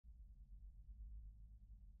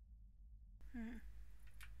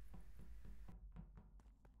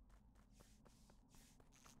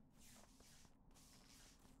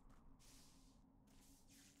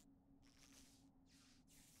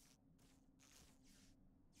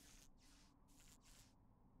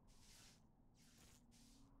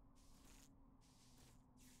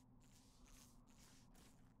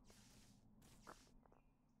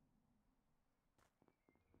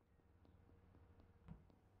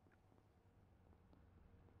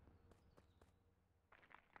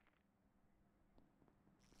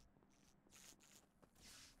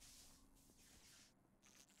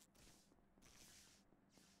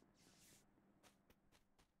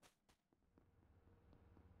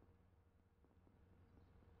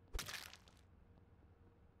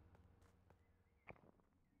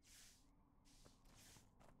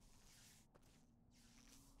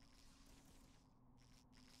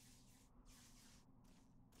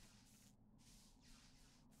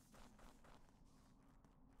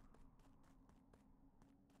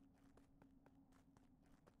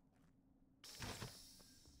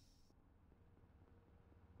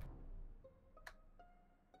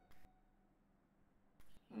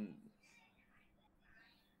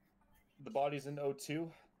body's in O2.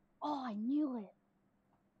 Oh, I knew it.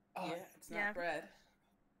 Yeah, it's not bread.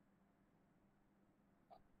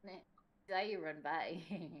 Did you run by?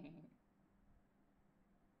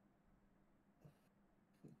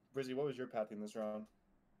 Brizzy, what was your pathing this round?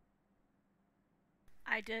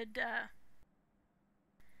 I did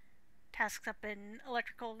tasks up in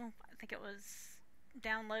electrical. I think it was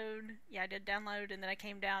download. Yeah, I did download, and then I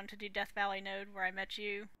came down to do Death Valley node where I met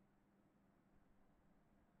you.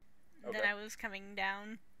 Okay. Then I was coming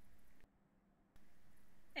down,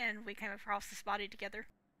 and we came across this body together.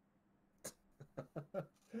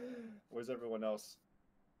 Where's everyone else?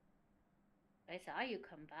 I saw you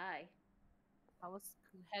come by. I was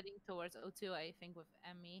heading towards O2, I think, with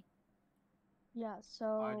Emmy. Yeah, so...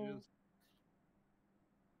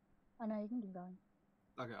 Oh, no, you can keep going.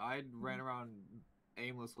 Okay, I ran around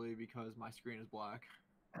aimlessly because my screen is black.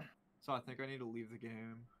 So I think I need to leave the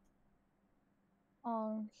game.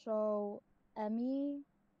 So Emmy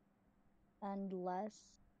and Les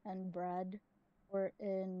and Brad were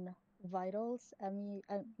in Vitals.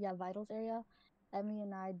 Vitals area. Emmy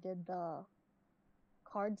and I did the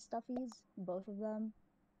card stuffies, both of them.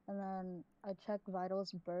 And then I checked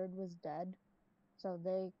Vitals, Bird was dead. So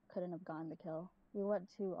they couldn't have gotten the kill. We went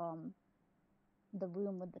to the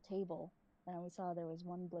room with the table, and we saw there was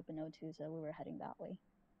one blip in O2, so we were heading that way.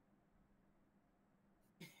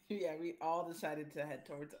 Yeah, we all decided to head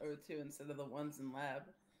towards O2 instead of the ones in lab.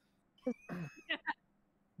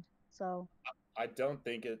 So I don't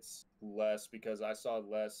think it's Les because I saw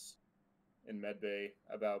Les in medbay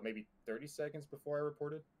about maybe 30 seconds before I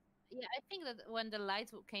reported. Yeah, I think that when the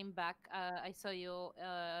lights came back, I saw you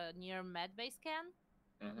near medbay scan.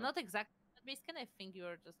 Mm-hmm. Not exactly medbay scan. I think you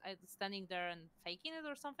were just standing there and faking it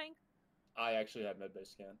or something. I actually had medbay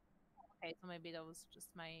scan. Okay, so maybe that was just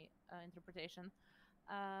my interpretation.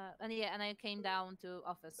 And I came down to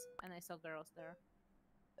office and I saw girls there.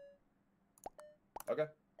 Okay.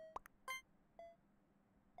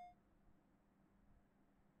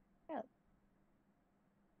 Yeah.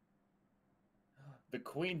 The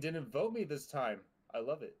queen didn't vote me this time. I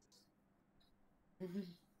love it.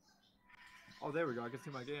 Oh, there we go. I can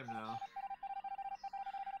see my game now.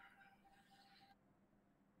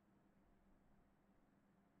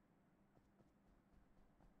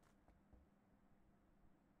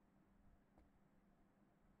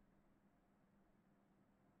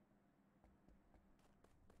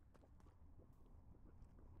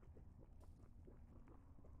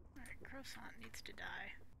 Alright, CrowSanT needs to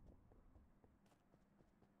die.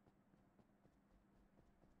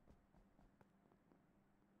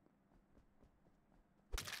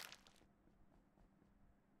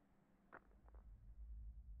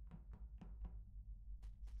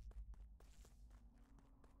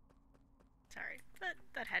 Sorry, but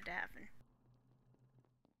that had to happen.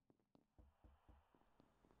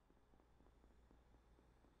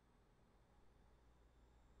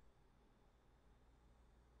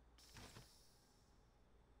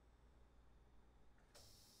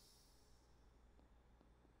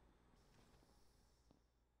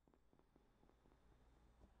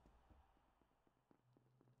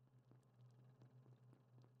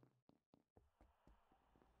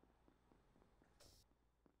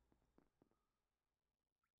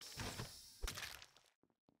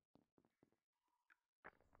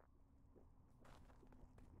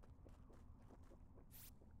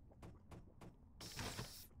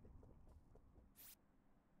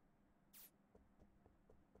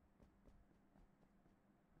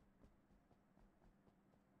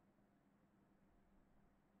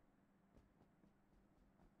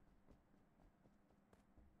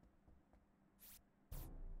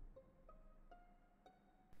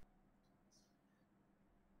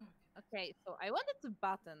 Okay, so I wanted to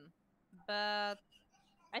button, but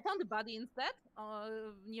I found the body instead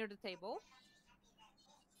near the table.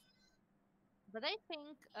 But I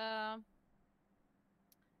think I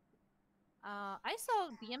saw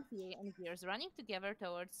DMCA and Gears running together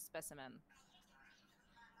towards Specimen.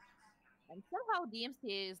 And somehow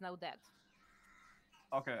DMCA is now dead.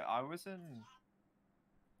 Okay, I was in...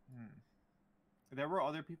 There were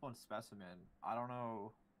other people in Specimen. I don't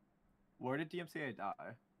know... Where did DMCA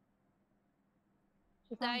die?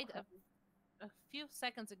 She died a few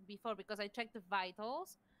seconds before because I checked the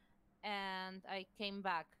vitals and I came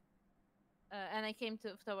back. And I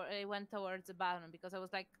went towards the bottom because I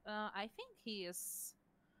was like, I think he is...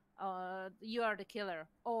 you are the killer.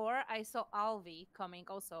 Or I saw Alvi coming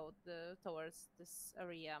also towards this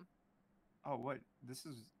area. Oh, what? This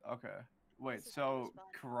is... Okay. Wait, so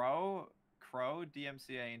Crow,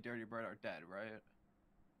 DMCA, and Dirty Bird are dead, right?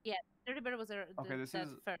 Yeah, Dirty Bird was okay, this is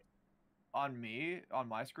first. on me, on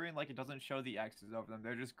my screen, like it doesn't show the X's over them.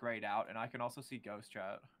 They're just grayed out, and I can also see ghost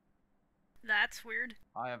chat. That's weird.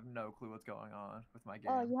 I have no clue what's going on with my game.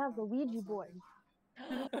 Oh, you have the Ouija board.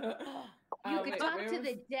 You can talk to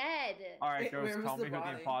the dead. All right, Wait, Ghost, where was tell the me who the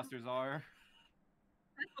body? imposters are.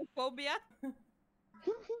 Phobia.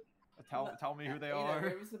 Tell me who they Ada, are.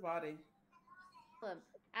 where was the body?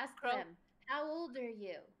 Ask Crow. them, how old are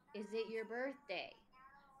you? Is it your birthday?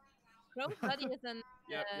 Crow's body is in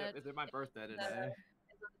Yep. Is it my birthday today? is on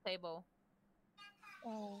the table.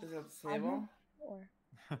 Is it the I'm table? not sure.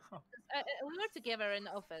 We were together in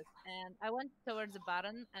the office, and I went towards the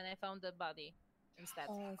button, and I found the body instead.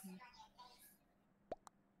 Oh, okay.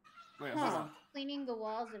 Wait, hold Huh. on. Cleaning the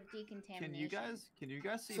walls of decontamination. Can you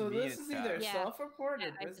guys see So me this in is chat? either Yeah. self-report or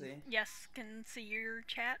Yeah, I busy. Yes, can see your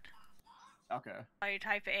chat. Okay. I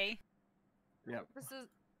type A. Yep. This is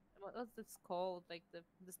what's this called? Like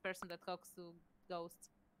this person that talks to ghosts.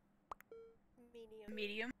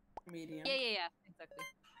 Medium. Medium. Yeah, exactly.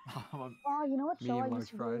 Oh, you know what show I Medium used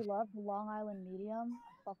to large really fries. love? The Long Island Medium.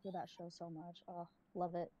 I fuck with that show so much. Oh,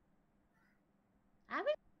 love it. I've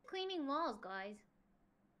been cleaning walls, guys.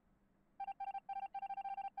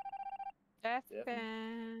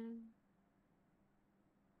 Deathpan.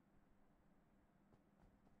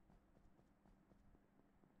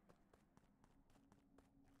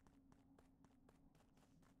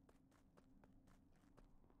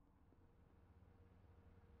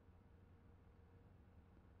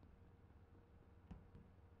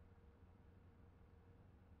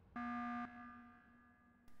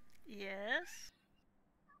 Yes.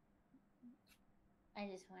 I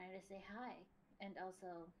just wanted to say hi. And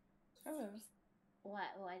also, Hello.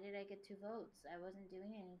 why did I get 2 votes? I wasn't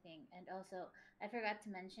doing anything. And also, I forgot to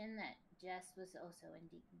mention that Jess was also in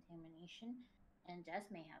decontamination, and Jess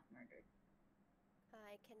may have murdered.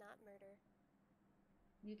 I cannot murder.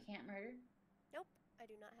 You can't murder? Nope, I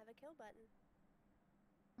do not have a kill button.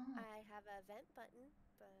 Oh, I have a vent button,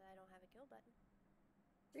 but I don't have a kill button.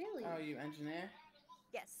 really? Oh, you engineer?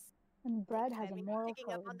 Yes. And Bread Thank you, has a Emmy, for moral picking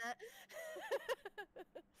up code. on that.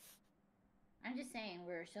 I'm just saying,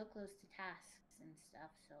 we're so close to tasks and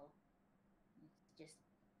stuff, so it's just,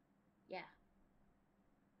 yeah.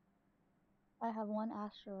 I have 1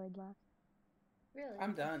 asteroid left. Really?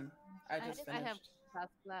 I'm done. I just I have finished.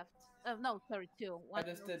 tasks left. No, sorry, 2. One,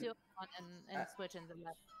 just did- 2, one, and I- switch in the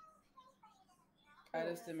left. I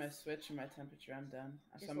just did my switch and my temperature. I'm done.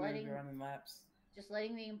 Just So I'm gonna be letting- running laps. Just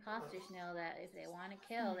letting the imposters know that if they want to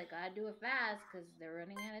kill, they gotta do it fast because they're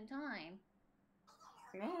running out of time.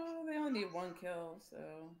 Oh, they only need 1 kill,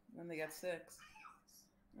 so then they got 6.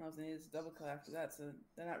 And all they need is a double kill after that, so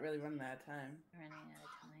they're not really running out of time. Running out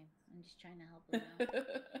of time. I'm just trying to help them out.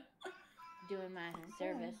 Doing my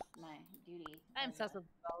service, my duty. I'm as sus a- of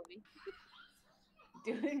Bobby.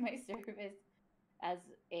 doing my service as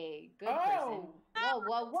a good Oh! person.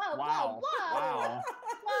 Whoa, Wow. Wow.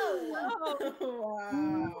 Whoa!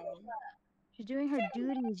 Wow. She's doing her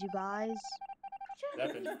duties, you guys.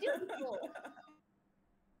 Definitely. Beautiful.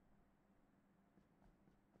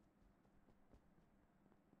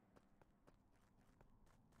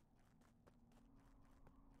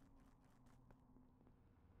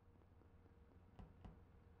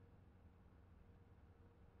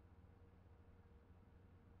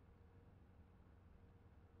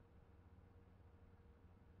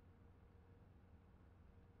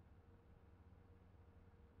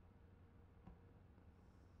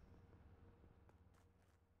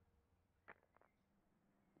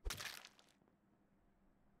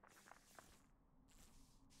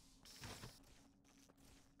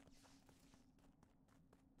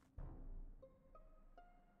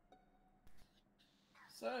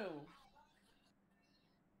 So,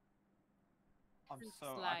 I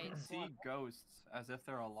Slide. can see ghosts as if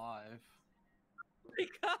they're alive. Oh my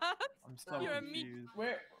god! I'm so You're a meat- confused.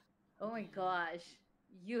 where? Oh my gosh.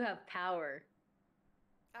 You have power.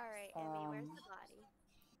 Alright, Emmy, where's the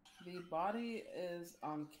body? The body is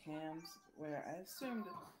on cams where I assumed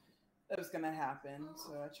it was gonna happen,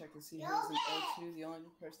 so I checked to see who was in O2. The only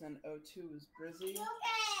person in O2 was Brizzy.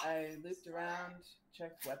 I looped around,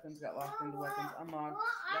 checked weapons, got locked into weapons, unlocked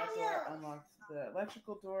that door, unlocked the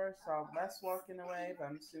electrical door, saw Les walking away, but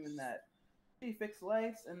I'm assuming that he fixed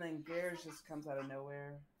lights, and then Gers just comes out of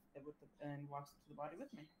nowhere and walks up to the body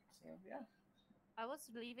with me. So yeah. I was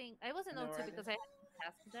leaving. I was in No O2 idea. because I had a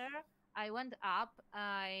task there. I went up.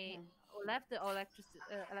 I left the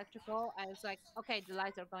electrical. I was like, okay, the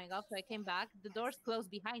lights are going off. So I came back. The doors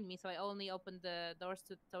closed behind me, so I only opened the doors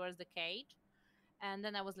towards the cage, and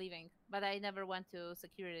then I was leaving. But I never went to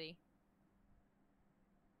security.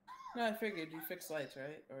 No, I figured you fixed lights,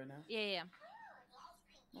 right? Or no? Yeah.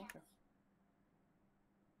 Okay.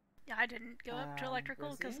 Yeah, I didn't go up to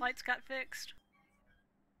electrical because Brizzy? lights got fixed.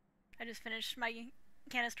 I just finished my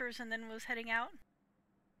canisters and then was heading out.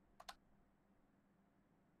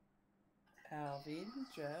 Alvin,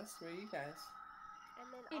 Jess, where are you guys? I'm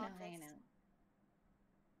in You know, office. hanging out.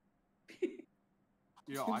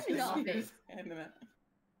 You know, I In came, up, office.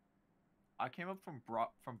 I came up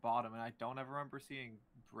from bottom, and I don't ever remember seeing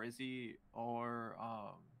Brizzy or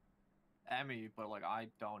Emmy, but like I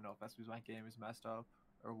don't know if that's because my game is messed up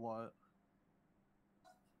or what.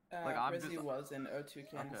 Like I'm Brizzy just was in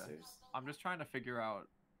O2 canisters. I'm just trying to figure out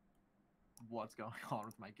what's going on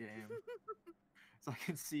with my game, so I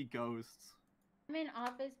can see ghosts. I'm in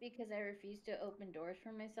office because I refuse to open doors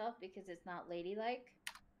for myself because it's not ladylike.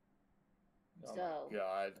 Oh So my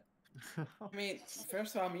god. I mean,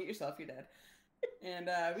 first of all, mute yourself, you're dead. And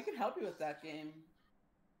we can help you with that game.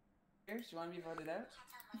 Here's, do you want to be voted out?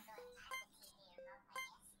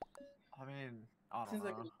 I mean, I don't Seems know.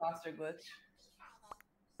 like an imposter glitch.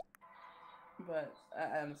 But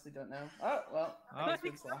I honestly don't know. Oh, well, I guess we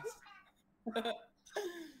just lost.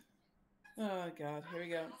 Oh, God, here we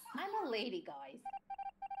go. I'm a lady, guys.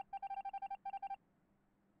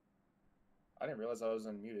 I didn't realize I was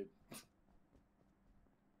unmuted.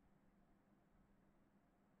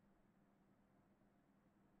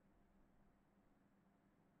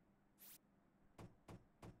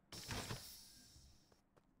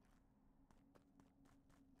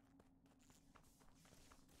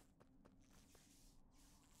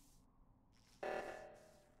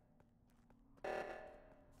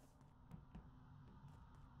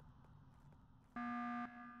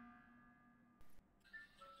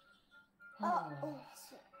 Oh,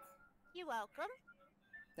 You welcome.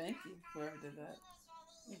 thank you, whoever did that.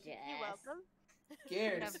 Yes. You welcome.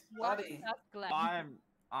 Gears, buddy.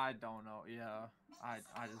 I don't know. Yeah, I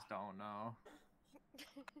just don't know.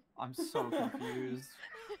 I'm so confused.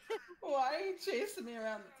 Why are you chasing me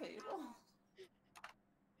around the table?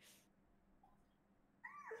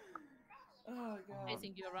 Oh, God.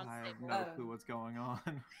 Chasing you around I the have table. no clue what's going on.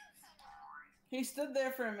 He stood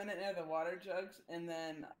there for a minute near the water jugs, and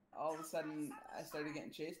then all of a sudden I started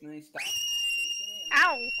getting chased, and then he stopped chasing me. And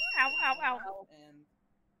Ow! Ow! Ow! Ow! And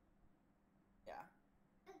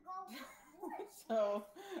yeah. So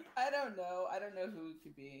I don't know. I don't know who it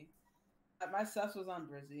could be. My sus was on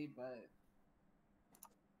Brizzy, but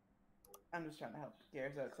I'm just trying to help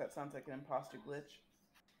Gears out because that sounds like an imposter glitch.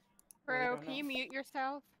 Really Bro, don't can know. you mute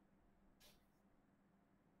yourself?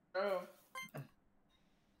 Bro.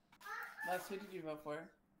 Les, who did you vote for?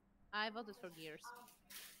 I voted for Gears.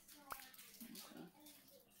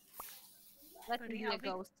 Let him Voting be a Alvin.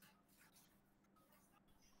 ghost.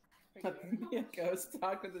 Let him be a ghost,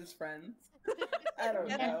 talk with his friends. I don't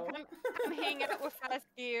know. Come hang out with us,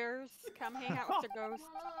 Gears. Come hang out with the ghost.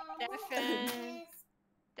 Stefan.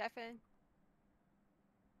 Stefan.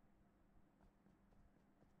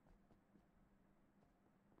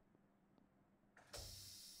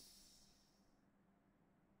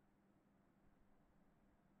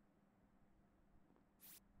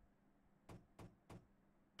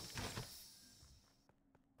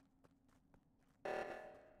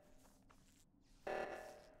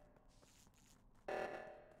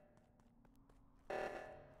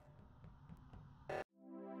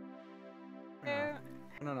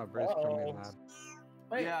 No, Bruce killed me in lab.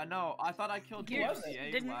 Wait, Yeah, no, I thought I killed Gears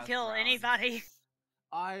DMCA didn't last kill round. anybody.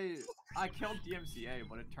 I killed DMCA,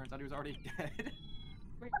 but it turns out he was already dead.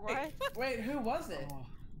 Wait, what? wait, who was it? Oh,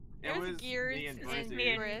 It was Gears me and and Brizzy. Me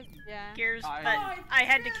and Briz, yeah. Gears, I- but I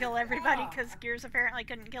had to kill everybody because Gears apparently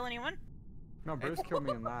couldn't kill anyone. No, Bruce killed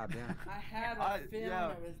me in lab, yeah. I had a feeling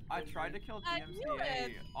yeah, it was I Brizzy. tried to kill I knew DMCA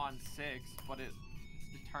it. on 6, but it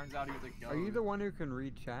turns out he was a ghost. Are you the one who can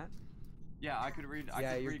read chat? Yeah, I could read. I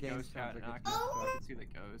Yeah, could your read game ghost sounds chat, like and it's I messed up. could see the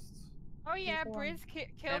ghosts. Oh yeah, People Briz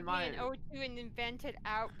killed my- me in O2 and then vented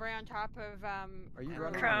out right on top of Are you running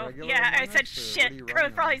on Crow. regular Yeah, I Among said Us, or what are shit. you Crow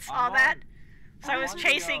running probably on? saw that. So I was on the,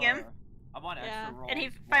 chasing him, I'm on Yeah. extra rolls. and he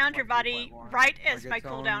found your body 1.3.1. right as Like my its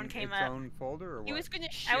cooldown own, came its up. own folder, or what? He was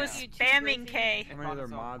gonna shoot I was you too, spamming Brizzy. K. How many other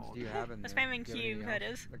Its own mods do you folder. have in I was there? spamming Do you have Q, anything that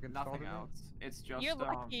else, is. like, installed Nothing in there? else. It's just You're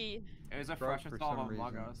lucky. it was a Broke fresh for install some of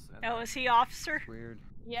Among reason. Us. And Oh, then was he officer? It's weird.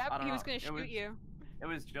 Yep, I don't he was know, gonna it shoot was- you. It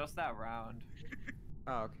was just that round.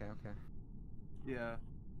 Oh, okay, okay. Yeah.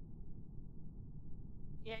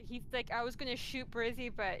 Yeah, he's like, I was gonna shoot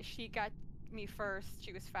Brizzy, but she got me first.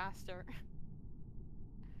 She was faster.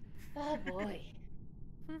 Oh boy.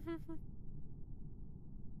 Do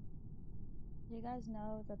you guys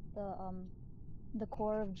know that the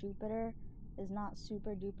core of Jupiter is not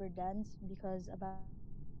super duper dense because about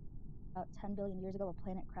 10 billion years ago a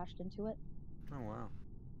planet crashed into it? Oh, wow.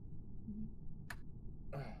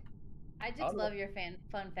 I just love your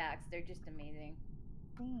fun facts. They're just amazing.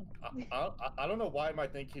 I don't know why my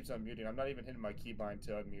thing keeps unmuting. I'm not even hitting my keybind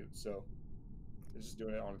to unmute, so it's just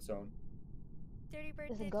doing it on its own. Dirty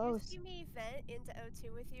Bird, It's a did you ghost. see me vent into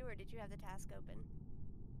O2 with you, or did you have the task open?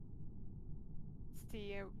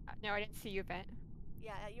 See you. No, I didn't see you vent.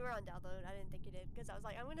 Yeah, you were on download. I didn't think you did, because I was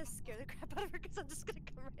like, I'm gonna scare the crap out of her, because I'm just gonna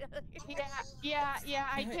come right out of here. Yeah.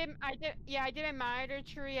 I did my monitor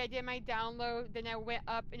tree. I did my download. Then I went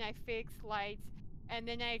up and I fixed lights. And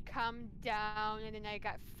then I come down, and then I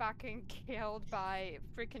got fucking killed by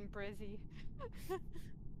freaking Brizzy. I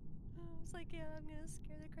was like, yeah, I'm gonna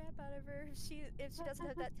scare the crap out of her. If she doesn't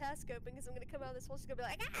have that task open, because I'm gonna come out of this hole, she's gonna be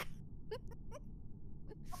like, ah!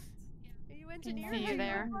 Are you engineer? See you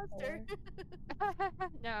there. Monster?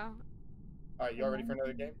 No. Alright, you all ready for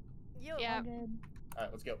another game? Yeah.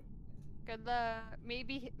 Alright, let's go. Good luck.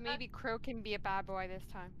 Maybe Crow can be a bad boy this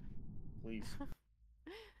time. Please.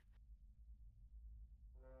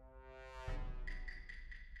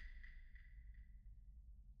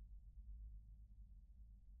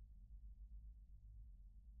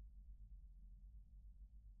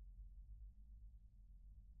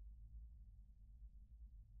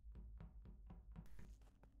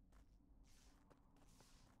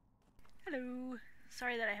 Hello.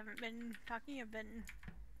 Sorry that I haven't been talking. I've been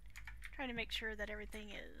trying to make sure that everything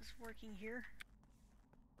is working here.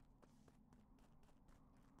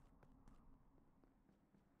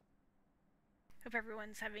 Hope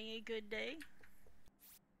everyone's having a good day.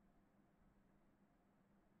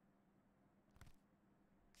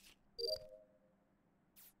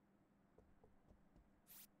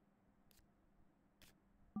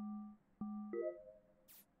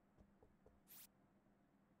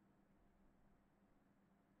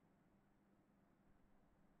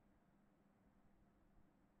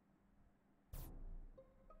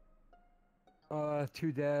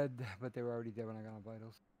 Two dead, but they were already dead when I got on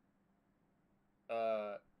vitals.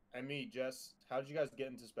 And me, Jess, how did you guys get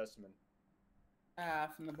into specimen?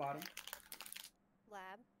 From the bottom.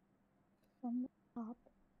 Lab. From the top.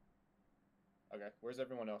 Okay, where's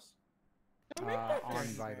everyone else? On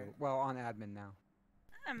vital. Well, on admin now.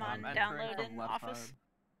 I'm on entering download from in left office. side.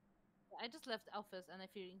 I just left office and I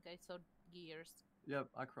think I saw gears. Yep,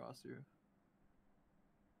 I crossed you.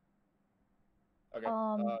 Okay.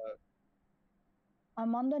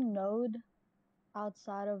 I'm on the node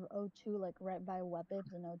outside of O2, like right by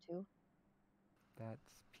weapons in O2.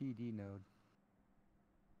 That's PD node.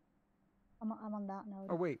 I'm on that node.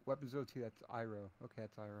 Oh wait, weapons 02. That's IRO. Okay,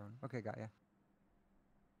 that's IRO. Okay, got ya.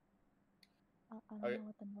 I don't know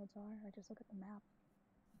what the nodes are. I just look at the map.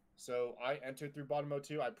 So I entered through bottom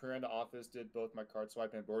O2. I pre-ran to office, did both my card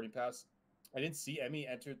swipe and boarding pass. I didn't see Emmy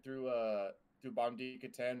enter through bottom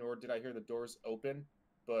Deca 10, nor did I hear the doors open.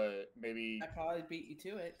 But maybe I probably beat you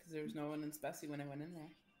to it because there was no one in Spessy when I went in there.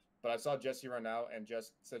 But I saw Jessie run out, and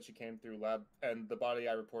Jess said she came through lab, and the body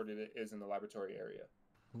I reported it is in the laboratory area.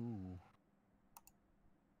 Ooh.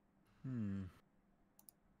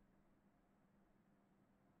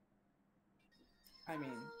 I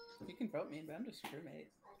mean, you can vote me, but I'm just crewmate.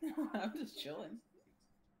 I'm just chilling.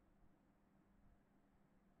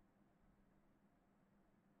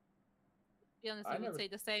 To be honest, I would say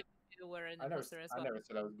the same if you were an imposter as well. I never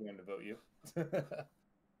said I was going to vote you.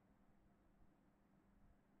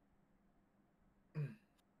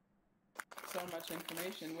 So much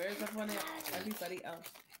information. Where's everybody else?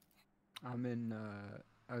 I'm in,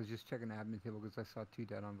 I was just checking the admin table because I saw 2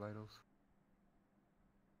 dead on vitals.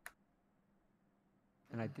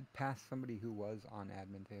 And I did pass somebody who was on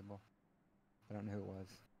admin table. I don't know who it was.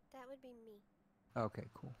 That would be me. Okay,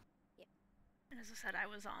 cool. Yeah. And as I said, I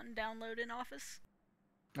was on download in office.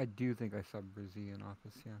 I do think I saw Brizzy in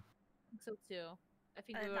office, yeah. I think so too. I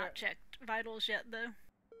think I have not checked vitals yet, though.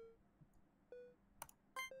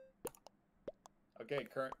 Okay,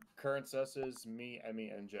 current sus is me, Emmy,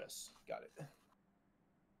 and Jess. Got it.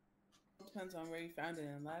 Depends on where you found it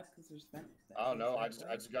in lab, because there's been. Oh no, I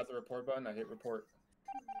just got the report button. I hit report.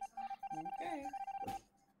 Okay.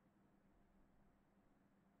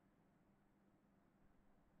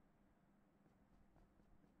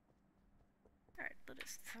 Alright, let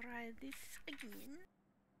us try this again.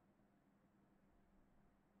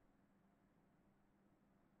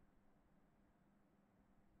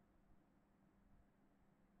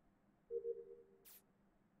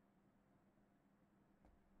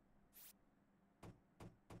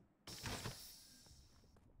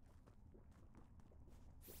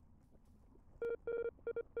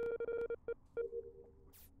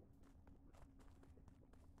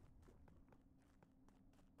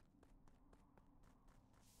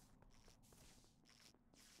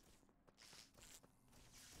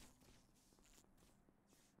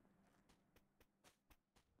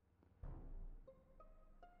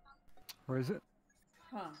 Where is it?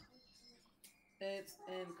 Huh. It's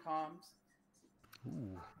in comms.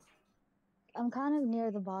 Ooh. I'm kind of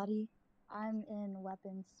near the body. I'm in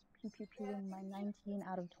weapons, pew pew pewing my 19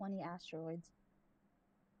 out of 20 asteroids.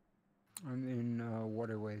 I'm in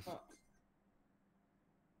waterways. Oh.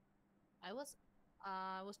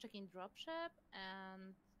 I was checking dropship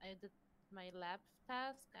and I did my lab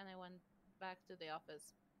task and I went back to the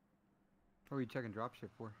office. What are you checking dropship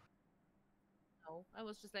for? No, I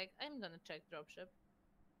was just like, I'm gonna check dropship.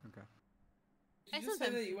 Okay. Did you just say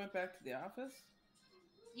that you went back to the office?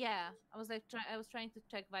 Yeah, I was like, I was trying to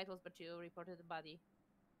check vitals, but you reported the body.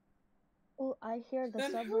 Oh, I hear the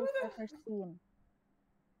Then Subway who the- Surfers theme.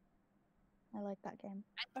 I like that game.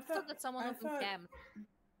 I thought that someone was in cam.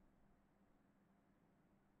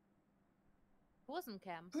 Who was in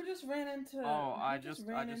cams? Who just ran into? Oh, I who just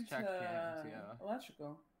ran checked into, cams. Yeah,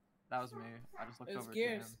 electrical. that was me. I just looked It was over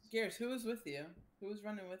Gears. cams. Gears, who was with you? Who was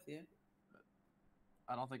running with you?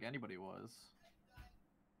 I don't think anybody was.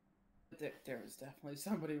 There was definitely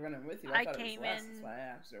somebody running with you. I thought came it was Les. in- That's why I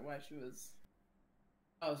asked her why she was.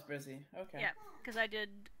 Oh, it's Brizzy. Okay. Yeah, because I did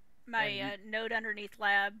my node underneath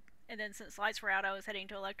lab, and then since lights were out, I was heading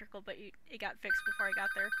to electrical, but it got fixed before I got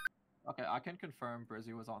there. Okay, I can confirm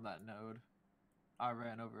Brizzy was on that node. I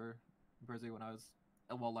ran over Brizzy when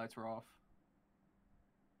while lights were off.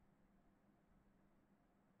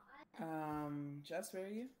 Jess, where are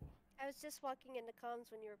you? I was just walking into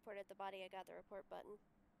comms when you reported the body. I got the report button.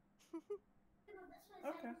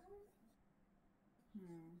 Okay.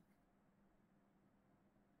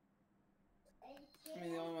 I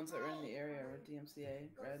mean, the only ones that were in the area were DMCA,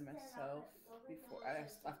 Red, myself. Before I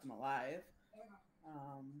left them alive. I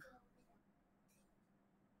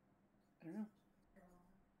don't know.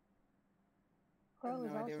 Crow was no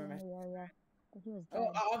idea also where in my- the area, but he was dead.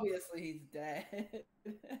 Oh, obviously he's dead.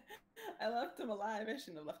 I left him alive. I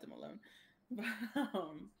shouldn't have left him alone. But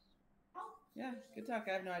yeah, good talk.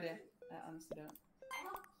 I have no idea. I honestly don't.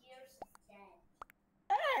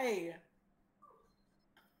 Hey!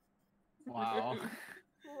 Wow.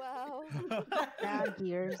 Wow. Bad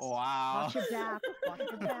Gears. Wow. Watch your back. Watch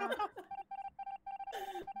your back.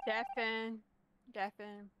 Deafen.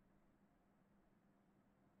 Deafen.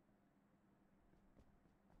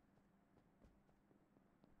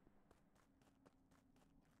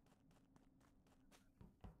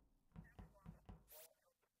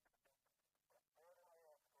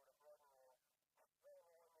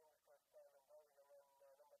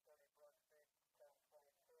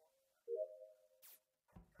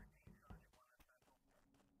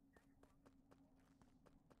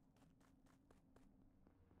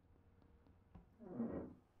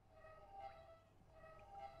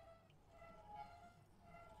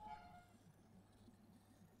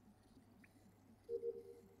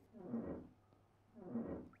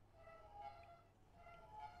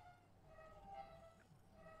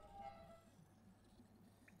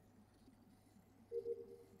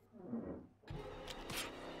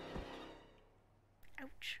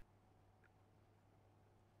 Ouch.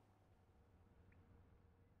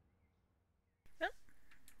 Well,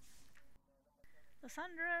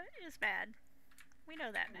 Lysandra is bad. We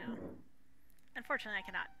know that now. Unfortunately, I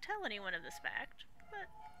cannot tell anyone of this fact, but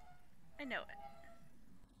I know it.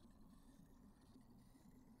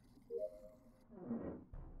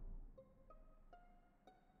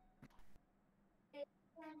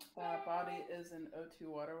 Body is in O2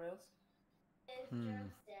 water wheels.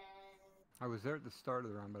 I was there at the start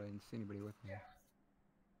of the round, but I didn't see anybody with me.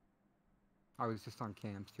 I was just on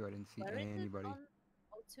cams too. I didn't see Where is it anybody. on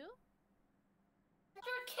O2?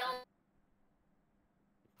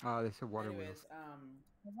 They said water Anyways,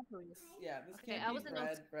 wheels. yeah, this Okay, can't I be was in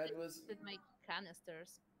bread. O2. Bread was. Did my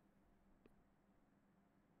canisters.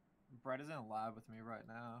 Bread is in lab with me right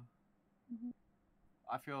now. Mhm.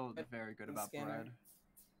 I feel very good about Scanner. Bread.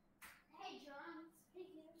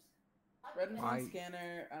 Bread was on I-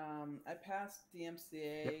 scanner. I passed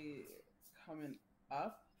DMCA coming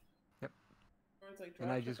up. Yep. Towards like And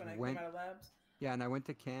I dropship just when I went- came out of labs. Yeah, and I went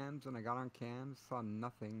to cams, and I got on cams, saw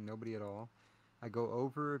nothing, nobody at all. I go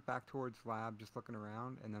over back towards lab, just looking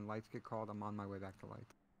around, and then lights get called. I'm on my way back to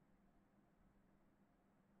lights.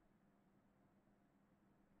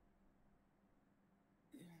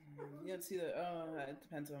 You don't see the. Oh, it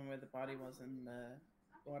depends on where the body was in the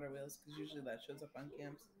water wheels, because usually that shows up on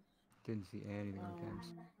cams. Didn't see anything on cams.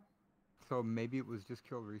 Um, So maybe it was just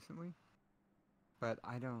killed recently? But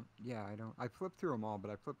I don't, yeah, I don't. I flipped through them all,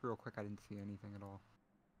 but I flipped real quick. I didn't see anything at all.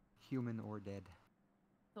 Human or dead.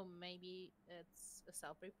 So maybe it's a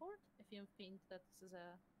self-report if you think that this is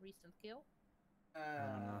a recent kill. don't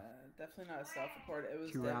know. Definitely not a self-report. It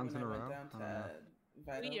was 2 dead rounds when in I a went row? down I don't know. to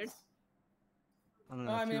vitals. Weird. I don't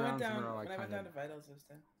Oh, know. I mean, 2 I went rounds in a down row. I when I went down kind to of. vitals this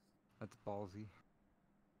time. That's ballsy.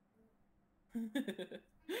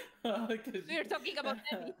 Oh, 'cause We were talking about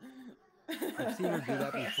Emmy. I've seen her do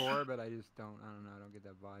that before, but I just don't. I don't know. I don't get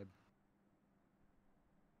that vibe.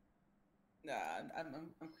 Nah,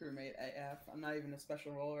 I'm crewmate AF. I'm not even a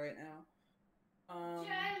special role right now.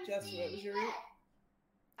 Jess, what was your route?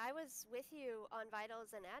 I was with you on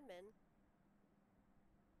vitals and admin.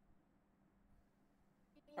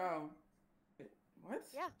 Oh. Wait, what?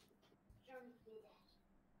 Yeah.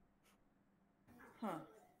 Huh.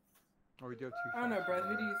 Oh, we do have 2 I don't know, shots. Brett.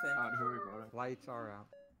 Who do you think? Who are we voting? Lights are out.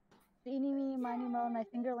 Eeny, meeny, miny, mo, and my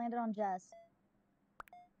finger landed on Jess.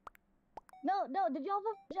 No, did y'all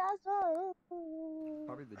vote for Jess? Oh.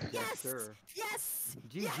 Probably the Jester. Yes!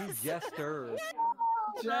 GG Jester.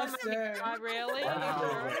 Jester. Oh, really?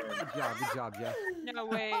 Wow. Good job, Jess. No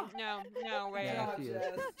way. No way. Yeah, Good she job, is.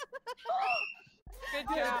 Jess. Good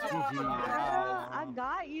job. GG. I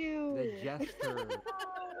got you. The Jester.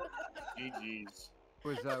 GG's.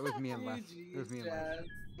 It was me and Les. It was me and Les. Jess.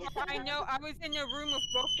 I know. I was in the room with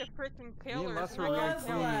both the freaking Me and killers. Les were Who really was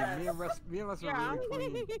clean. Les? Me and Les were Yeah. really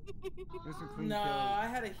clean. There's some clean No, kills. I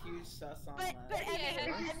had a huge sus on But that.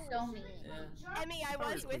 Emmy, So mean. Yeah. Emmy, I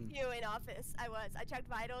Sorry, was with Queen. you in office. I checked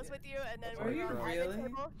vitals with you, and then Were we you were on the really?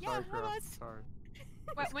 table. Yeah, Sorry, I Crow. was. Sorry.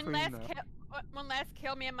 When, It's when clean, Les though. when Les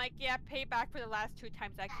killed me, I'm like, yeah, payback for the last 2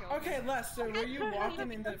 times I killed. Okay, you. Lester, were you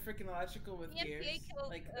walking into freaking electrical with The gears? NPA killed,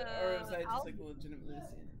 Like, or was I just like Alvin. legitimately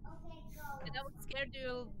seeing it? And I was scared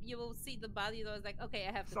you will see the body. So I was like, okay,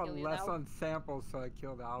 I have I to saw kill you Les now. on samples, so I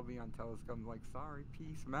killed Albie on telescope. I'm like, sorry,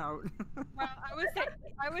 peace, I'm out. Well, I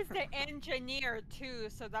was the engineer too,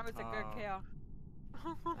 so that was a good Oh. kill.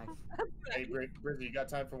 Nice. Hey, Brizzy, you got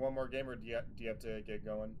time for one more game, or do you have to get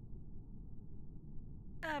going?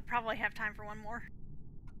 Probably have time for one more.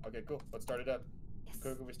 Okay, cool. Let's start it up. Yes.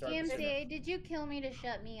 Cool, we start this in. GMC, did you kill me to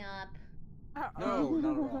shut me up? No,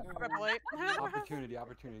 not at all. Probably. Opportunity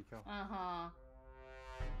kill. Uh-huh.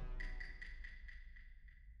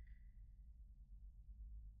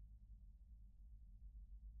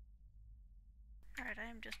 Alright, I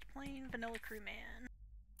am just a plain vanilla crewman.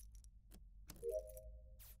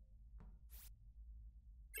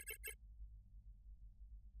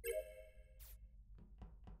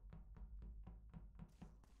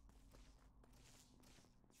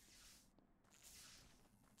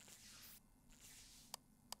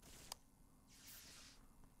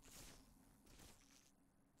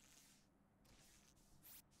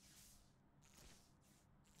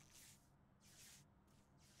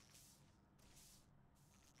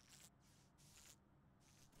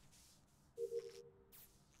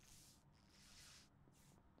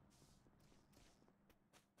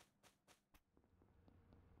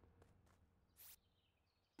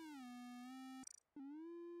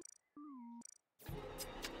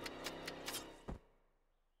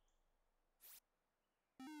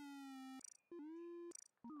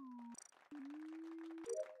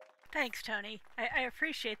 Thanks, Tony. I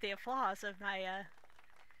appreciate the applause of my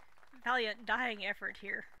valiant dying effort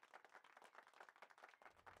here.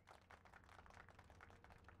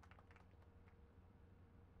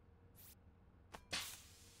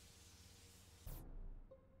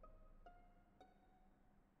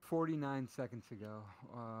 "49 seconds ago.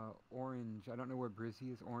 Orange. I don't know where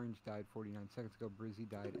Brizzy is. Orange died 49 seconds ago. Brizzy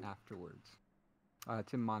died afterwards.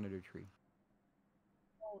 It's in monitor tree.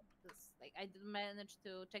 Like I didn't manage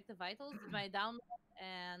to check the vitals, did my download,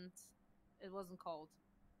 and it wasn't cold.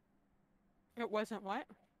 It wasn't what?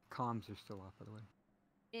 Comms are still off, by the way.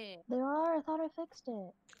 Yeah. They are. I thought I fixed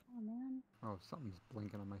it. Oh man. Oh, something's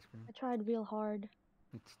blinking on my screen. I tried real hard.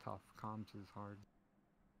 It's tough. Comms is hard.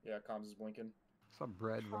 Yeah, comms is blinking. Saw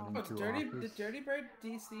Bread running Oh, through Dirty, office. did Dirty Bird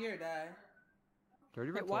DC or die?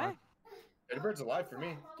 Dirty Bird's what? alive. Dirty Bird's alive for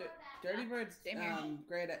me. Dirty Bird's Same here.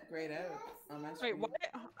 grayed out on my screen. Wait, what?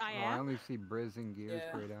 I Oh, I am? only see Briz and Gears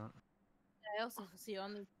Yeah. grayed out. I also see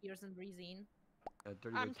only Gears and Breezine. Dirty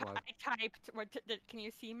Bird's alive. I typed. Can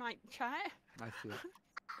you see my chat? I see it.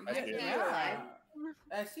 I see it. Yeah.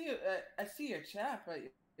 I see your chat, but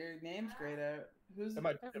your name's grayed out. Who's It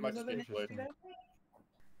might whose just other be name's glitch. grayed out?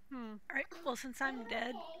 Alright, well, since I'm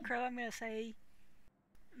dead, Crow, I'm gonna say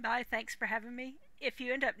bye. Thanks for having me. If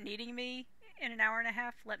you end up needing me in an hour and a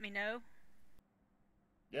half, let me know.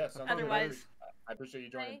 Yeah, sounds Otherwise- good. I appreciate you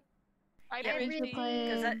joining. I Yeah, appreciate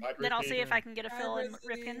Because Bye. then I'll see if I can get a Bye, fill in Brizzy.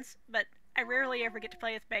 Ripkins, but I rarely ever get to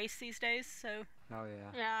play with base these days, so Oh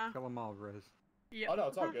yeah. Yeah. Kill them all, Briz. yeah. Oh no,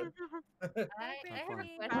 it's all good. I have a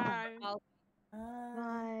fun. question Bye. about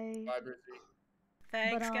Bye. Bye, Brizzy.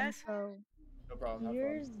 Thanks, but, guys. So No problem. Have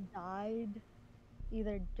Gears fun. died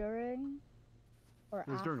either during or It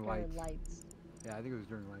was after during lights. lights. Yeah, I think it was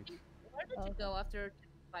during lights. Where did you go after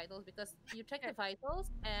vitals? Because you check the vitals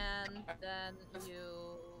and then you.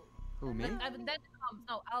 Who, me? Then the comms.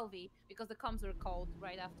 No, Alvi, because the comms were called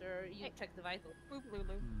right after you checked the vitals. Move,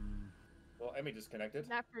 Lulu. Well, Emmy disconnected.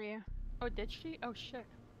 Not for you. Oh, did she? Oh shit.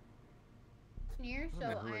 Here, I don't so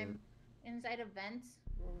know who it I'm is. inside of vents.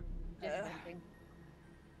 Just venting.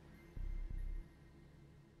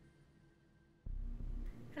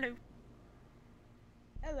 Hello.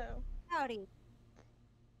 Hello. Howdy.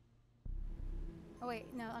 Oh wait,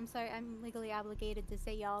 no, I'm sorry. I'm legally obligated to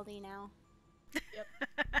say y'aldy now. Yep.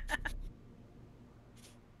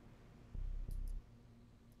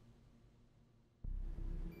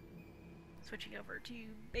 Switching over to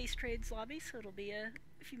BaseTrade's lobby, so it'll be a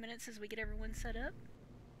few minutes as we get everyone set up.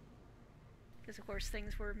 Because of course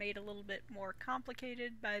things were made a little bit more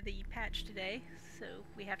complicated by the patch today, so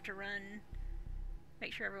we have to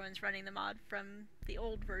make sure everyone's running the mod from the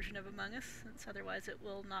old version of Among Us, since otherwise it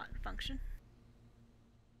will not function.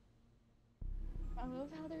 I love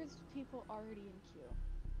how there's people already in queue.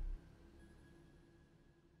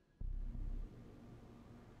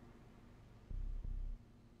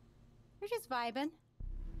 We're just vibing.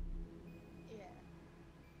 Yeah.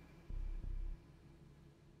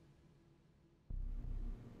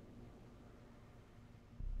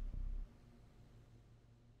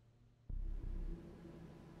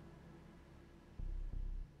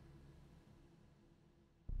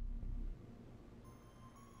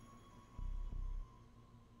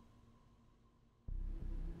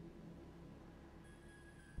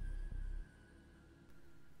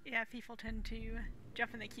 Yeah, people tend to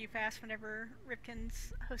jump in the queue fast whenever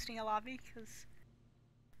Ripkin's hosting a lobby, because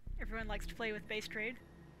everyone likes to play with BaseTrade.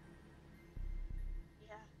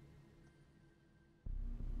 Yeah.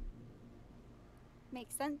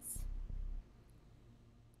 Makes sense.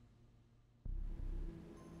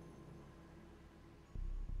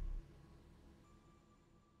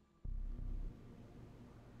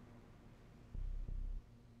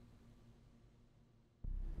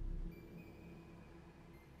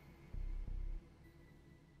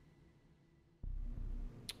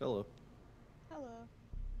 Hello. Hello.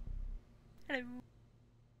 Hello.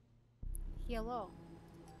 Hello.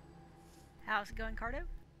 How's it going, Cardo?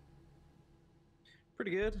 Pretty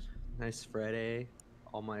good. Nice Friday.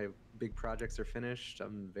 All my big projects are finished.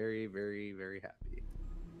 I'm very, very, very happy.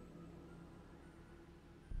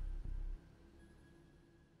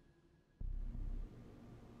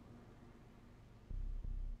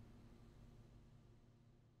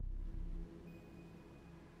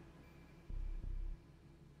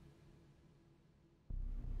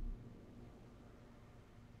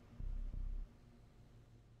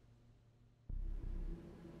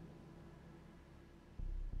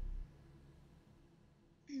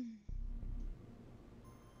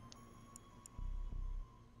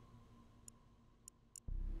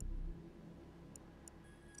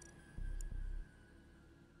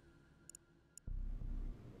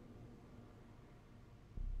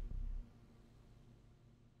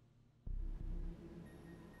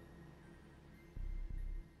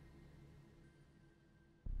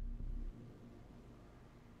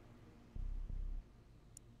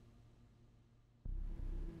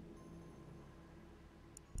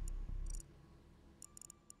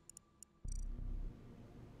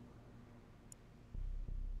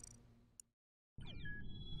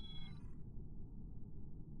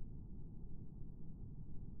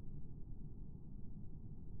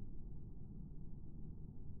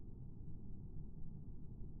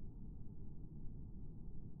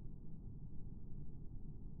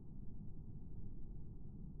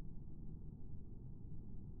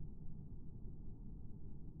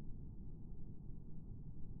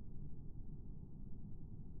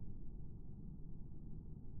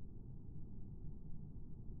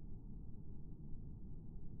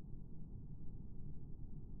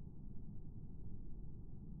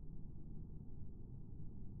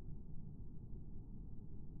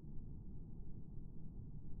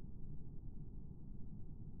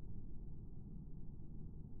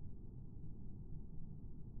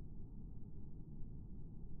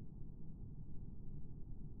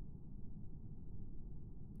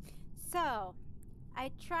 So,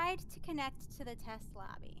 I tried to connect to the test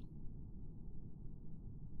lobby.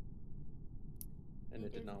 And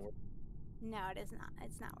it did not work. No, it is not.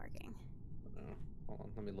 It's not working. Oh, hold on,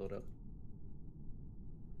 let me load up.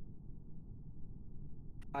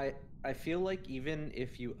 I feel like even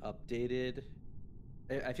if you updated,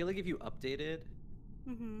 I feel like if you updated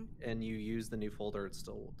and you use the new folder, it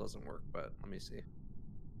still doesn't work. But let me see.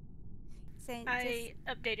 I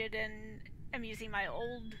updated and am using my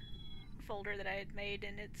old folder that I had made,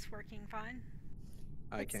 and it's working fine.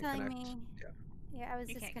 I It's can't telling connect. me. Yeah. Yeah, I was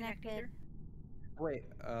You can't connect disconnected. Wait,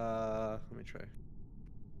 let me try.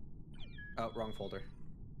 Oh, wrong folder.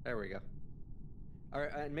 There we go. All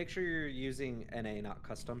right, and make sure you're using NA, not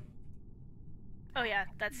custom. Oh yeah,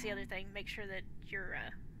 that's the other thing. Make sure that your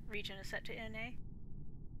region is set to NA.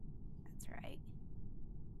 That's right.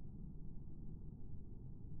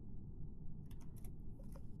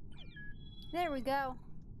 There we go.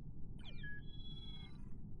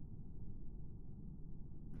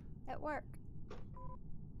 At work.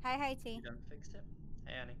 Hi, T. You done fixed it?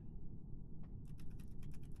 Hey, Annie.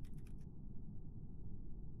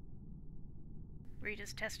 Were you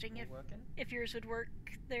just testing All working? if yours would work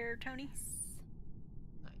there, Tony?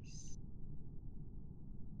 Nice.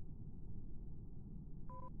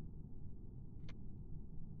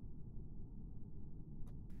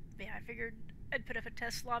 Yeah, I figured I'd put up a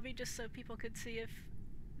test lobby just so people could see if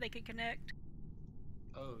they could connect.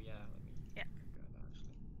 Oh yeah, let me Yeah. go there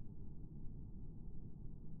actually.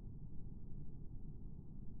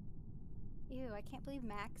 Ew, I can't believe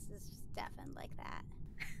Max is just deafened like that.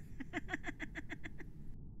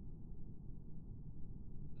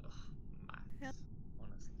 Ugh, Max. Yep.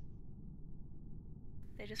 Honestly.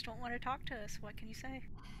 They just don't want to talk to us. What can you say?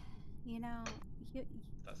 You know, you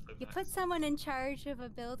Max put song. someone in charge of a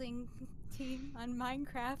building team on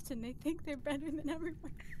Minecraft and they think they're better than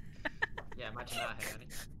everyone. Yeah, imagine that, hey Annie.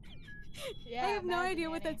 Yeah, I have no imagine, idea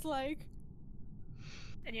what Annie. that's like.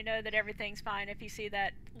 And you know that everything's fine if you see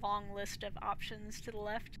that long list of options to the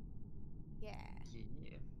left. Yeah.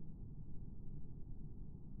 Yeah.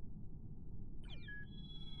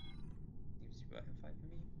 Seems to be working fine for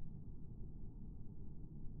me.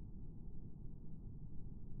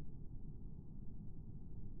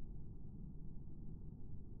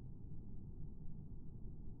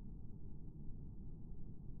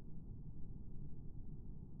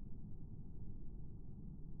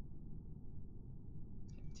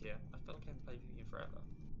 Yeah, I feel like I haven't played with you forever.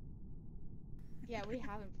 Yeah, we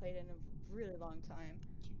haven't played in a really long time.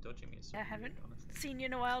 Keep dodging me, it's so I weird, haven't honestly. seen you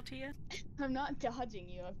in a while, Tia. I'm not dodging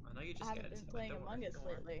you. I know you're I just haven't scared, been so playing don't worry, Among Us don't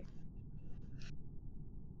worry. lately.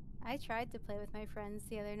 I tried to play with my friends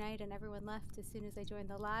the other night and everyone left as soon as I joined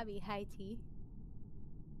the lobby. Hi, T.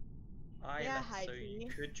 I Yeah, left hi, so you T.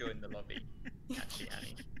 could join the lobby, actually,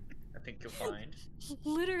 Annie. I think you'll find.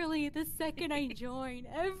 Literally, the second I joined,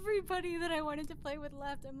 everybody that I wanted to play with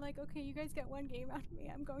left. I'm like, okay, you guys got one game out of me.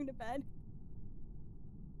 I'm going to bed.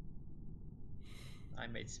 I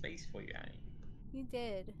made space for you, Annie. You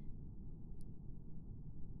did.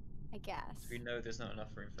 I guess. We know there's not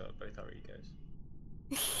enough room for both our egos.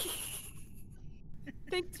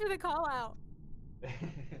 Thanks for the call out.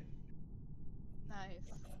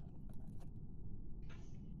 Nice.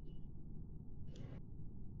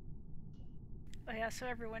 Oh yeah, so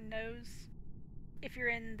everyone knows. If you're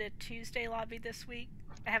in the Tuesday lobby this week,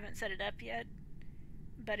 I haven't set it up yet,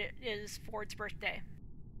 but it is Ford's birthday.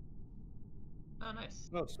 Oh, nice.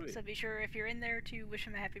 Oh, sweet. So be sure if you're in there to wish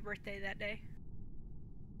him a happy birthday that day.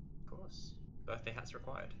 Of course. Birthday hats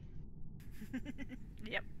required.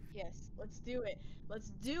 Yep. Yes, let's do it. Let's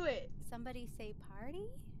do it. Somebody say party?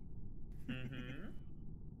 Mm-hmm.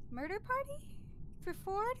 Murder party? For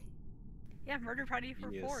Ford? Yeah, murder party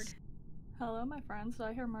for Yes. Ford. Hello, my friends. Did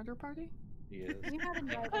I hear murder party? Yes. You had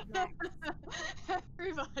invited Max.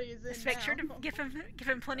 Everybody's in Just make sure to now. give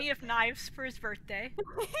him plenty of knives for his birthday.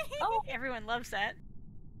 Oh, Everyone loves that.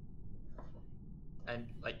 And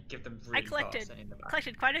like give them really fast and in the back.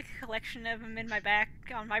 collected quite a collection of them in my back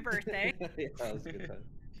on my birthday. Yeah, that was a good time.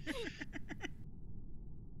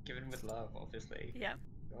 Given with love, obviously. Yeah.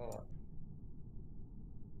 God.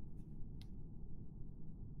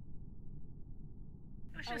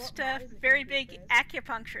 It was Oh, just what mod is it very gonna be, big Chris?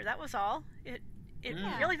 acupuncture. That was all. It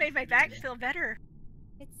Yeah. really made my back feel better.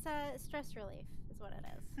 It's stress relief, is what it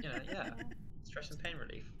is. You know, yeah. Stress and pain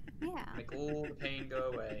relief. Yeah. Make all the pain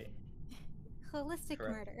go away. Holistic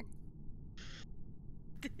Correct. murder.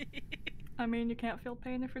 I mean, you can't feel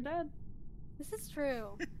pain if you're dead. This is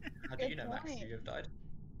true. How do you Good know, Max? point. You have died?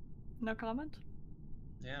 No comment.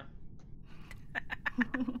 Yeah.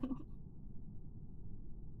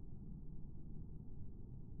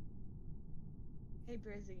 Hey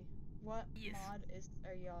Brizzy, what Yes. mod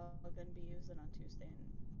are y'all gonna be using on Tuesday and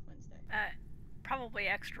Wednesday? Probably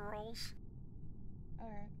extra rolls.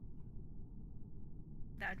 Alright.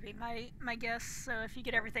 That would be my guess. So if you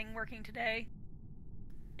get everything working today,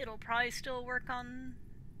 it'll probably still work on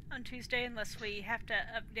Tuesday unless we have to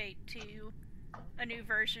update to a new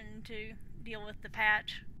version to deal with the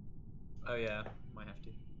patch. Oh yeah, might have to.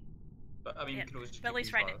 But I mean, Yeah, you can always just but at keep least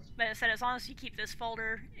these right. files. But I said as long as you keep this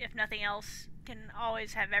folder, if nothing else, can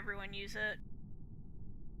always have everyone use it.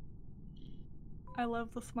 I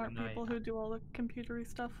love the smart When people who do all the computery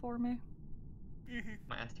stuff for me.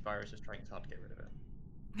 My antivirus is trying so hard to get rid of it.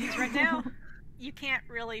 Because right now, you can't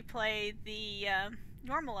really play the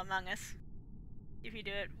normal Among Us if you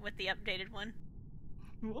do it with the updated one.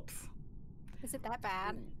 Whoops. Is it that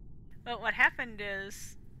bad? But what happened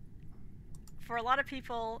is, for a lot of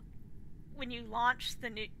people, when you launch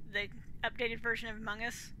the updated version of Among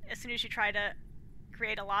Us, as soon as you try to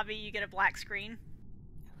create a lobby, you get a black screen.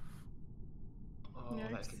 Oh,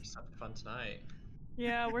 that's gonna be such fun tonight.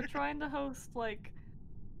 Yeah, we're trying to host like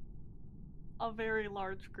a very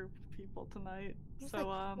large group of people tonight. There's so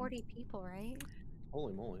like 40 people, right?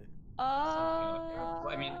 Holy moly. Well,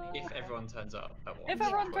 I mean, if everyone turns up at once. If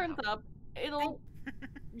everyone turns up, it'll.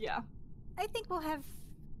 Yeah. I think we'll have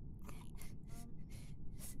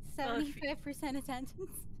 75% attendance.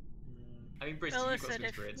 I mean, Bridge, you've got some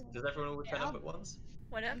experience. Does everyone all turn up at once?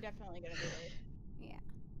 What I'm definitely gonna be late. Yeah.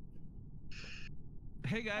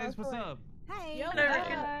 Hey guys, what's up? Hi. Yo,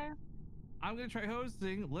 Hi. I'm gonna try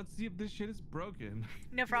hosting. Let's see if this shit is broken.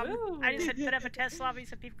 No problem. I just had put up a test lobby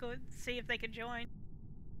so people could see if they could join.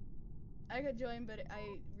 I could join, but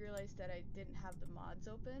I realized that I didn't have the mods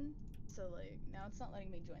open, so like now it's not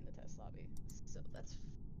letting me join the test lobby. So that's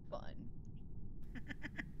fun.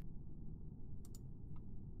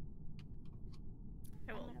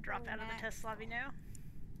 I will drop out of the test lobby now.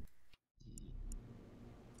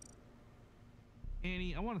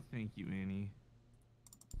 Annie, I want to thank you, Annie,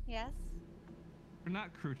 Yes. for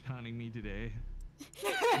not croutoning me today.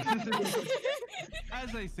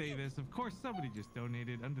 As I say this, of course, somebody just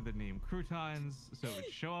donated under the name Croutons, so it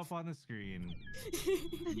would show up on the screen.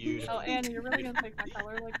 Oh, Annie, you're really gonna take my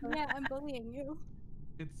color like that? Yeah, I'm bullying you.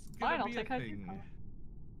 It's Fine, gonna I'll be take a how you thing. call.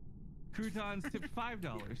 Croutons tipped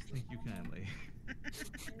 $5. Thank you kindly.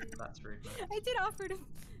 That's rude. I did offer to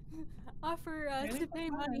to pay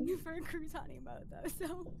money for a crouton emote though,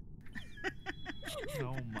 so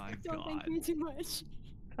Oh my don't god. thank me too much.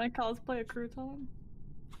 Can I cosplay a crouton?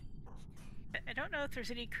 I don't know if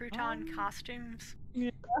there's any crouton costumes.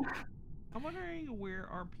 Yeah. I'm wondering where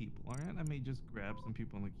our people are at. I may just grab some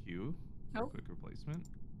people in the queue for a quick replacement.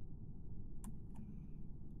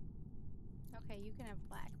 Okay, you can have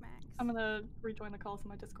black, Max. I'm gonna rejoin the call so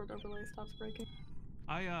my Discord overlay stops breaking.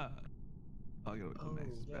 I'll go with the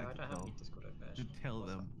Max yeah, back I don't have any to Discord over to tell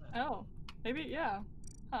them. Oh, maybe, yeah.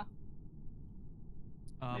 Huh.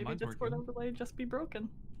 Maybe Mine's Discord working. overlay just be broken.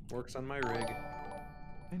 Works on my rig.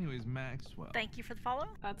 Anyways, Maxwell. Thank you for the follow.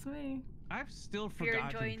 That's me. I've still If you're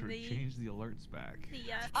forgotten enjoying to change the alerts back.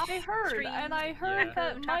 I heard, stream and I heard Yeah.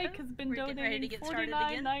 that Mike has been We're getting ready to donating get started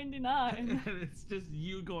again. $49.99. And it's just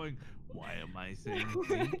you going, why am I saying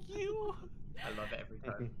thank you? I love it every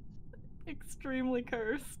time. Extremely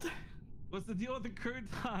cursed. What's the deal with the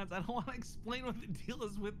croutons? I don't want to explain what the deal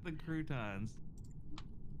is with the croutons.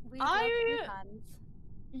 We love croutons.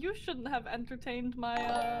 You shouldn't have entertained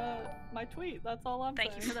my my tweet. That's all I'm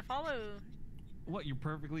saying. Thank you for the follow. What, your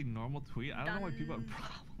perfectly normal tweet? I don't know why people have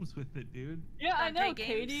problems with it, dude. Yeah, I know. Games.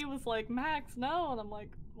 Katie was like, Max, no, and I'm like,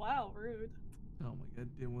 wow, rude. Oh my god,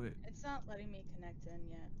 dimwit. It's not letting me connect in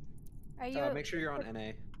yet. Are you? Make sure you're on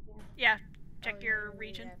NA. Yeah, check your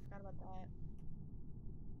region. Yeah, I forgot about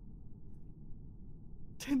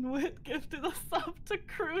that. Dinwit gifted a sub to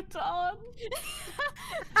Crouton.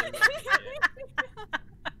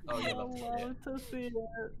 Oh, I you love to see it. love to see it.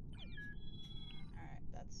 Alright,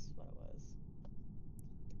 that's what it was.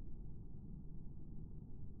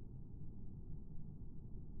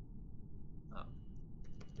 Oh,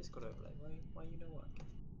 Discord overlay. Why you know what?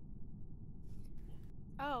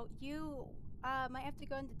 Oh, you might have to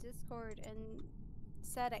go into Discord and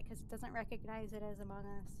set it because it doesn't recognize it as Among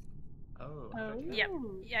Us. Oh. Yep.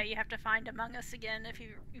 Yeah, you have to find Among Us again if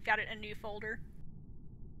you've got it in a new folder.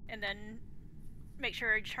 And then make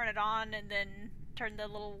sure you turn it on and then turn the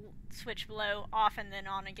little switch below off and then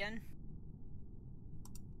on again.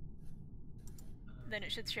 Then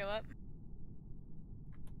it should show up.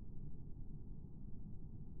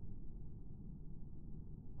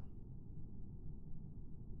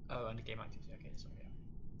 Oh, under game activity. Okay, sorry. Yeah.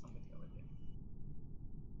 I'm with you.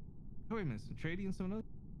 Oh, wait a minute, some trading and some other.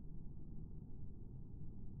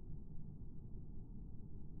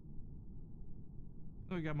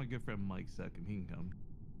 Oh, we got my good friend Mike second. He can come.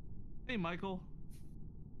 Hey, Michael.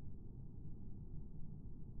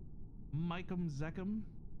 Mike'em Zeckum.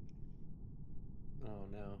 Oh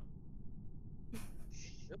no.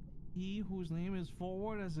 He whose name is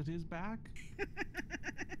forward as it is back.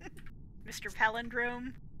 Mr.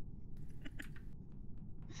 Palindrome.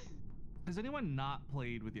 Has anyone not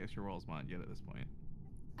played with the extra rolls mod yet at this point?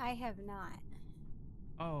 I have not.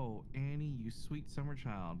 Oh, Annie, you sweet summer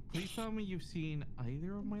child. Please tell me you've seen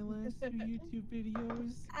either of my last 2 YouTube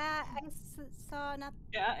videos. I saw not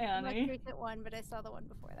the most Annie. recent one, but I saw the one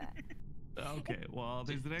before that. Okay, well,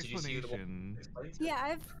 there's an Did you see the one explanation. that explains it? Yeah,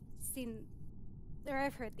 I've seen, or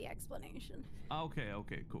I've heard the explanation. Okay,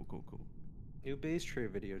 cool. New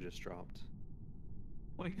BaseTrade video just dropped.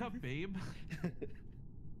 Wake up, babe. I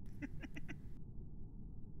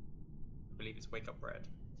believe it's Wake Up Red.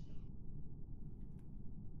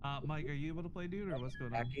 Mike, are you able to play, dude, or what's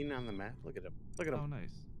going on? Hacking on the map. Look at him. Look at him. Oh,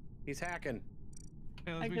 nice. He's hacking.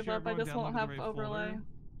 Hey, I let's make give sure up. I everyone just won't downloaded have the right overlay. folder.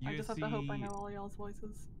 I just have to hope I see- know all y'all's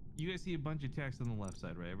voices. You guys see a bunch of text on the left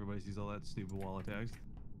side, right? Everybody sees all that stupid wall of text?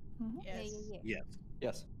 Yes.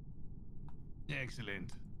 Yes.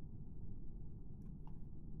 Excellent.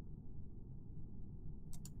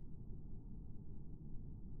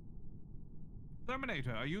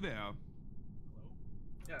 Terminator, are you there? Hello?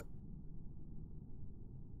 Yeah.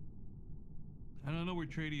 I don't know where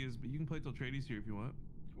Trady is, but you can play till Trady's here if you want.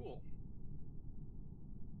 Cool.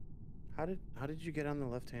 How did you get on the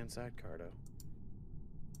left-hand side, Cardo?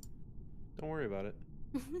 Don't worry about it.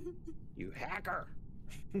 You hacker!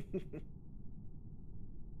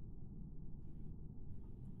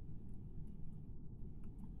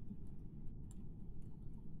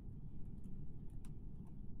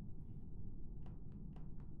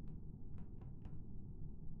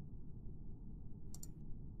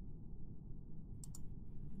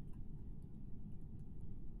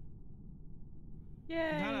 Yay,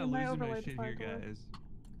 I'm kind of my losing my overlay shit decided here, to work. guys.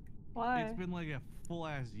 Why? It's been like a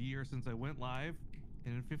full-ass year since I went live,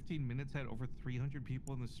 and in 15 minutes had over 300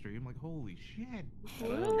 people in the stream. Like, holy shit.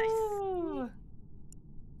 Ooh.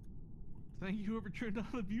 Thank you whoever turned on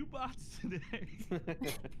the view bots today.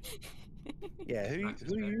 Yeah,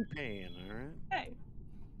 who you paying, alright? Hey.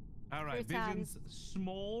 All right, Your time. Vision's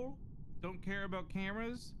small, don't care about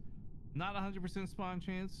cameras, not 100% spawn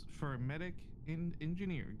chance for medic and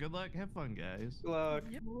engineer. Good luck, have fun, guys. Good luck.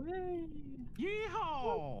 Yep.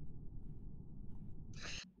 Yeehaw!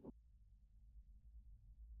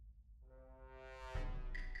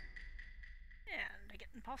 And I get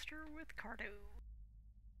imposter with Cardo.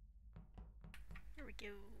 Here we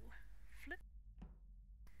go. Flip.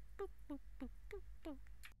 Boop, boop, boop, boop, boop.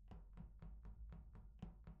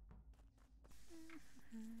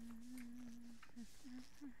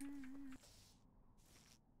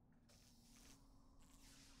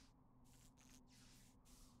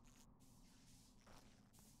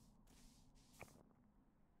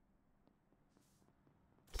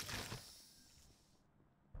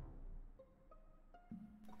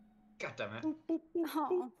 God damn it.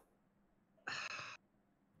 Oh.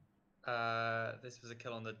 This was a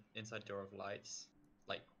kill on the inside door of lights,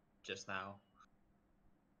 like just now.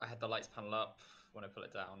 I had the lights panel up. When I pull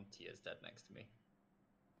it down, Tia's dead next to me.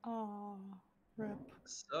 Oh, rip.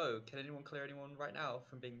 So, can anyone clear anyone right now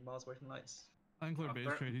from being miles away from lights? I include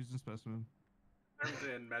BaseTrade, he's in specimen. Terms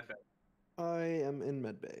in medbay. I am in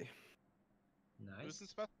medbay. Nice. Who's in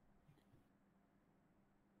spec?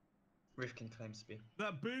 Rifkin claims to be.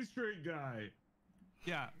 That BaseTrade guy.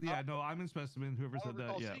 Yeah, no, I'm in specimen. Whoever I said don't that,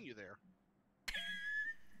 recall yeah. seeing you there.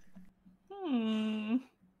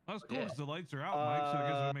 Of course, the lights are out, Mike, so I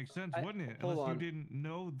guess it would make sense, wouldn't it? hold Unless on. you didn't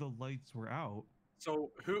know the lights were out.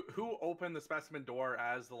 So who opened the specimen door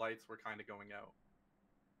as the lights were kind of going out?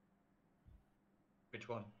 Which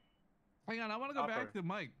one? Hang on, I want to go back to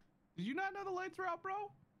Mike. Did you not know the lights were out,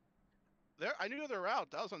 bro? I knew they were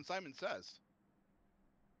out. That was when Simon says.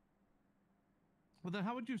 Well, then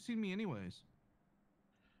how would you have seen me anyways?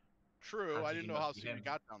 True, How I did didn't you know not how see soon you him?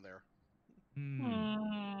 got down there.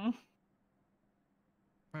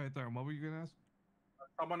 All right, Tharum, what were you gonna ask?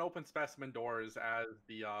 Someone opened specimen doors as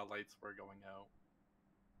the lights were going out.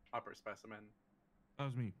 Upper specimen. That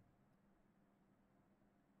was me.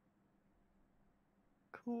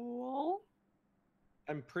 Cool.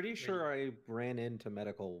 I'm pretty sure I ran into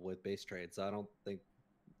medical with BaseTrade, so I don't think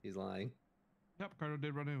he's lying. Yep, Cardo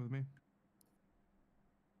did run in with me.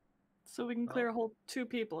 So we can clear a whole 2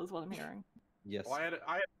 people, is what I'm hearing. Yes. Well, I had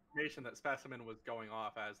information that specimen was going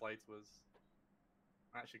off as lights was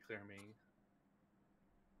actually clear me.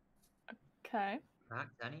 Okay.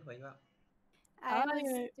 Max, Danny, where you at? I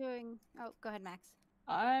was doing. Oh, go ahead, Max.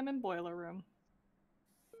 I'm in boiler room.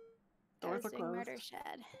 I Doors was are doing closed. murder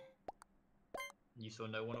shed. You saw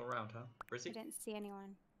no one around, huh? I Brizzy? didn't see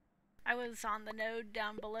anyone. I was on the node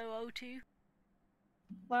down below O2.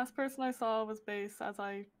 Last person I saw was Base as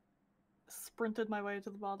I sprinted my way to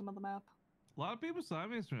the bottom of the map. A lot of people saw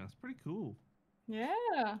me this round. That's pretty cool.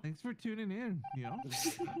 Yeah. Thanks for tuning in, you know?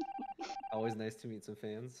 Always nice to meet some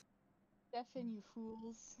fans. Stefan, you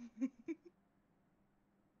fools.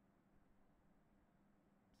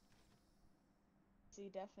 busy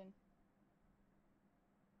deafin.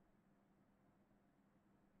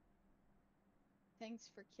 Thanks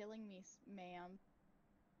for killing me, ma'am.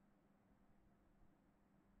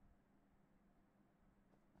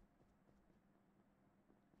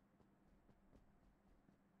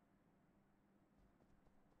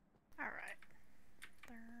 All right.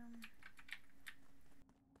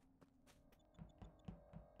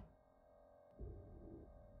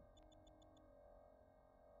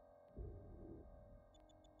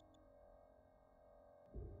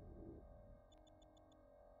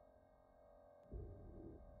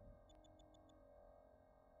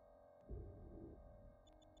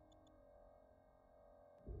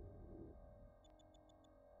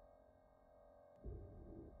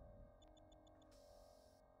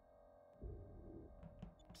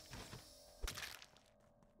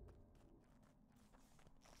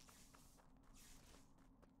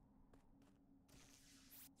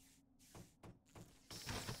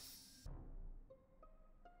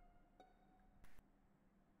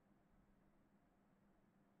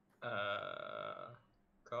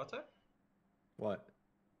 Carter? What?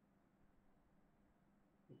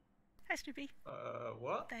 Hi, Snoopy.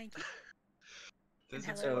 What? Thank you. There's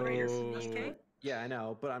And a hello, player Raiders from the So UK. yeah, I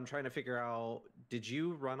know, but I'm trying to figure out. Did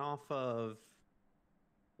you run off of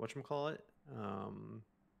whatchamacallit?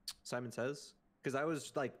 Simon Says? Because I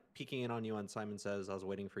was like peeking in on you on Simon Says. I was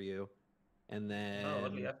waiting for you, and then. Oh,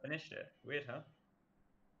 oddly, I finished it. Weird, huh?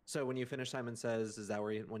 So when you finished Simon Says, is that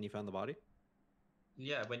where when you found the body?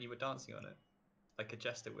 Yeah, when you were dancing on it, like a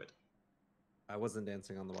jester would. I wasn't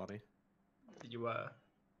dancing on the body. You were.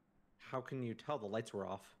 How can you tell? The lights were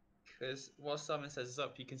off. Because while Simon Says is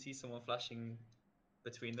up, you can see someone flashing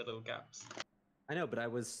between the little gaps. I know, but I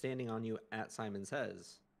was standing on you at Simon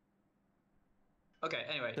Says. Okay,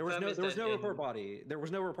 anyway. There was Firm no is there was dead no in- report body. There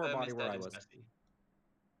was no report Firm body is where dead I in was. Messy.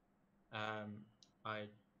 I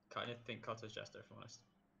kind of think Carter's Jester, if I'm honest.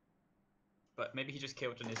 But maybe he just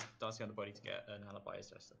killed and is dancing on the body to get an alibi as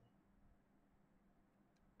Jester.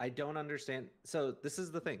 I don't understand. So this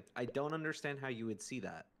is the thing. I don't understand how you would see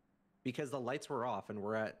that, because the lights were off and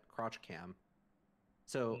we're at crotch cam.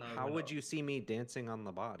 So No, how we're would not. you see me dancing on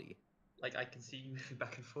the body? Like, I can see you moving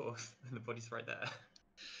back and forth, and the body's right there.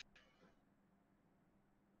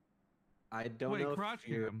 I don't Wait, know crotch if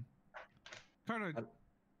you're. cam. Carter, do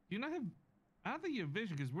you not have? I don't think you have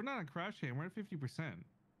vision because we're not on crouch cam. We're at 50%.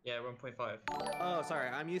 Yeah, 1.5. Oh, sorry.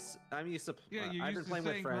 I'm used to. Yeah, you're I've used been to playing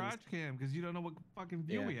with saying friends. crotch cam because you don't know what fucking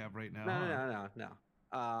view Yeah. we have right now. No.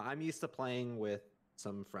 I'm used to playing with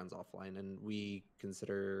some friends offline, and we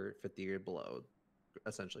consider 50 or below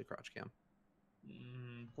essentially crotch cam.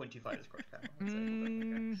 0.25 is crotch cam.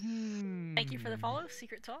 Thank you for the follow,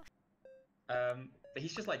 Secret Sauce. But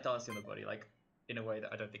he's just like dancing on the body, like in a way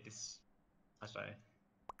that I don't think is. I don't know.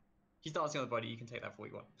 He's dancing on the body. You can take that for what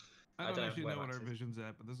you want. I don't actually where know what Max our is. vision's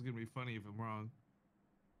at, but this is gonna be funny if I'm wrong.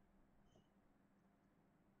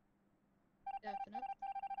 Definite.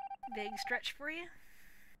 Big stretch for you.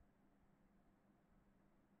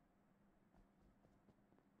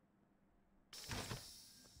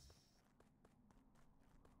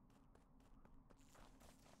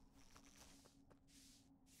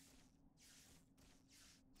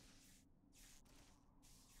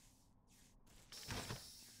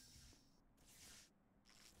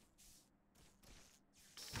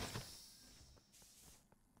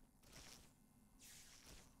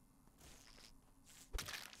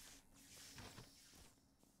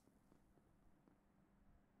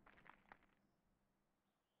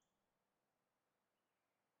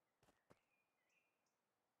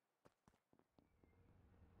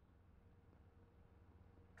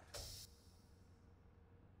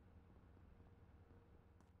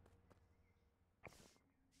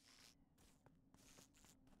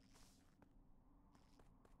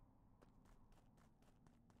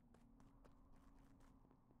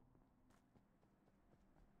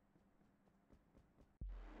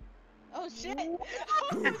 Oh shit! Oh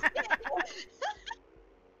shit!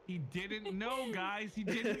 He didn't know, guys. He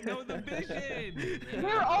didn't know the vision.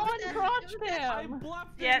 We're on crotch I cam.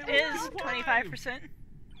 bluffed him. Yeah, it is was 25%.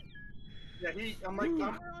 Yeah, I got. Yeah, I'm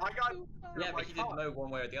but like, he didn't know one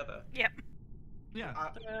way or the other. Yep. Yeah.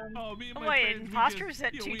 Oh, me and Oh, my wait, friends, we imposter just, is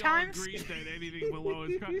at you know, 2 we times? all agreed that anything below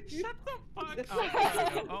is crotch. Shut the fuck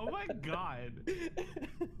up. Oh my god.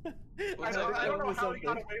 I don't know how he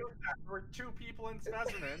got away with that. There were 2 people in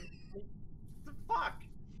specimen. The fuck?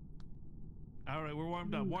 All right, we're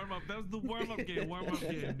warmed up. Warm up. That was the warm up game. Warm up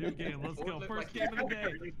game. New game. Let's go. First game of the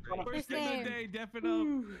day. First game of the day. Deaf it up.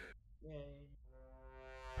 Yay.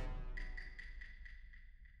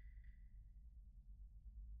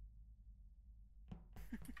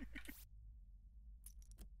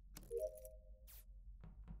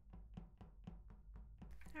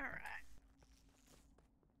 All right.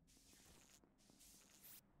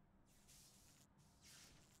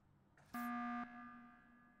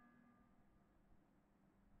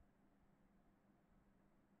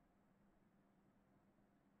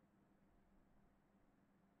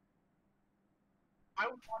 I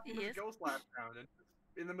was walking with a ghost last round and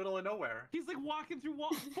in the middle of nowhere. He's like walking through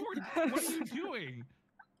Ford. What are you doing?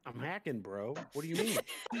 I'm hacking, bro. What do you mean?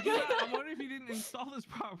 I wonder if you didn't install this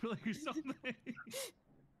properly or something.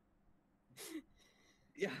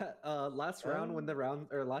 Yeah, last round when the round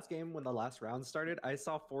or last game when the last round started, I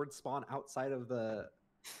saw Ford spawn outside of the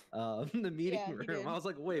meeting Yeah, he room. did. I was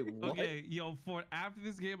like, wait, what? Okay, yo, Ford, after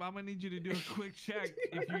this game, I'm gonna need you to do a quick check.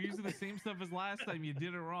 If you're using the same stuff as last time, you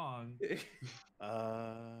did it wrong.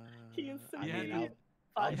 I'll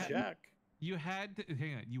check. You had to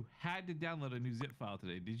hang on. You had to download a new zip file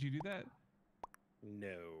today. Did you do that?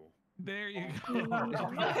 No. There you go. All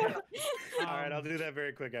right, I'll do that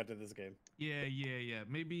very quick after this game. Yeah.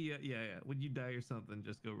 Maybe, yeah. When you die or something,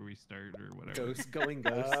 just go restart or whatever. Going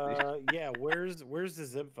ghost. Yeah, where's the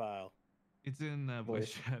zip file? It's in voice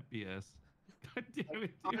chat. Yes. God damn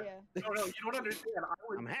it, dude. No, you don't understand.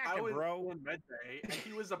 I'm hacking, I was bro. in medbay, and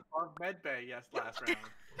he was above medbay. Yes, last round.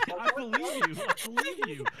 I believe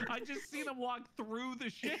you. I just seen him walk through the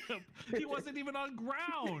ship. He wasn't even on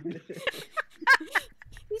ground.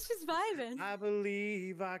 He's just vibing. I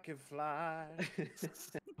believe I can fly.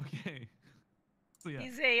 Okay. So yeah,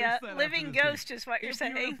 He's fix a that after living this game. ghost, is what you're If you're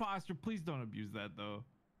an saying. imposter, please don't abuse that though.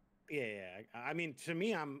 Yeah. I mean, to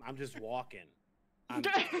me, I'm just walking. I'm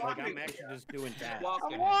actually just doing tasks.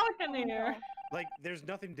 I'm walking here. Like, there's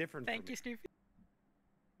nothing different. Thank you, Snoopy.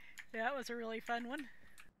 Yeah, that was a really fun one.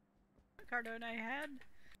 Ricardo and I had.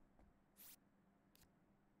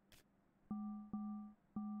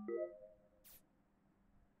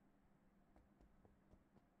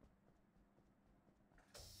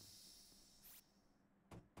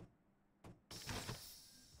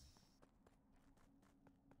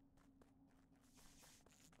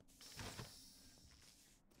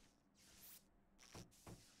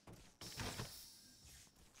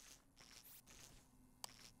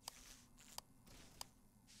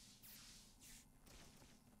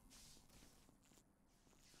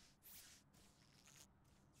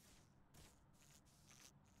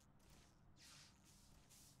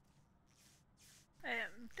 I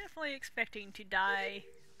am definitely expecting to die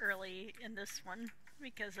early in this one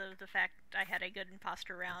because of the fact I had a good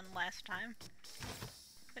imposter round last time.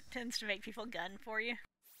 It tends to make people gun for you.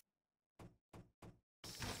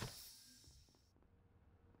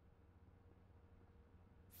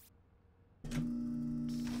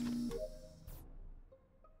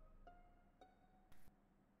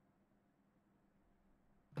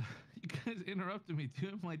 You guys interrupted me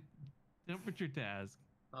doing my temperature task.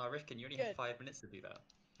 Oh, Rifkin, you only have 5 minutes to do that.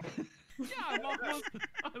 Yeah, I'm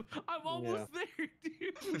almost there,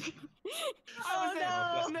 dude. Oh,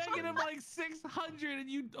 I was no. at negative like 600, and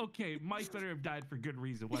you. Okay, Mike better have died for good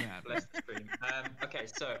reason. What happened? Bless the screen. Okay,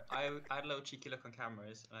 so I had a little cheeky look on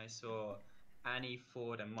cameras, and I saw Annie,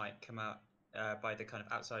 Ford, and Mike come out by the kind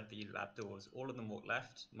of outside the lab doors. All of them walk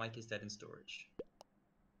left. Mike is dead in storage.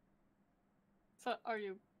 So are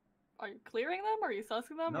you clearing them? Are you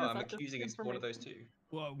sussing them? No, or is I'm that just accusing it's one of those two.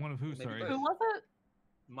 Well, one of who? Maybe Sorry. both. Who was it?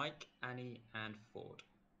 Mike, Annie, and Ford.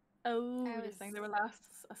 Oh, I you're was- saying they were last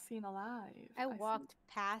seen alive. I see. walked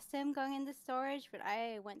past him going into storage, but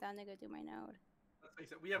I went down to go do my node. Let's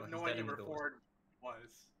face it, we have Well, no he's dead idea in the where doors. Ford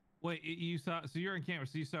was. Wait, you saw? So you're on camera.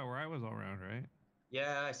 So you saw where I was all around, right?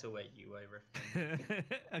 Yeah, I saw where you were, Rifkin.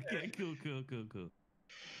 Okay, cool.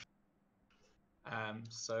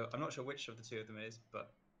 So I'm not sure which of the two of them is,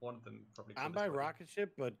 but one of them probably. I'm by rocket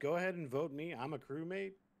ship, but go ahead and vote me. I'm a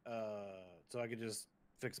crewmate, so I could just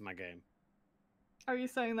fix my game. Are you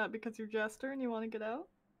saying that because you're Jester and you want to get out?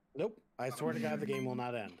 Nope. I swear to God, the game will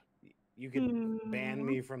not end. You can ban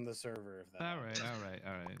me from the server if that. All right.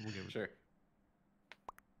 We'll give it. Sure. It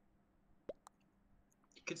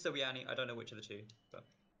could still be Annie. I don't know which of the two, but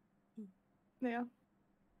Yeah.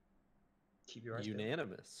 keep your eyes peeled.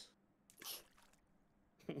 Unanimous.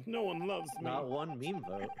 No one loves me. Not one meme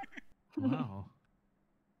vote. Wow.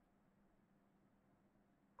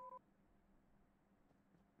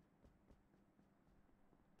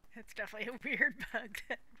 It's definitely a weird bug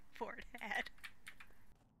that Ford had.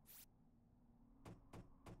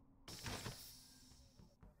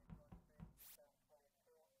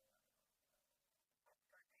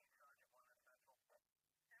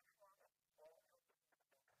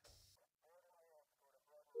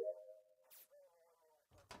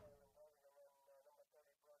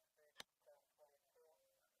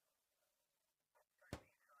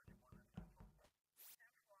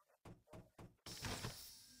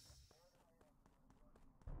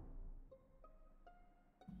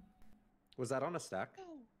 Was that on a stack?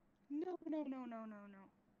 No.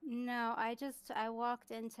 No, I walked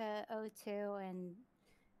into O2 and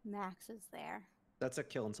Max was there. That's a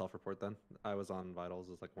kill and self-report then. I was on vitals.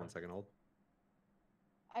 It's like 1 second old.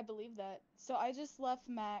 I believe that. So I just left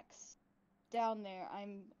Max down there.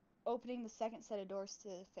 I'm opening the second set of doors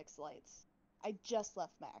to fix lights. I just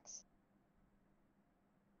left Max.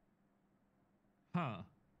 Huh.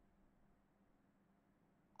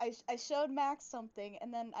 I showed Max something,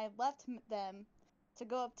 and then I left them to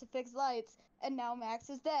go up to fix lights, and now Max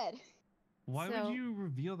is dead. Why would you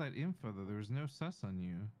reveal that info though? There was no sus on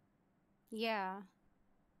you. Yeah.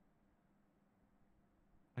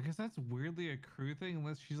 I guess that's weirdly a crew thing,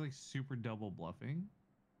 unless she's like super double bluffing.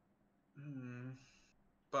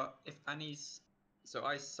 But if Annie's, so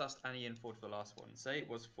I sussed Annie and Ford for the last one. Say it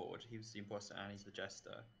was Ford, he was the imposter, and Annie's the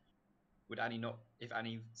jester. Would Annie not, if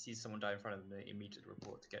Annie sees someone die in front of them, they immediately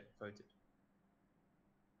report to get voted?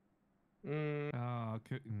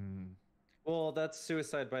 Well, that's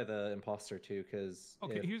suicide by the imposter too, because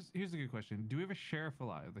Okay, here's a good question. Do we have a sheriff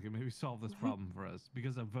alive that can maybe solve this problem for us?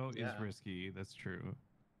 Because a vote is risky. That's true.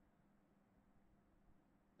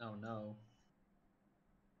 Oh no.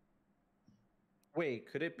 Wait,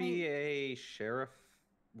 could it be a sheriff?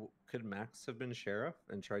 Could Max have been sheriff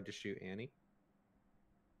and tried to shoot Annie?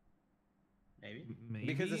 Maybe.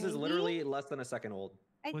 Because this is literally less than a second old.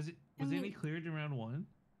 Was Annie cleared in round 1?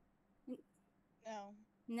 No.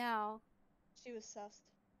 No. She was sussed.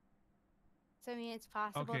 So I mean, it's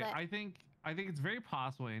possible Okay, that I think it's very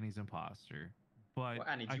possible Annie's imposter. But Well,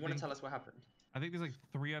 Annie, do you want to tell us what happened? I think there's like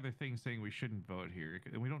 3 other things saying we shouldn't vote here,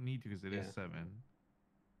 and we don't need to because it is 7.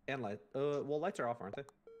 And light. Well, lights are off, aren't they?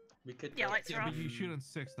 We could. Yeah, lights are off. But you shoot on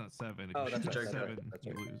 6, not 7. If Oh, you that's shoot right, on that's 7, right, that's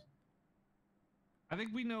you right. lose. I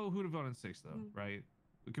think we know who to vote on 6, though, right?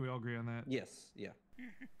 Can we all agree on that? Yes. Yeah.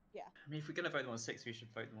 Yeah. I mean, if we're gonna vote them on 6, we should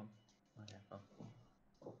vote them on. Okay, well,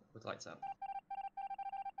 with lights out.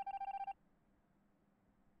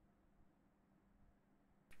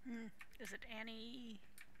 Is it Annie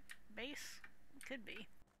base? It could be.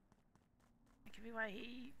 It could be why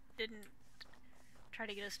he didn't try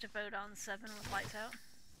to get us to vote on 7 with lights out.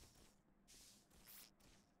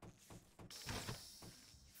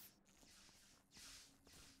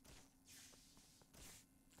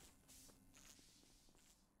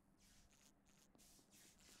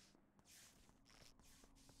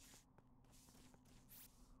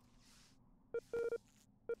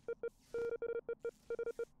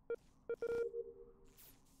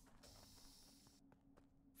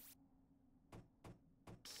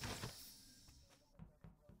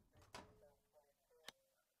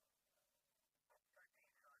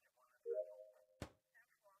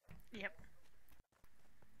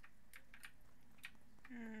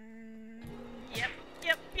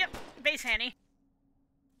 Yep. Yep. Base Annie.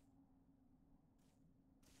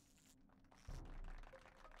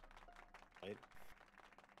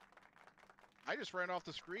 I just ran off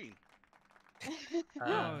the screen.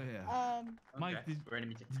 Oh yeah. Mike, Okay, we're in a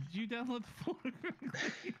meeting. did you download the folder?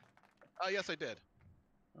 Yes, I did.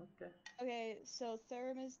 Okay. Okay, so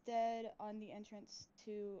Therm is dead on the entrance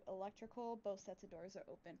to electrical. Both sets of doors are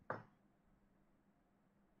open.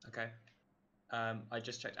 Okay. I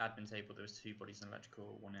just checked admin table. There was 2 bodies in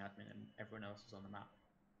electrical, 1 in admin, and everyone else was on the map.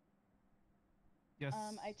 Yes.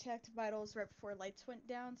 I checked vitals right before lights went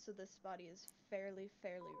down, so this body is fairly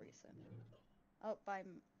recent. Oh, bye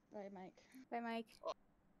Mike. Bye, Mike.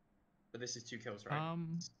 But this is 2 kills, right?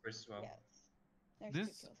 Chris as well. Yes. There's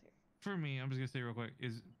This, 2 kills here. for me, I'm just gonna say real quick,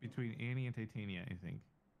 is between Annie and Titania, I think.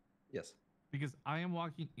 Yes. Because I am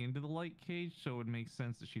walking into the light cage, so it would make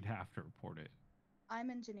sense that she'd have to report it. I'm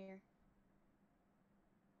engineer.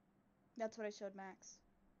 That's what I showed Max.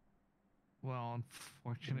 Well,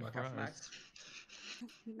 unfortunate for us.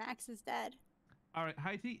 Max is dead. All right,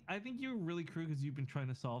 Hi T, I think you're really crew because you've been trying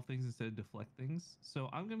to solve things instead of deflect things. So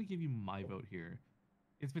I'm gonna give you my vote here.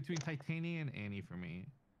 It's between Titania and Annie for me.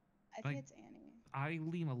 I think it's Annie. I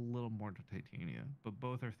lean a little more to Titania, but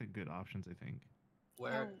both are good options, I think.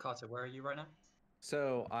 Carter, where are you right now?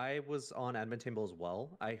 So I was on admin table as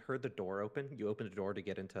well. I heard the door open. You opened the door to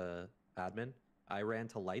get into admin. I ran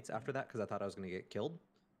to lights after that because I thought I was going to get killed.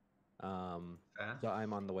 So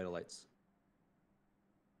I'm on the way to lights.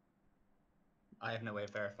 I have no way of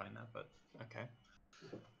verifying that, but okay.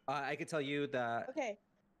 I could tell you that. Okay.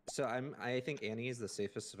 So I think Annie is the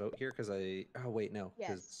safest vote here because Oh wait, no.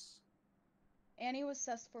 Yes. Annie was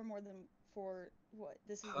sus for more than what?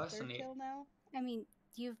 This is the 3rd kill now. I mean,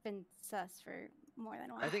 you've been sus for more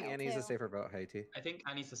than 1 I think kill, Annie's too. the safer vote, Haiti. I think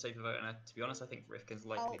Annie's the safer vote, and to be honest, I think Rifkin's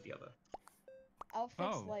likely the other. I'll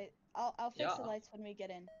fix light. I'll fix the lights when we get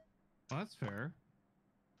in. Well, that's fair.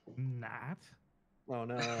 Not. Oh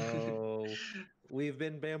no. We've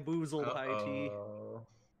been bamboozled, High Tea.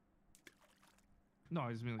 No,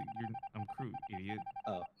 I just mean like, I'm Crew, idiot.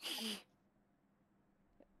 Oh.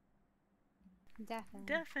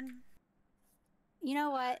 Definitely. You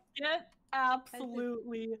know what? Get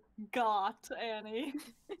absolutely got, Annie.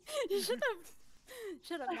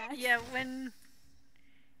 Shut up, Max. Yeah, when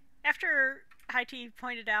after High Tea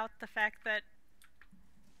pointed out the fact that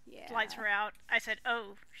lights were out, I said,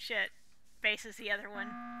 "Oh shit, Base is the other one."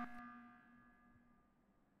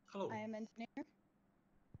 Hello. I am engineer.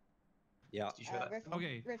 Yeah.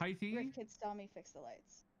 Okay, High Tea? Riff Kid saw me fix the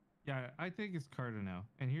lights. Yeah, I think it's Carter now,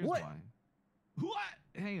 and here's What? why. What?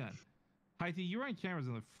 Hang on. High Tea, you were on cameras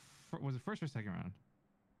in the was it first or second round?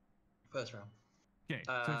 First round. Okay,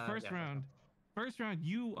 so first yeah, round,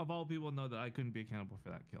 you of all people know that I couldn't be accountable for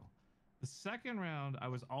that kill. The second round, I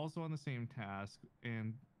was also on the same task,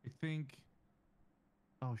 and I think,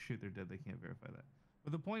 oh shit, they're dead. They can't verify that.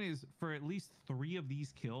 But the point is, for at least 3 of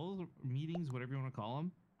these kills, meetings, whatever you want to call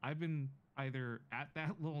them, I've been either at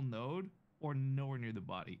that little node or nowhere near the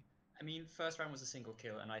body. I mean, first round was a single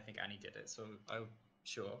kill, and I think Annie did it, so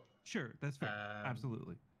sure. Sure, that's fair.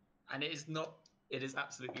 Absolutely. And it is not. It is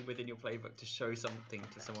absolutely within your playbook to show something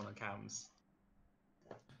to someone on cams.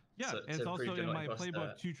 Yeah, and it's also in my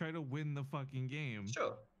playbook to try to win the fucking game.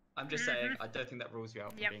 Sure. I'm just saying, I don't think that rules you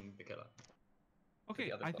out from being the killer.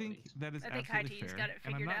 Okay, I think that is absolutely fair,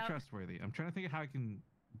 and I'm not trustworthy. I'm trying to think of how I can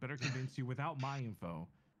better convince you without my info.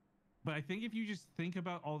 But I think if you just think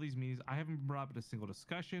about all these meetings, I haven't brought up a single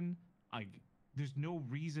discussion. There's no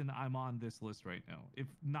reason I'm on this list right now. If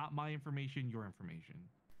not my information, your information.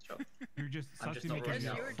 Sure. You're just sussing because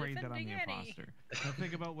you're afraid that I'm the imposter. Now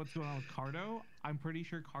think about what's going on with Cardo. I'm pretty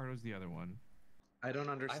sure Cardo's the other one. I don't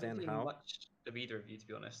understand I haven't how. seen much of either of you, to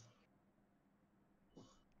be honest.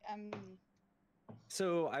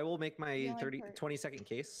 So I will make my 20-second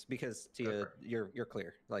case because Tia, you're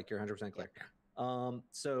clear. Like you're 100% clear.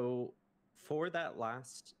 So for that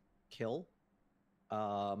last kill,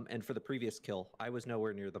 and for the previous kill, I was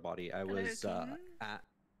nowhere near the body. I was at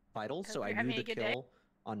Vitals, so I knew the kill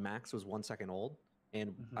on Max was 1 second old,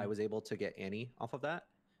 and I was able to get Annie off of that.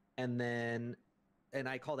 And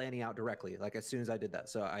I called Annie out directly, like as soon as I did that.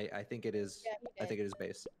 So I think it is. I think it is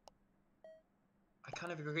Base. I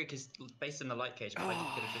kind of agree because based on the light cage, I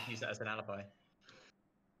could have just used that as an alibi.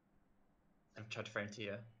 I've tried to frame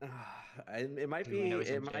Tia. It might be.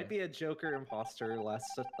 It might be a Joker imposter. Last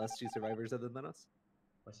 2 survivors other than us.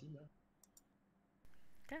 I see that.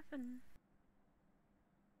 Definitely.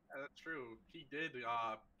 That's true. He did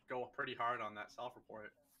go pretty hard on that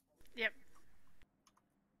self-report. Yep.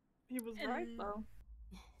 He was right though.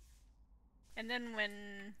 And then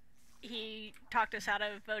when he talked us out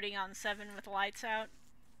of voting on 7 with the lights out,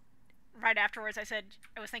 right afterwards I said,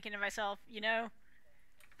 I was thinking to myself, you know,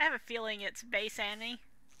 I have a feeling it's Base Annie.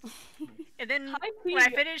 And then when I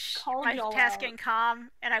finish my task in comm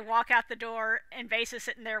and I walk out the door and Base is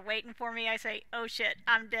sitting there waiting for me, I say, oh shit,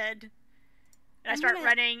 I'm dead. And I start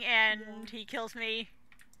running and he kills me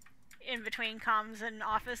in between comms and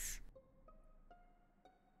office.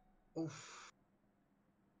 Oof.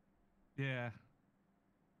 Yeah.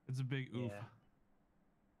 It's a big oof.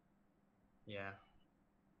 Yeah.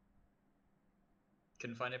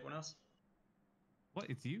 Couldn't find everyone else? What?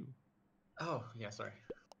 It's you. Oh, yeah, sorry.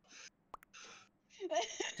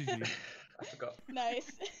 GG. I forgot.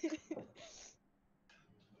 Nice.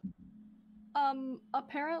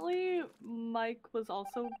 Apparently Mike was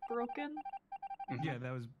also broken. Yeah,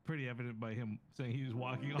 that was pretty evident by him saying he was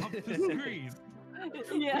walking off the screen.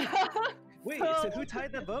 Yeah. Wait, so who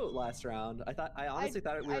tied the vote last round? I honestly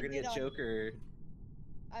thought we were gonna get Joker.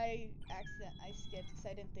 I skipped because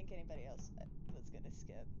I didn't think anybody else was gonna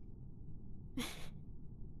skip.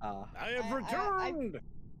 I have returned.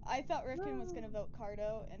 I thought Rifkin was gonna vote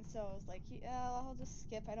Cardo, and so I was like, yeah, I'll just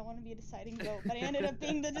skip. I don't want to be a deciding vote, but I ended up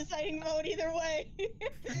being the deciding vote either way.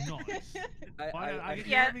 Nice. I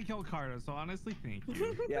let me kill Cardo, so honestly, thank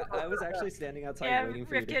you. Yeah, I was actually standing outside waiting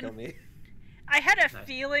for you to kill me. I had a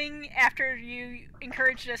feeling after you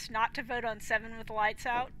encouraged us not to vote on 7 with the lights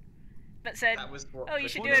out, but said, oh, you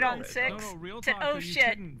should do it on 6. Said, oh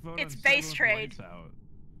shit, it's BaseTrade.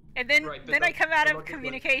 And then I come out of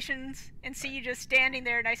communications and see you just standing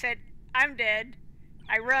there, and I said, I'm dead.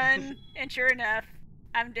 I run, and sure enough,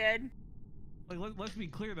 I'm dead. Like, let's be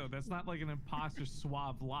clear though, that's not like an imposter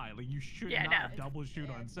suave lie. Like, you should not double shoot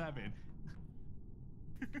on 7.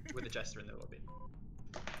 With a jester in the lobby.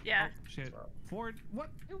 Yeah. Oh, shit. Ford, what?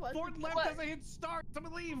 Ford left as I hit start.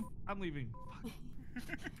 Someone leave. I'm leaving.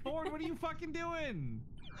 Ford, what are you fucking doing?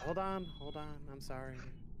 Hold on. I'm sorry.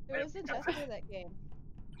 There was a jester that game.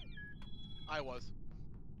 I was.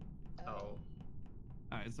 Oh. All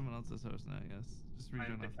right, someone else is host now. I guess just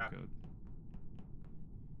rejoin off the code.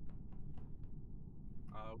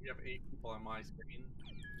 We have 8 people on my screen.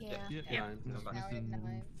 Yeah. Yeah. We're just Now we have missing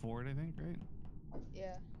 9. Ford, I think, right?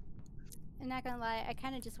 Yeah. I'm not gonna lie, I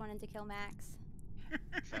kind of just wanted to kill Max.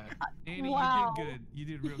 Annie, Wow. you did good. You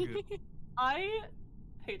did real good. I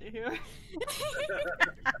hate it here.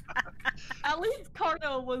 At least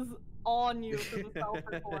Cardo was on you for the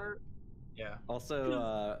self-report. Yeah.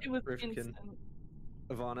 Also, It was Rifkin, instant.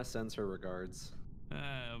 Ivana sends her regards.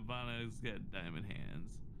 Ivana's got diamond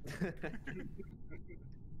hands.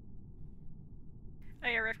 Oh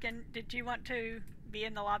yeah, Rifkin, did you want to be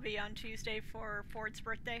in the lobby on Tuesday for Ford's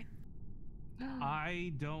birthday?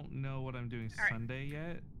 I don't know what I'm doing Sunday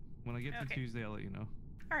yet. When I get to Tuesday, I'll let you know.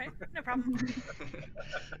 All right, no problem.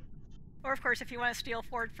 Or of course, if you want to steal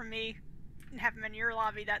Ford from me and have him in your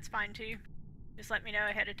lobby, that's fine too. Just let me know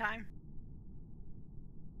ahead of time.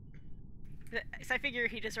 Because I figure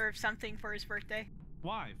he deserves something for his birthday.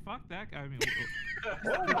 Why? Fuck that guy. I mean,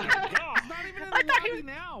 Oh my God! He's not even in the lobby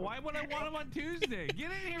now. Why would I want him on Tuesday? Get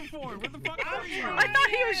in here, Ford. Where the fuck are you? I thought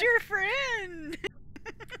he was your friend.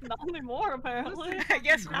 Not anymore, apparently. I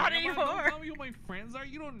guess not Grandma, anymore. Don't tell me who my friends are.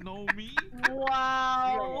 You don't know me.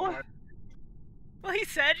 Wow. Well, he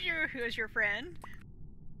said he was your friend.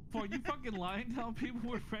 Ford, you fucking lying, telling people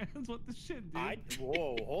we're friends? What the shit, dude?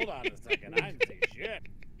 Whoa, hold on a second. I didn't say shit.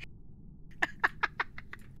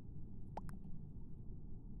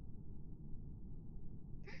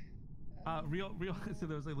 Real. So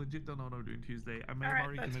there was I legit don't know what I'm doing Tuesday. I may have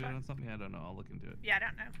already committed on something. I don't know. I'll look into it. Yeah, I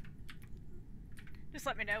don't know. Just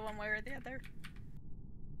let me know one way or the other.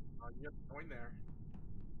 Yep, going there.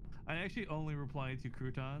 I actually only reply to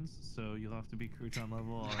croutons, so you'll have to be crouton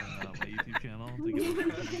level on my YouTube channel to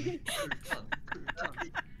get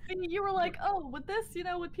You were like, oh, would this,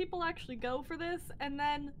 would people actually go for this? And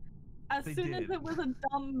then as soon as it was a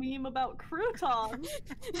dumb meme about croutons,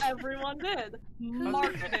 everyone did.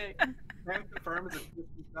 Marketing. Can confirm as a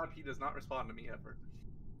sub, he does not respond to me ever.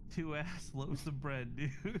 2 ass loaves of bread,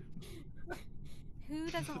 dude. Who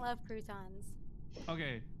doesn't love croutons?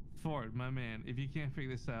 Okay, Ford, my man, if you can't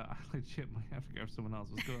figure this out, I legit might have to grab someone else.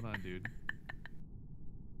 What's going on, dude?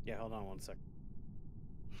 Yeah, hold on one sec.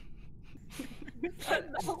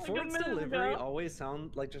 Ford's delivery always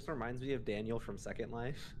just reminds me of Daniel from Second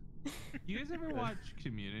Life. You guys ever watch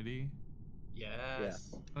Community?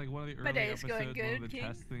 Yes. Like one of the My early day is going episodes, good, one of the King.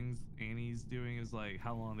 test things Annie's doing is like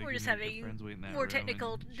how long they We're can just make their having friends wait in that more room,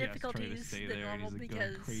 technical and she has to try to difficulties stay than there, and normal he's, like,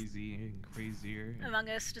 because going crazy and crazier. and Among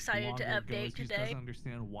Us decided to longer it update goes, she just today. doesn't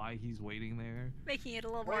understand why he's waiting there. Making it a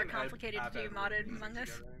little more complicated to do modded Among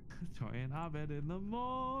Us. Toy and Abed in the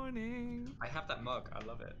morning. I have that mug. I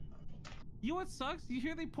love it. You know what sucks? You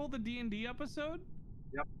hear they pulled the D&D episode?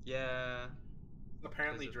 Yep. Yeah.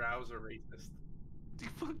 Apparently, drows are racist. Dude,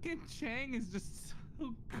 fucking Chang is just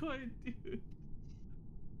so good, dude.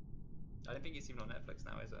 I don't think it's even on Netflix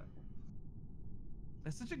now, is it?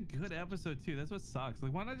 That's such a good episode too. That's what sucks.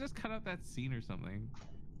 Like, why not just cut out that scene or something?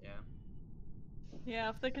 Yeah. Yeah,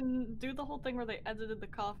 if they can do the whole thing where they edited the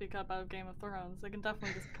coffee cup out of Game of Thrones, they can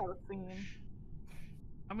definitely just cut a scene.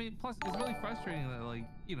 I mean, plus it's really frustrating that, like,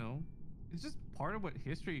 it's just part of what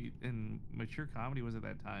history and mature comedy was at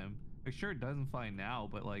that time. Like, sure, it doesn't fly now,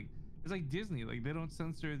 but like, it's like Disney. Like, they don't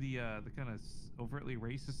censor the kind of overtly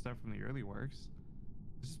racist stuff from the early works.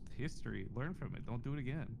 It's just history. Learn from it. Don't do it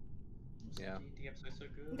again. Yeah. The episode's so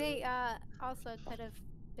good. They also could have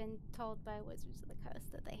been told by Wizards of the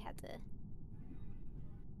Coast that they had to.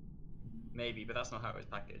 Maybe, but that's not how it was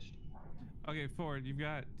packaged. Okay, Ford, you've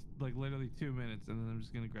got like literally 2 minutes, and then I'm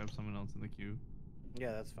just gonna grab someone else in the queue.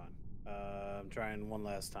 Yeah, that's fine. I'm trying one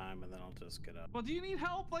last time, and then I'll just get up. Well, do you need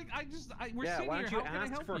help? Like, we're Yeah, sitting why here. don't you How can I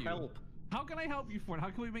ask help for you? help? How can I help you, Ford? How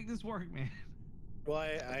can we make this work, man? Well,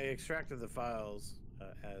 I extracted the files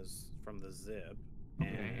as from the zip.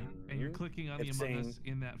 Okay. And you're clicking on the Among Us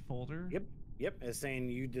in that folder? Yep. It's saying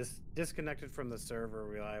you disconnected from the server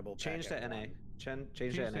reliable. Change to NA.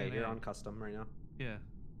 Change to NA. You're on custom right now. Yeah.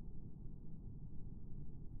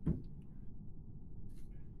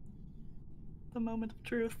 The moment of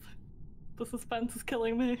truth. The suspense is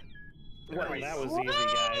killing me. Well, that was easy, guys.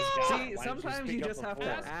 God, See, why didn't sometimes you speak up just have to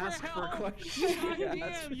before? ask for questions. God Yeah,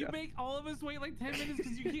 damn, you make all of us wait like 10 minutes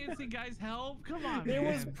because you can't say, guys, help? Come on, There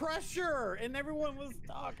man. was pressure, and everyone was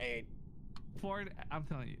talking. Ford, I'm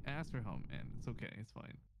telling you, ask for help, man. It's okay. It's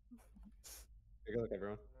fine. Take a look,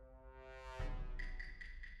 everyone.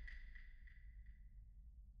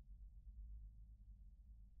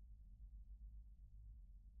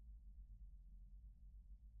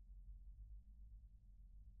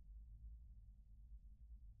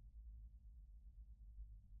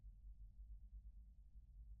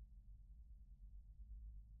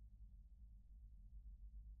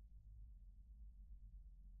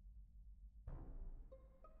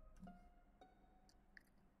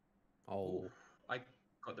 Oh. I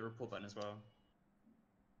got the report button as well.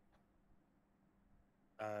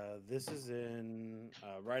 This is in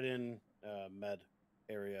right in med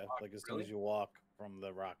area, like as soon as you walk from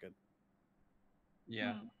the rocket.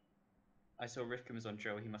 Yeah. I saw Rifkin was on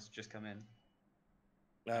drill. He must have just come in.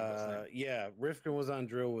 Yeah, Rifkin was on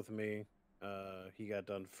drill with me. He got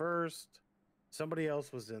done first. Somebody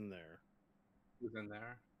else was in there. Who's in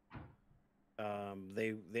there?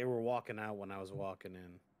 They were walking out when I was walking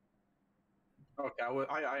in. Okay,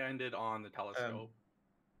 I ended on the telescope.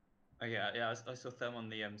 Oh yeah. I saw Therm on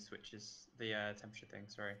the switches, the temperature thing.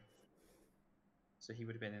 Sorry. So he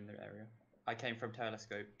would have been in the area. I came from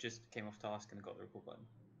telescope, just came off task and got the report button.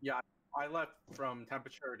 Yeah, I left from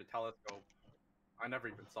temperature to telescope. I never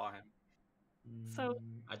even saw him. So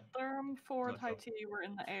I- Therm, Ford, not High sure. T were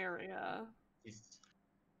in the area.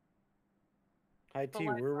 Hi The T,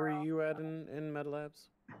 lights where are were off. you at in Med Labs?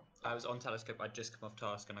 I was on telescope. I'd just come off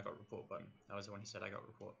task and I got report button. That was the one who said I got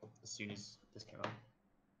report as soon as this came up.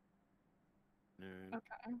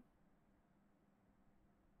 Okay.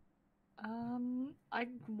 I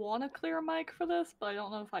want to clear a mic for this, but I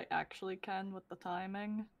don't know if I actually can with the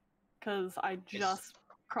timing, because I just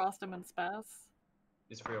crossed him in spec.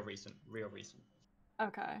 It's real recent. Real recent.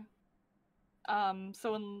 Okay.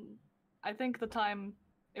 So I think the time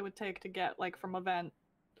it would take to get like from event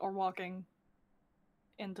or walking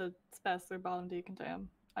into spec through bottom decontam,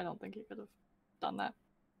 I don't think he could have done that.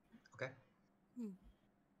 Okay.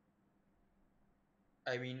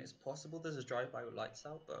 I mean, it's possible there's a drive-by with lights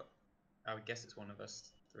out, but I would guess it's one of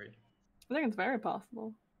us three. I think it's very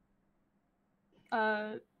possible.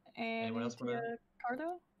 Anyone else wanna-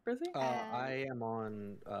 Cardo? Brizzy? I am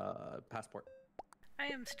on passport. I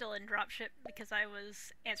am still in dropship because I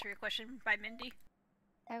was answering a question by Mindy.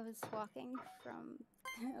 I was walking from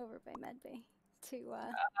over by Medbay to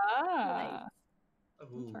Ah.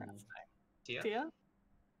 Lights. Interesting. Tia? Tia?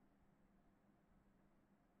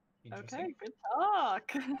 Interesting. Okay, good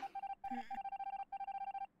talk.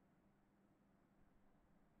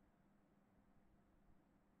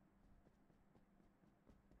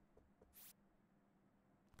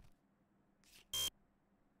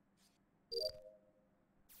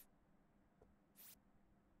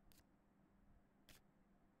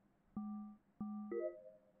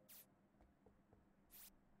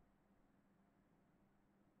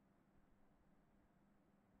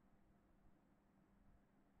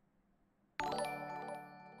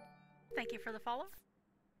 Thank you for the follow.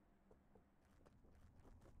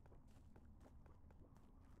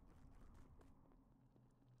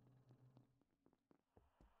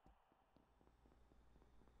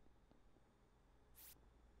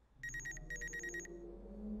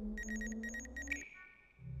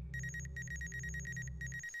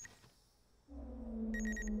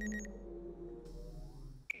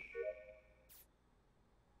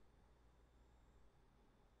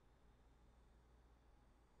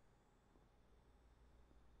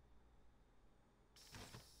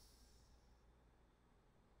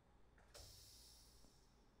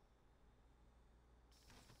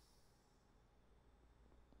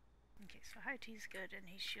 Okay, so high T's good and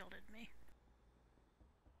he shielded me.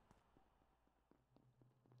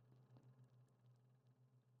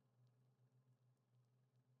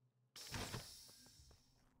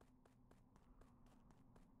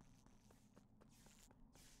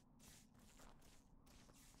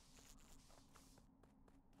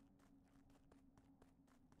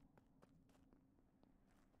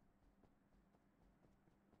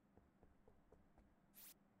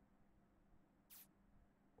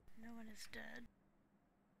 No one is dead.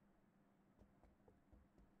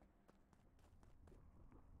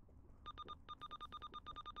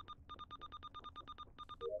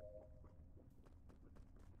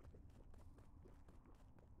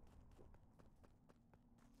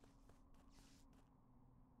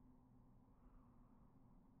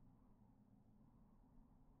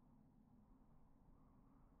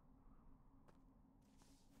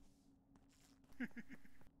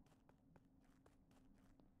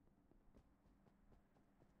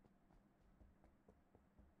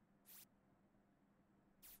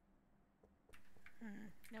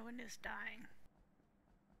 No one is dying.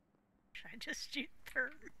 Should I just shoot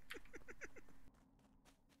Therm?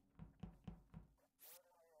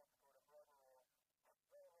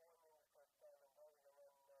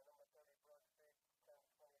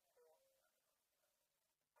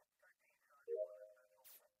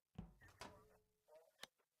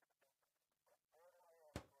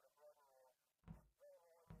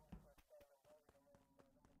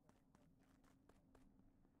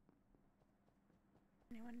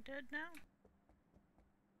 Anyone dead now?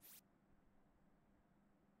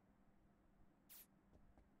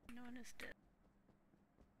 No one is dead.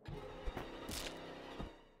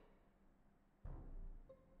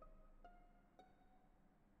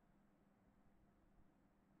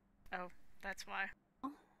 Oh, that's why.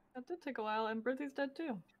 That did take a while, and Brizzy's dead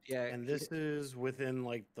too. Yeah, and this is within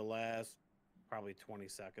like the last probably 20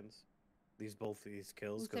 seconds. Both these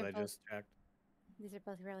kills because I just checked. These are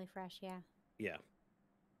both really fresh, yeah. Yeah.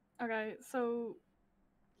 Okay, so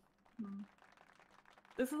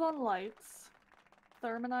this is on lights.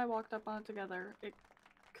 Therm and I walked up on it together.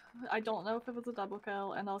 I don't know if it was a double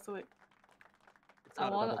kill, and also It's not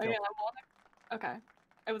a double kill. Okay,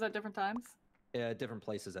 it was at different times. Yeah, different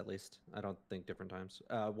places at least. I don't think different times.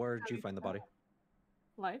 Where did you find the body?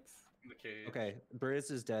 Lights. In the cage. Okay, Briz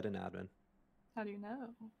is dead in admin. How do you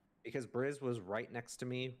know? Because Briz was right next to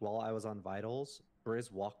me while I was on vitals.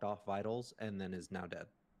 Briz walked off vitals and then is now dead.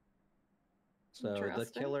 So the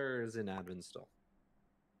Interesting. killer is in admin still.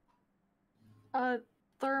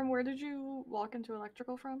 Therm, where did you walk into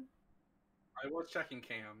electrical from? I was checking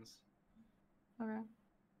cams. Okay.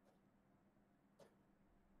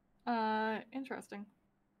 Interesting.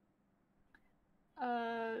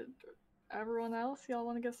 Everyone else, y'all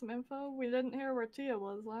want to get some info? We didn't hear where Tia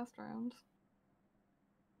was last round.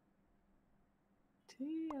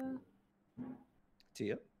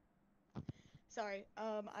 Tia? Sorry,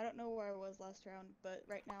 I don't know where I was last round, but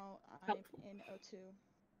right now I'm in O2.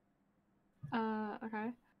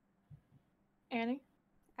 Okay. Annie?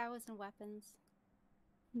 I was in weapons.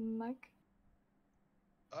 Mike?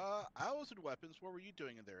 I was in weapons. What were you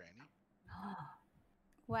doing in there, Annie?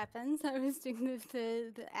 Weapons? I was doing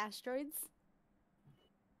the asteroids.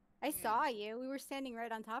 I saw you. We were standing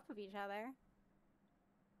right on top of each other.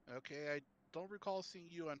 Okay, I don't recall seeing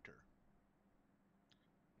you enter.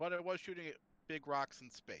 But I was shooting at big rocks in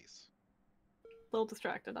space. A little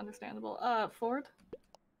distracted, understandable. Ford?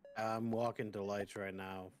 I'm walking to lights right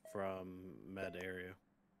now from med area.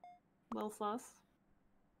 Little sus.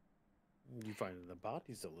 You find the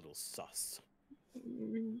body's a little sus.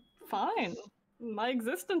 Fine. My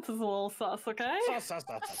existence is a little sus, okay? Sus.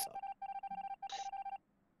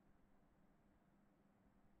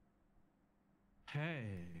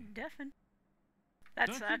 Hey. Deafen.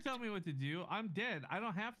 That's Don't you tell me what to do. I'm dead. I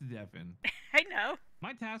don't have to deafen. I know.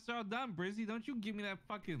 My tasks are all done, Brizzy. Don't you give me that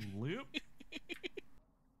fucking loop.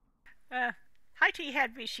 High T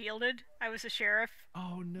had me shielded. I was a sheriff.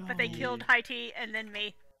 Oh no. But they killed High T and then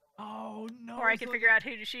me. Oh no. Or I could figure out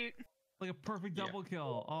who to shoot. Like a perfect double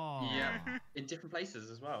kill. Oh. Yeah. In different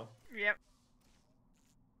places as well. Yep.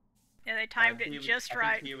 Yeah, they timed it just right.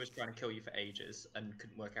 I think he was trying to kill you for ages and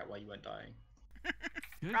couldn't work out why you weren't dying.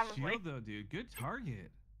 Good shield though, dude. Good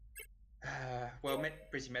target. Well,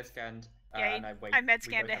 Brizzy med scanned. Yeah, and I med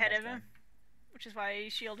scanned ahead of him, which is why he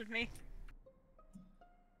shielded me.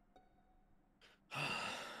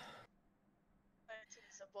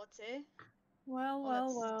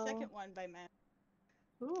 Well. Second one by man.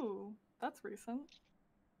 Ooh, that's recent.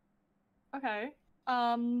 Okay.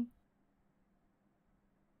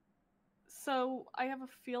 So I have a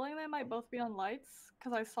feeling they might both be on lights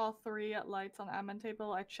because I saw 3 at lights on admin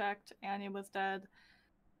table. I checked, Annie was dead,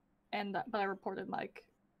 but I reported Mike.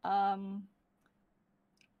 I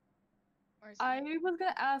was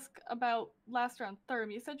gonna ask about last round.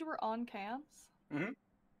 Therm, you said you were on cams. Mm-hmm.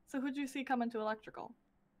 So who'd you see come into electrical?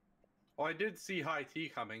 Well, I did see High T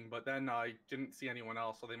coming, but then I didn't see anyone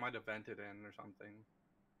else, so they might have vented in or something.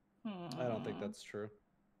 I don't think that's true.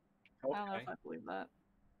 I don't know if I believe that.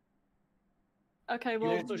 Okay,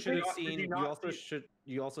 well, you also should have seen.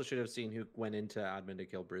 You also should have seen who went into admin to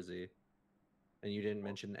kill Brizzy, and you didn't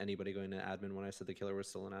mention anybody going to admin when I said the killer was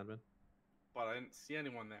still in admin. But I didn't see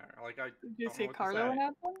anyone there. Like Did you see Carlo in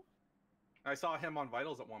admin? I saw him on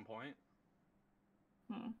vitals at one point.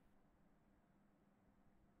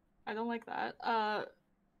 I don't like that.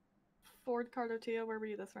 Ford, Carter, Tia, where were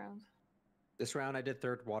you this round? This round I did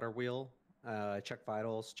third water wheel. I checked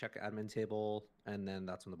vitals, checked admin table, and then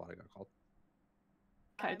that's when the body got called.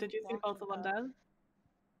 Okay, did you see both of them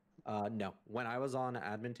dead? No. When I was on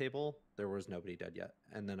admin table, there was nobody dead yet,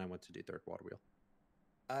 and then I went to do third water wheel.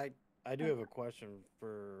 I do have a question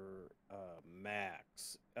for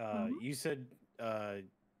Max. You said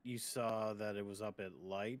you saw that it was up at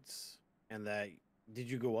lights, and that did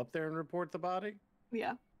you go up there and report the body?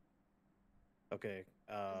 Yeah. Okay.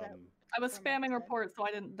 I was spamming reports so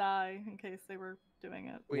I didn't die in case they were doing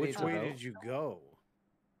it. Which way did you go?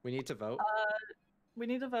 We need to vote. We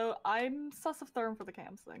need to vote. I'm sus of Therm for the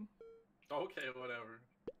cams thing. Okay, whatever.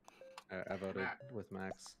 I voted with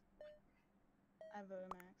Max. I voted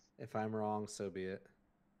Max. If I'm wrong, so be it.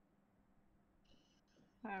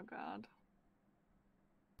 Oh god.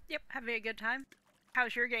 Yep, having a good time.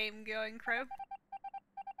 How's your game going, Crow?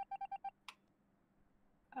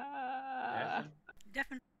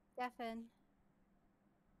 Deafin.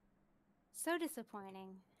 So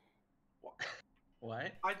disappointing.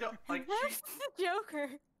 What? I don't like. Where's the Joker?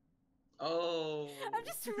 Oh. I'm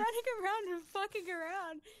just running around and fucking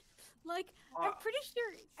around. Like I'm pretty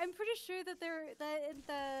sure that in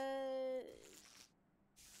the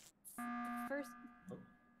first.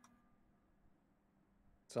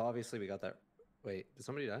 So obviously we got that. Wait, did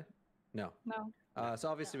somebody die? No. No. So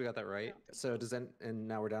obviously we got that right. So does then, and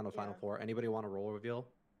now we're down to final four. Anybody want a roll reveal?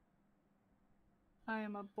 I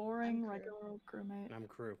am a boring regular crewmate. I'm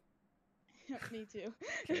crew. Me too.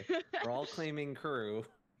 Okay. We're all claiming crew,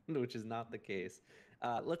 which is not the case.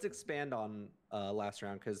 Let's expand on last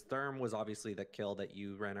round because Therm was obviously the kill that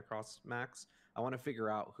you ran across, Max. I want to figure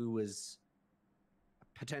out who was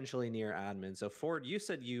potentially near admin. So Ford, you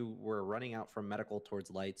said you were running out from medical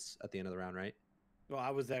towards lights at the end of the round, right? Well, I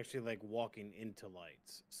was actually like walking into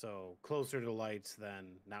lights, so closer to lights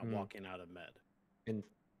than not walking out of med. And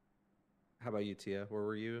how about you, Tia? Where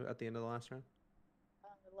were you at the end of the last round?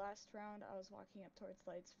 The last round, I was walking up towards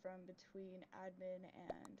lights from between admin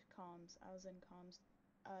and comms. I was in comms,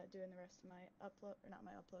 doing the rest of my upload, or not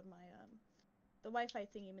my upload, my the Wi-Fi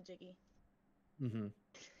thingy majiggy. Mm-hmm.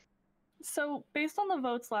 So based on the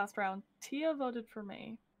votes last round, Tia voted for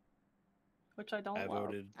me, which I don't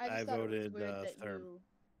love. I voted Therm.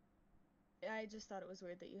 I just thought it was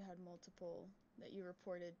weird that you had multiple, that you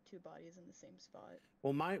reported 2 bodies in the same spot.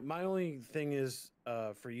 Well, my only thing is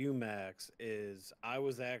for you, Max, is I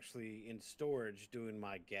was actually in storage doing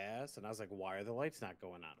my gas, and I was like, why are the lights not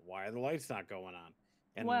going on? Why are the lights not going on?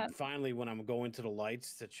 And finally, when I'm going to the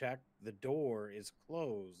lights to check, the door is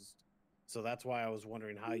closed. So that's why I was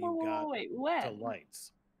wondering how you got to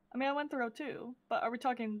lights. I mean, I went through 02, but are we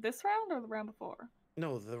talking this round or the round before?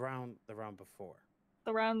 No, the round before.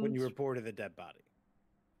 The round when you reported the dead body.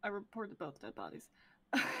 I reported both dead bodies.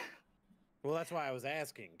 Well, that's why I was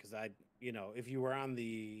asking, because if you were on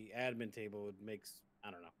the admin table, it makes, I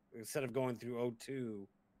don't know, instead of going through 02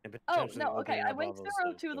 and potentially opening I up went all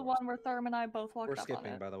through those 02, the one where Therm and I both walked We're up on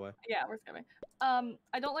skipping, it. by the way. Yeah, we're skipping.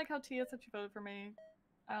 I don't like how Tia said she voted for me.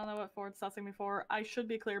 I don't know what Ford's sussing me for. I should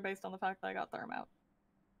be clear based on the fact that I got Therm out.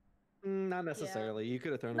 Not necessarily. You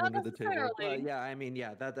could have thrown him under the table. But yeah, I mean,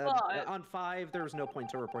 yeah, that But- on 5, there was no point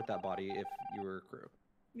to report that body if you were a crew.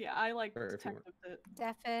 Yeah, I like Or if you weren't. detected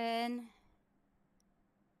it. Deafin.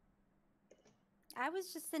 I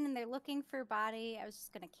was just sitting there looking for a body. I was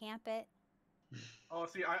just gonna camp it. Oh,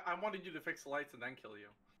 see, I wanted you to fix the lights and then kill you.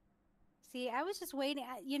 See, I was just waiting.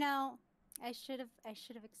 I should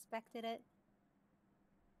have expected it.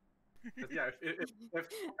 'Cause, yeah, if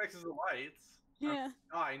someone fixes the lights, Yeah.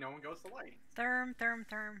 die, no one goes to lights.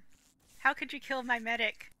 Therm. How could you kill my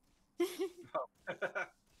medic?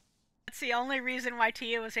 That's the only reason why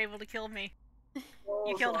Tia was able to kill me.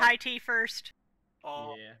 You killed High T first.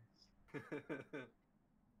 Oh. Yeah.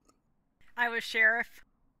 I was sheriff.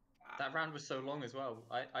 That round was so long as well.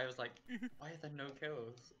 I was like, why are there no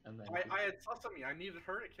kills? And then I had Sesame. I needed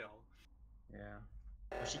her to kill. Yeah.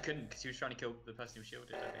 Well, she couldn't because she was trying to kill the person who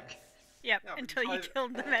shielded, I think. Yep, until you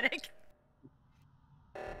killed the medic.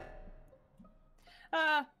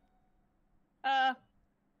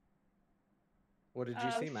 What did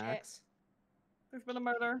you see, Max? There's been a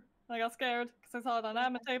murder. I got scared because I saw it on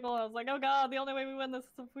admin table. I was like, oh god, the only way we win this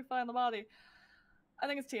is if we find the body. I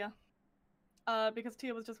think it's Tia. Because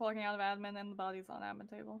Tia was just walking out of admin and the body's on admin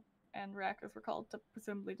table. And reactors were called to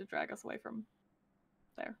presumably to drag us away from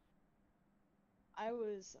there. I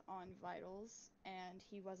was on vitals, and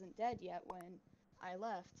he wasn't dead yet when I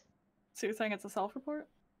left. So you're saying it's a self-report?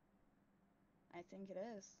 I think it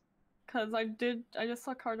is. Because I just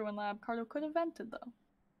saw Cardo in lab. Cardo could have vented, though.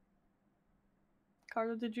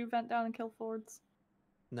 Cardo, did you vent down and kill Fords?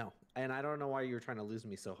 No. And I don't know why you were trying to lose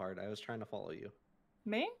me so hard. I was trying to follow you.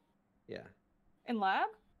 Me? Yeah. In lab?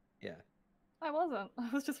 Yeah. I wasn't. I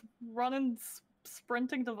was just running,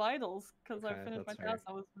 sprinting to vitals because I finished my that's fair. task.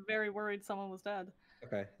 I was very worried someone was dead.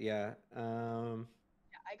 Okay, yeah.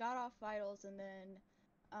 I got off vitals, and then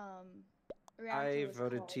reactor I was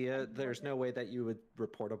voted called, Tia. and he There's no wasn't- way that you would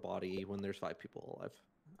report a body when there's 5 people alive.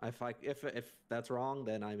 If that's wrong,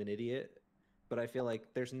 then I'm an idiot. But I feel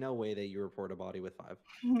like there's no way that you report a body with 5.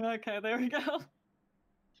 Okay, there we go.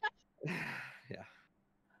 Yeah.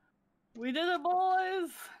 We did it,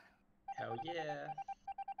 boys! Hell yeah.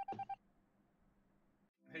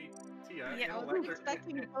 Hey, Tia. Yeah. I wasn't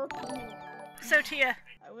expecting both of you. So Tia,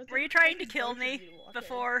 I wasn't were you trying to expecting kill both of me you to walk in.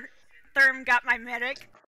 before Therm got my medic?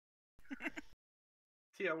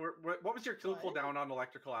 Tia, what was your kill cooldown on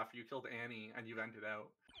electrical after you killed Annie and you vented out?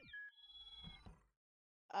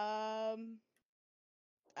 I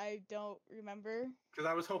don't remember. Because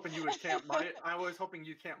I was hoping you would camp my. I was hoping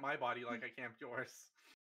you camp my body like I camped yours.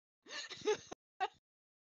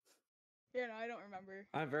 Yeah, no, I don't remember.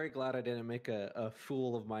 I'm very glad I didn't make a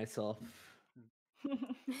fool of myself.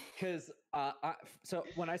 Because so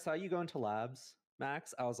when I saw you go into labs,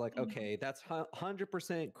 Max, I was like, okay, that's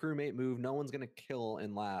 100% crewmate move. No one's gonna kill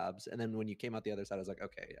in labs. And then when you came out the other side, I was like,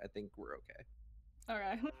 okay, I think we're okay. All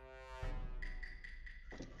right.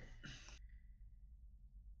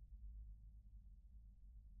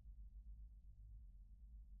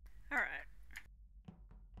 All right.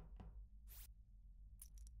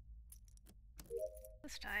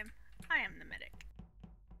 This time, I am the medic.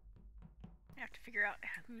 I have to figure out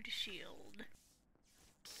who to shield.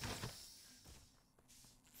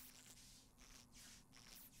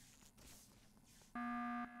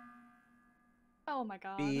 Oh my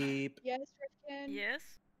god. Beep. Yes, Rifkin. Yes.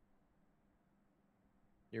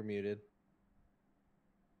 You're muted.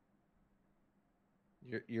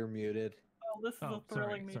 You're muted. Oh, this is a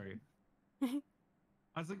thrilling sorry. meeting.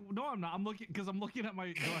 I was like, no, I'm not. I'm looking at my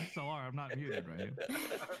XLR. I'm not muted, right?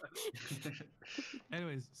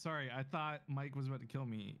 Anyways, sorry. I thought Mike was about to kill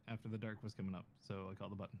me after the dark was coming up, so I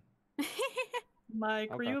called the button.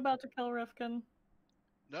 Mike, were you about to kill Rifkin?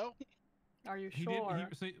 No. Are you He sure?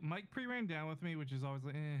 did. So Mike pre-ran down with me, which is always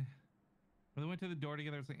like, eh. When we went to the door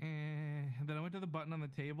together, it's like, eh. And then I went to the button on the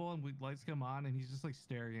table, and lights come on, and he's just like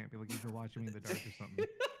staring at me, like he's been watching me in the dark or something.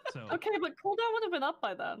 So Okay, but cooldown would have been up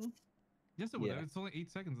by then. yes, it would. Yeah. It's only 8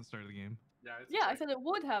 seconds at the start of the game. Yeah, I said it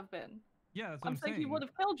would have been. Yeah, that's what I'm saying he would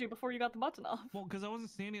have killed you before you got the button off. Well, because I wasn't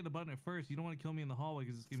standing at the button at first. You don't want to kill me in the hallway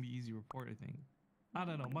because it's gonna be easy report. I think. I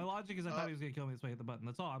don't know. My logic is I thought he was gonna kill me, so I hit the button.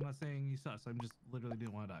 That's all. I'm not saying he's sus. I'm just literally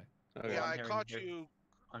didn't want to die. Yeah, I caught you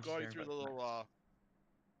going through the little.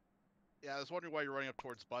 Yeah, I was wondering why you're running up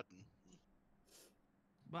towards button.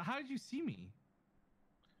 But how did you see me?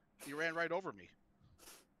 You ran right over me.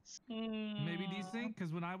 Maybe desync,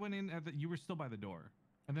 because when I went in, you were still by the door,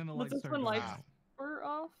 and then the Was lights this started when going lights out. were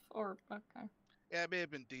off? Or okay. Yeah, it may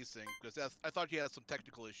have been desync because I thought you had some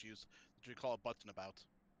technical issues that you call a button about.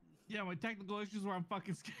 Yeah, my technical issues where I'm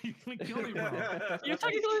fucking scared you're gonna kill me, bro. Your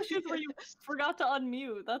technical issues where you forgot to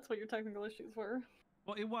unmute. That's what your technical issues were.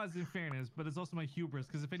 Well, it was in fairness, but it's also my hubris.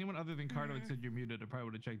 Because if anyone other than Cardo had said you're muted, I probably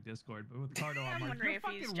would have checked Discord. But with Cardo, I'm like, wondering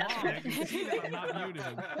you're if he's fucking just wrong. I can see that I'm not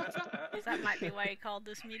muted. That might be why he called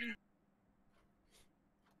this meeting.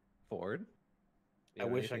 Ford. I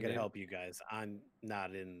wish I could help you guys. I'm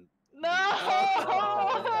not in. No.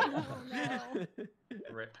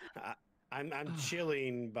 Rip. I'm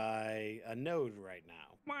chilling by a node right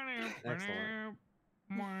now. Excellent.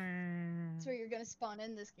 That's where you're gonna spawn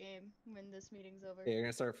in this game when this meeting's over. Yeah, you're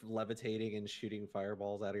gonna start levitating and shooting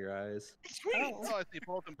fireballs out of your eyes. Oh, I see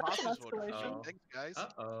both imposters voted. escalation. Thanks, guys.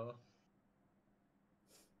 Uh-oh.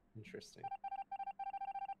 Interesting.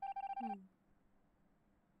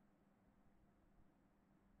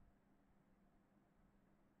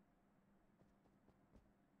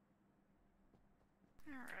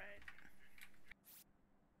 All right.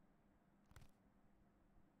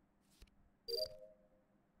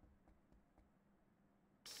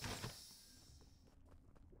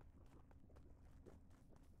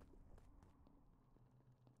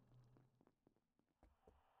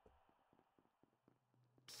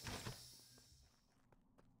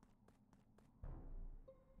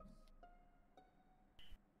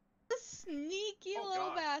 Sneaky Oh, little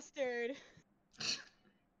God. bastard.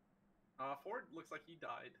 Ford looks like he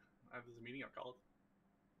died. There's a meeting I've called.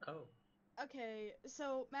 Oh. Okay,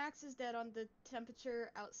 so Max is dead on the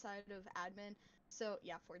temperature outside of admin. So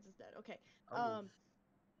yeah, Ford's is dead. Okay. Oh.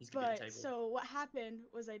 He's gonna be at the But table. so what happened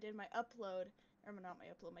was I did my upload, or not my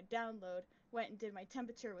upload, my download. Went and did my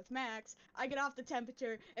temperature with Max. I get off the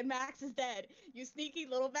temperature and Max is dead. You sneaky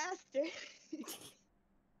little bastard.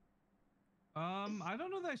 I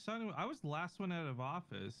don't know that I saw anyone. I was the last one out of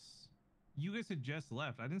office. You guys had just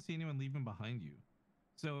left. I didn't see anyone leaving behind you.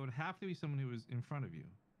 So it would have to be someone who was in front of you.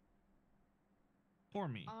 Or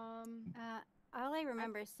me. All I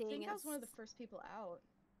remember I seeing think I was is one of the first people out.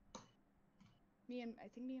 I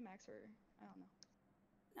think me and Max were, I don't know.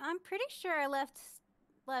 I'm pretty sure I left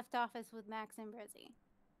office with Max and Brizzy.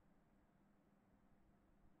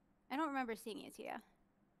 I don't remember seeing you, Tia.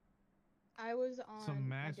 I was on. So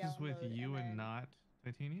Max my is with download you and then- not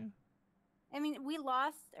Titania? I mean,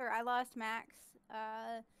 I lost Max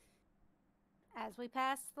as we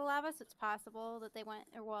passed the lava, so it's possible that they went,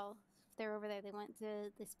 or well, if they're over there,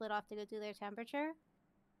 they split off to go do their temperature.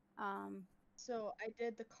 So I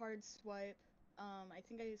did the card swipe. I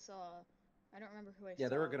think I saw. I don't remember who I saw. Yeah,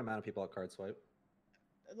 there were a good amount of people at card swipe.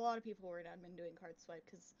 a lot of people were in admin doing card swipe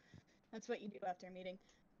because that's what you do after a meeting.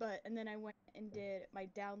 And then I went and did my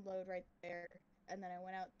download right there, and then I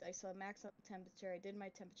went out. I saw max up temperature. I did my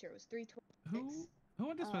temperature. It was 326. Who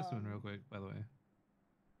went to specimen real quick, by the way?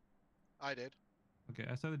 I did. Okay,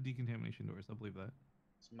 I saw the decontamination doors. I'll believe that.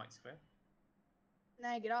 So Mike's clear. And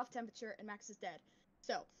then I get off temperature, and Max is dead.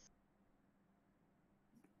 So.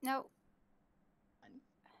 No.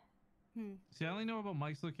 See, I only know about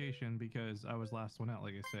Mike's location because I was last one out,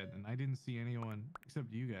 like I said, and I didn't see anyone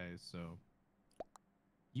except you guys, so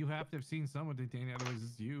you have to have seen someone detained, otherwise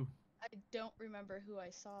it's you. I don't remember who I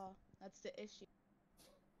saw. That's the issue.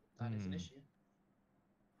 That is an issue.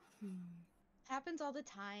 Happens all the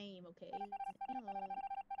time, okay? Leave me alone.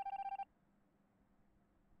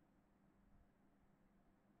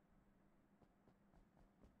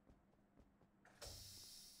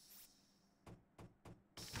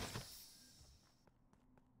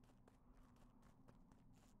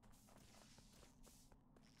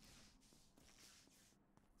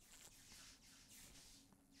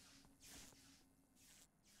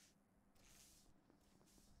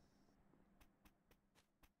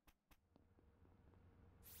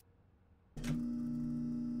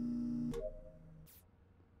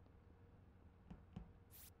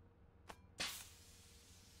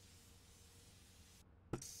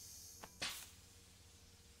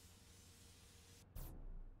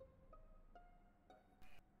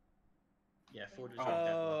 Yeah, Ford was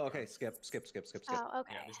Oh, okay. Skip. Oh,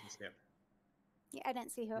 okay. Yeah, this is skip. Yeah, I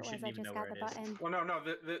didn't see who it was. shouldn't I even just know got where the it is. button. Well, no.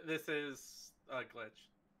 This is a glitch.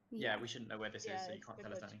 Yeah, we shouldn't know where this is, so you it's can't the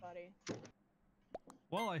tell us glitch anything. buddy.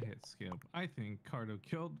 While I hit skip, I think Cardo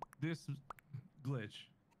killed this glitch.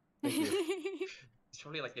 Thank you. It's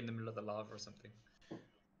probably like in the middle of the lava or something.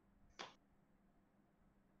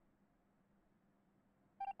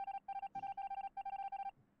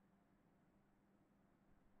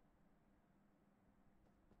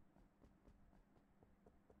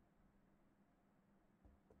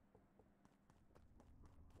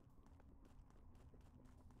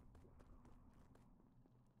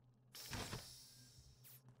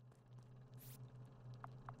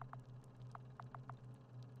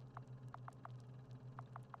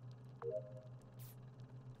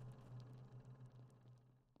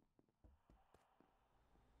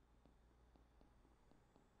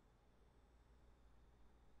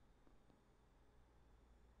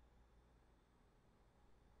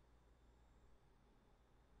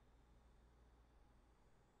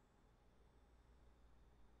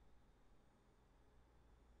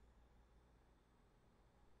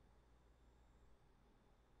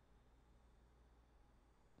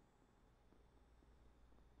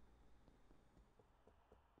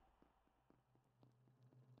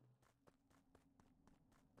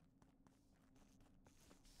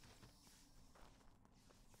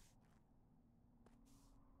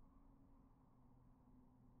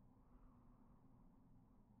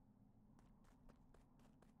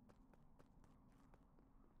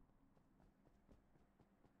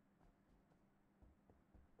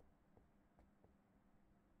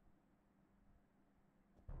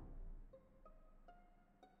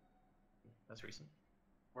 That's recent.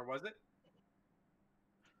 Where was it?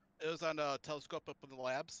 It was on a telescope up in the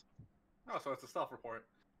labs. Oh, so it's a stealth report.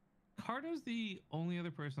 Cardo's the only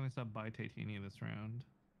other person I saw buy Titania this round.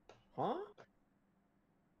 Huh?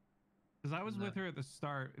 Because I was with her at the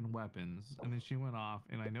start in weapons, and then she went off,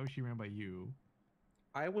 and I know she ran by you.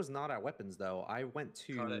 I was not at weapons though. I went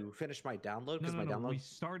to finish my download because my download. We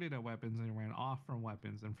started at weapons and ran off from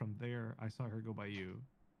weapons, and from there I saw her go by you.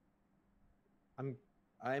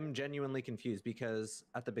 I'm genuinely confused because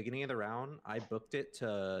at the beginning of the round I booked it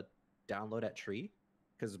to download at tree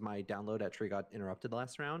because my download at tree got interrupted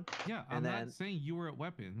last round. Yeah, I'm not saying you were at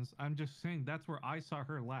weapons. I'm just saying that's where I saw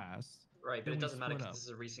her last. Right, but Then it we doesn't matter split because up. this is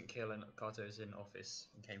a recent kill and Kato's in office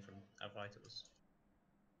and came from Vitals.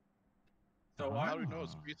 So How do we know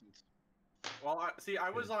it's recent? Well, I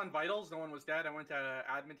was on vitals. No one was dead. I went to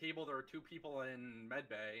admin table. There were 2 people in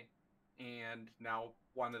medbay, and now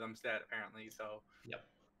one of them's dead apparently. So yep.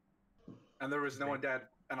 And there was no one dead,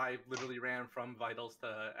 and I literally ran from vitals to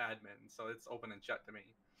admin, so it's open and shut to me.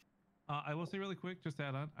 I will say really quick, just to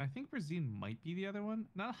add on, I think Brazine might be the other one.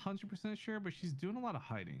 Not 100% sure, but she's doing a lot of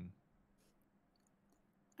hiding.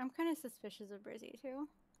 I'm kind of suspicious of Brizzy too,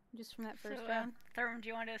 just from that first So, round. Thurm, do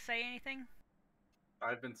you want to say anything?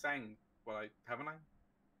 I've been saying, haven't I?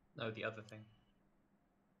 No, the other thing.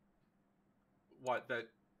 What, that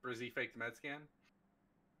Brizzy faked med scan?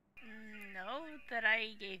 No, that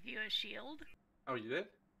I gave you a shield. Oh, you did?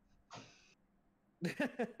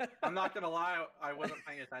 I'm not gonna lie, I wasn't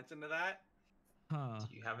paying attention to that. Huh.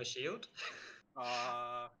 Do you have a shield?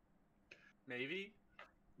 Maybe.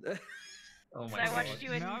 Oh So my I god. watched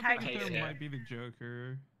you and Now I Heidi think there speak. might be the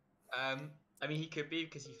Joker. I mean, he could be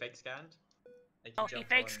because he fake scanned. Like, Oh, he jumped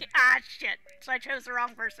fakes. on- Ah, shit. So I chose the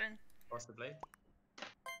wrong person. Possibly.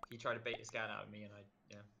 He tried to bait a scan out of me, and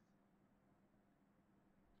yeah.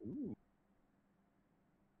 Ooh.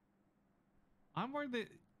 I'm worried that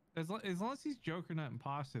as long as he's Joker, not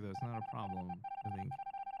imposter, though, it's not a problem. I think.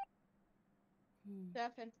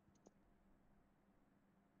 Stefan.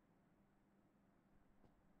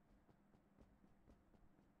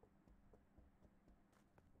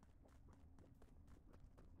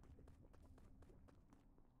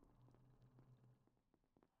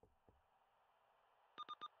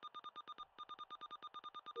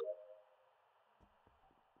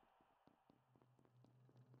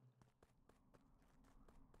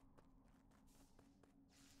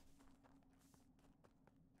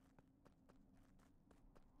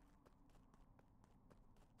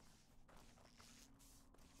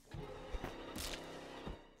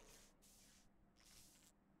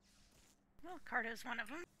 Well, Cardo's one of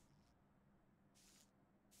them.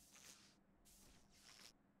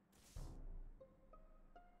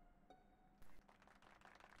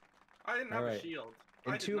 I didn't have All a right. shield.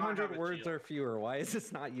 In I did not have 200 a words shield. or fewer, why is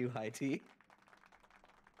this not you, High T?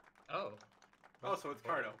 Oh. Oh, so it's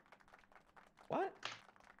Cardo. What?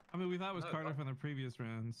 I mean, we thought it was No, Carter from the previous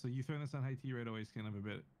round, so you throwing this on high T right away is kind of a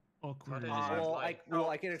bit awkward.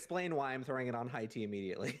 I can explain why I'm throwing it on High T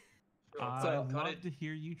immediately. I'd love to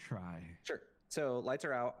hear you try. Sure. So lights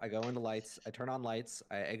are out. I go into lights. I turn on lights.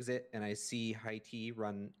 I exit, and I see High T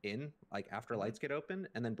run in, like after lights get open,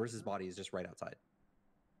 and then Bruce's body is just right outside.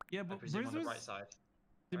 Yeah, I but presume Briz on the was... right side.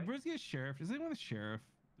 Did right? Briz get sheriff? Is anyone a sheriff?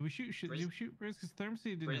 Did we shoot? Did you shoot Briz? Because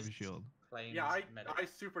Thermsy didn't have a shield. Yeah, I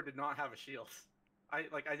super did not have a shield. I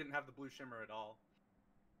didn't have the blue shimmer at all.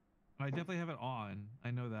 I definitely have it on.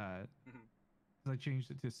 I know that. Because I changed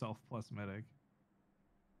it to self plus medic.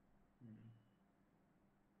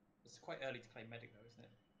 It's quite early to claim medic though, isn't it?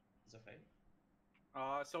 Is it fake?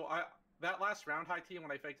 So that last round, High T, when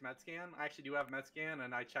I faked med scan, I actually do have med scan,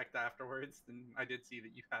 and I checked afterwards, and I did see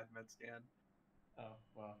that you had med scan. Oh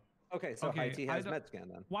wow. Okay, so High T has med scan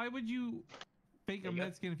then. Why would you fake a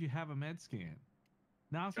med scan if you have a med scan?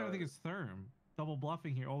 Now I'm starting to think it's Therm. Double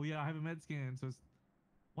bluffing here. Oh yeah, I have a med scan, so it's...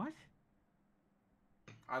 What?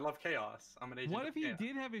 I love chaos. I'm an agent. What of if he chaos.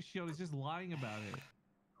 did have his shield? He's just lying about it.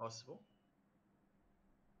 Possible.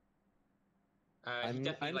 I'm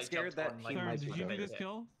scared that he Therm, might did be you do Joker. this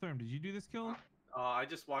kill? Therm, did you do this kill? I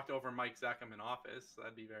just walked over Mike Zackham in office. So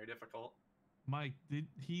that'd be very difficult. Mike, did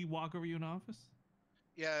he walk over you in office?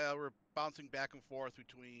 Yeah, we're bouncing back and forth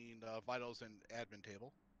between vitals and admin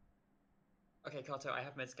table. Okay, Kato, I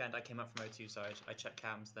have med scanned. I came up from O2 side. I checked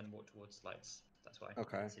cams, then walked towards lights. That's why. I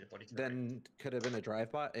Okay. didn't see the body to the right. Then could have been a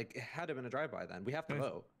drive-by. It had to have been a drive-by then. We have to Guys,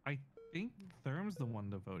 vote. I think Therm's the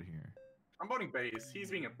one to vote here. I'm voting Base.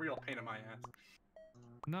 He's being a real pain in my ass.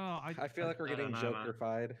 No, I feel like we're getting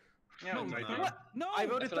Joker-fied. Yeah, no, I do. What? No, I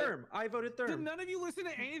voted Therm. I voted Therm. Did none of you listen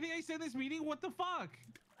to anything I said in this meeting? What the fuck?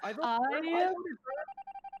 I voted Therm.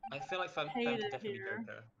 I feel like Fem hate could it definitely here.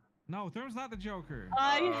 Joker. No, Therm's not the Joker.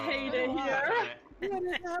 I hate it here. What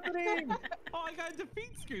is happening? Oh, I got a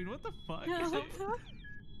defeat screen. What the fuck? No.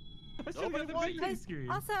 I still got the defeat screen.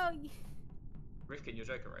 Also, Rifkin, you're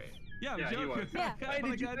Joker, right? Yeah, Yeah, he Joker. was. Yeah. Why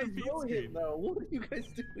did you guys vote him though? What are you guys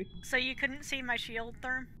doing? So you couldn't see my shield,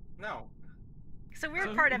 Therm? No. So the weird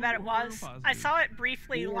So part who- about it who were was, I imposters? saw it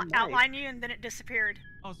briefly Me and Mike. outline you, and then it disappeared.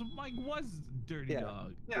 Oh, so Mike was dirty Yeah.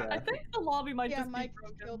 dog. Yeah. I think the lobby might Yeah, just Mike be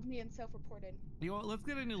broken. killed me and self-reported. You know what? Let's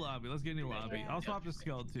get a new lobby. Let's get a new lobby. Yeah. I'll swap the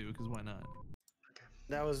skull too, because why not?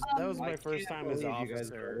 That was my I first can't time as believe you guys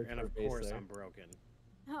officer, voted and for of Base course there. I'm broken.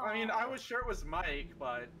 I mean, I was sure it was Mike,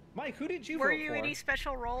 but Mike, who did you Were vote you for? any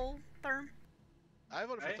special role, Therm? I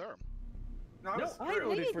voted Hey? for Therm. no, I No, was I crew.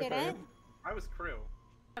 voted for didn't. Therm. I was crew.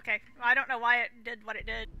 Okay, well, I don't know why it did what it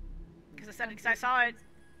did. Because I saw it,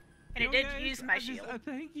 and it Yo, did guys, use my I just- shield.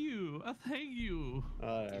 Thank you. Thank you.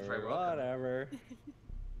 Whatever. Whatever.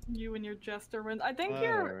 You and your jester wins. I think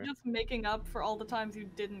Whatever. you're just making up for all the times you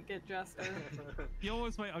didn't get jester. You know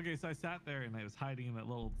what's funny? Okay, so I sat there and I was hiding in that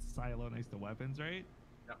little silo next to weapons, right?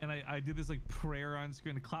 Yeah. And I did this like prayer on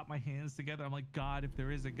screen to clap my hands together. I'm like, God, if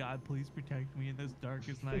there is a God, please protect me in this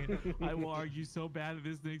darkest night. I will argue so bad at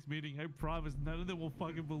this next meeting. I promise none of them will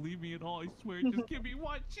fucking believe me at all. I swear, just give me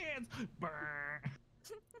one chance. Brr.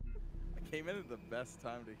 I came in at the best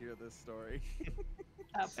time to hear this story.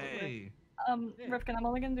 Absolutely. Hey. Rifkin, I'm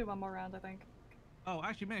only gonna do one more round, I think. Oh,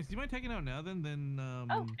 actually, Max, do you mind taking out now? Then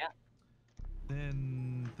Oh, yeah.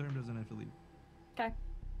 Then Therm doesn't have to leave. Okay.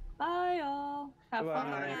 Bye, y'all. Have Bye,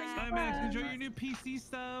 fun. Max. Bye, Max. Enjoy your new PC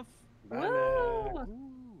stuff. Bye, Woo!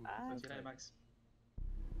 Max. Bye. See you later, Max.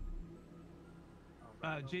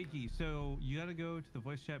 Jakey, so you gotta go to the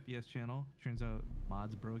voice chat BS channel. Turns out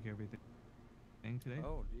mods broke everything today.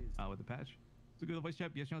 Oh, jeez. With the patch. So go to the voice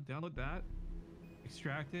chat BS channel, download that,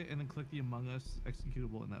 extract it, and then click the Among Us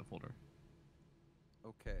executable in that folder.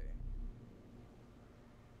 Okay.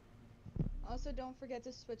 Also, don't forget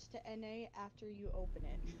to switch to NA after you open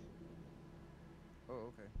it. Oh,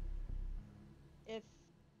 okay. If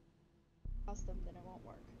custom, then it won't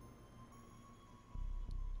work.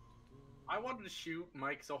 I wanted to shoot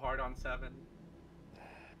Mike so hard on 7.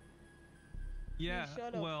 Yeah,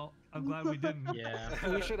 should've. well, I'm glad we didn't.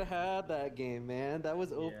 Yeah. We should have had that game, man. That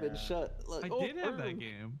was open, Yeah. shut. Like, I did have that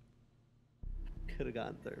game. Could have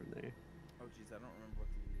gotten third there. Oh, jeez, I don't remember what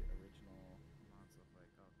the original mods look like.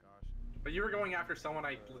 Oh, gosh. But you were going after someone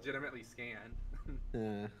I legitimately scanned.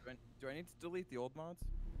 Yeah. Do I need to delete the old mods?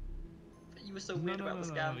 You were so weird about the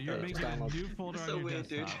scam. You're making a new You're folder so on your weird,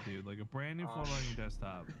 desktop, dude. Like a brand new folder on your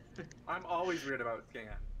desktop. I'm always weird about scan.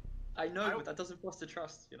 I know, but that doesn't foster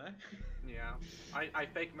trust, you know? Yeah. I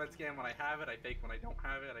fake med scan when I have it, I fake when I don't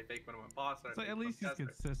have it, I fake when I'm imposter. So at least he's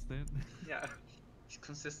consistent. Yeah. He's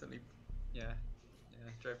consistently, yeah,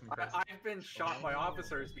 driving me crazy. I've been shot by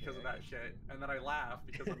officers because of that shit, and then I laugh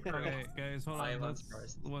because I'm crazy. Okay, guys, hold I on. am Let's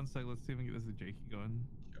surprised. one sec. Let's see if we can get this Jakey going.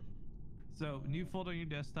 So, new folder on your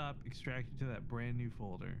desktop. Extract it to that brand new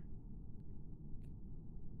folder.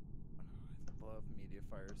 I love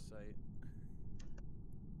MediaFire's site.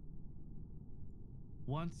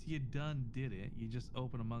 Once you done did it, you just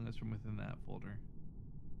open Among Us from within that folder.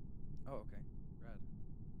 Oh, okay. Rad.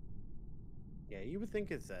 Yeah, you would think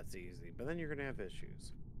it's that easy, but then you're gonna have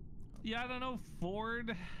issues. Yeah, I don't know,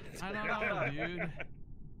 Ford. I don't know, dude.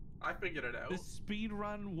 I figured it out. The speed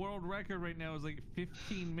run world record right now is like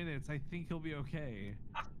 15 minutes. I think he'll be okay.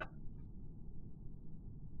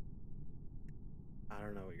 I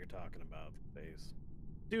don't know what you're talking about, Base.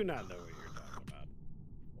 Do not know what you're talking about.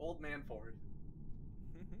 Old man Ford.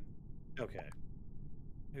 Okay.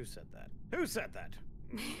 Who said that? Who said that?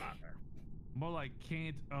 Mother. More like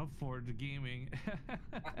can't afford gaming.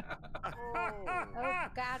 Oh,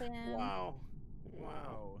 got him. Wow.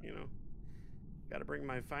 Wow. You know, gotta bring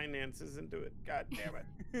my finances into it. God damn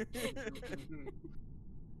it.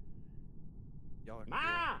 Y'all are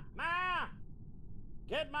Ma! Ma!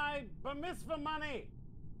 Get my bar mitzvah money!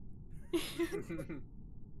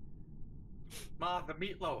 Ma, the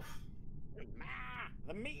meatloaf. Ma!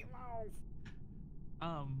 The meatloaf!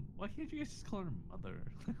 Why can't you guys just call her mother?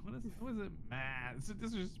 What is it, Matt? It's so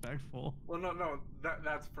disrespectful. Well, no,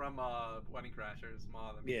 that's from Wedding Crashers,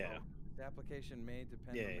 Ma, the meatloaf. Yeah. The application may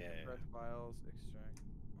depend on the compressed files. Extract.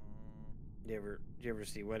 You ever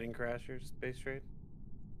see Wedding Crashers, BaseTrade?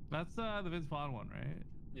 That's the Vince Vaughn one, right?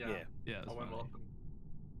 Yeah. Yeah. It's Owen funny. Wilson.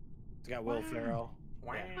 It's got Will Ferrell.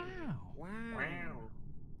 Wow. Yeah. Wow.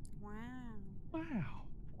 Wow. Wow.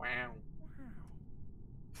 Wow.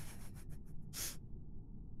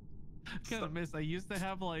 Kind of miss. I used to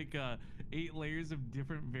have like 8 layers of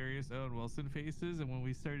different various Owen Wilson faces, and when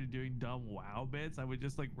we started doing dumb wow bits, I would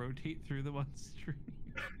just like rotate through them on stream.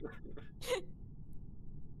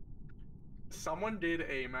 Someone did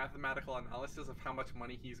a mathematical analysis of how much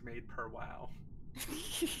money he's made per WoW.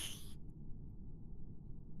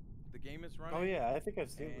 The game is running. Oh yeah, I think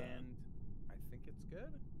I've seen that. And I think it's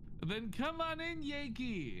good. Then come on in,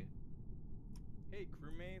 Yankee. Hey,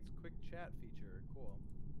 crewmates, quick chat feature. Cool.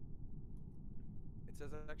 It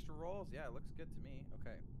says extra roles. Yeah, it looks good to me.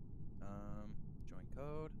 Okay. Join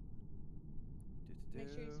code. Make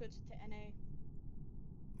sure you switch to NA.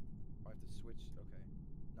 I have to switch. Okay.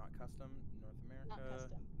 Not custom. North America. Not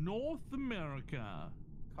custom. North America.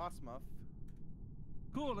 Cosmuff.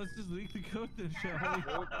 Cool. Let's just leak the code then, shall we?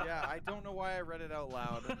 Well, yeah, I don't know why I read it out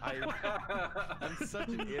loud. I'm such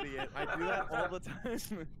an idiot. I do that all the time.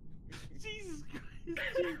 Jesus Christ.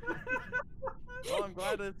 Well, I'm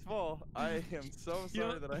glad it's full. I am so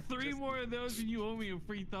sorry that I 3 more of those and you owe me a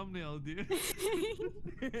free thumbnail, dude.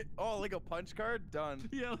 Oh, like a punch card? Done.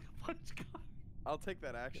 Yeah, like a punch card. I'll take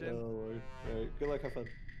that action. Oh, Lord. Alright, good luck, have fun.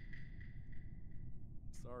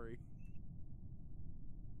 Sorry.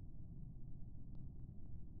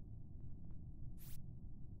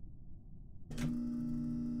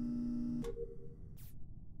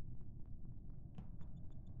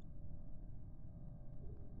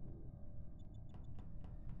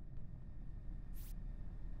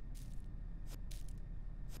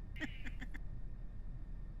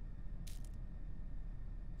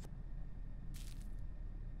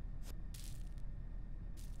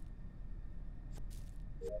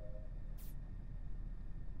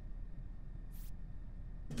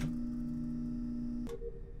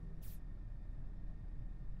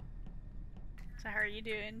 So how are you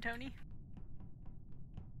doing, Tony?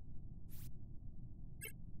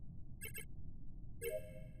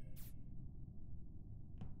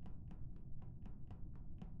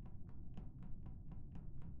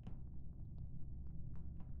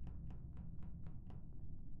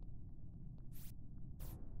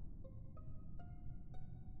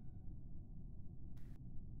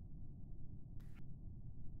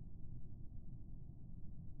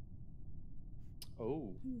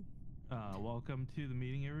 Oh. Welcome to the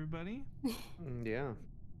meeting, everybody. Yeah.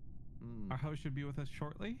 Our host should be with us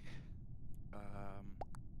shortly.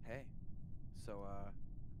 Hey. So,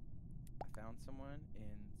 I found someone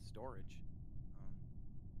in storage.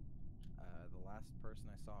 The last person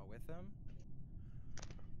I saw with him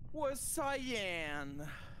was Cyan.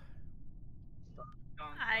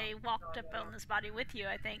 I walked up on this body with you,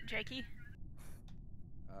 I think, Jakey.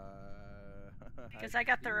 Because I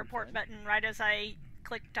got the report button right as I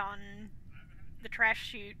clicked on the trash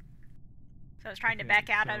chute. So I was trying to back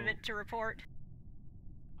out of it to report.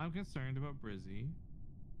 I'm concerned about Brizzy.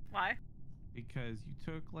 Why? Because you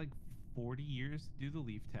took like 40 years to do the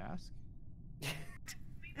leaf task.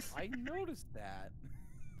 I noticed that.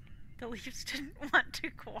 The Leafs didn't want to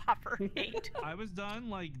cooperate. I was done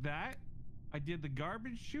like that. I did the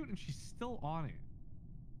garbage chute and she's still on it.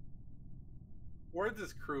 Where's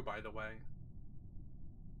this crew, by the way?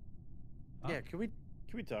 Yeah, can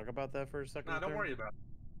we talk about that for a second? Nah, don't worry about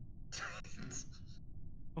it.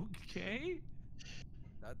 Okay.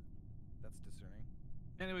 That's discerning.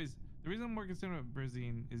 Anyways, the reason I'm more concerned about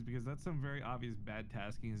Brizine is because that's some very obvious bad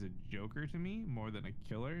tasking as a joker to me, more than a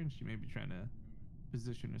killer, and she may be trying to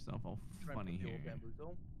position herself all funny here.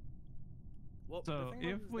 Well, So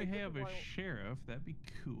if we have a sheriff, that'd be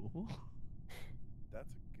cool. That's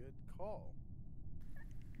a good call.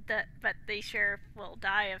 But the sheriff will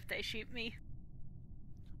die if they shoot me.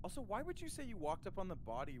 Also, why would you say you walked up on the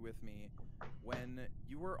body with me when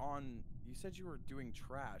you were on? You said you were doing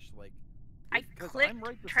trash. Like, I 'cause clicked I'm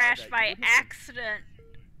right beside trash that. You by wouldn't have- accident.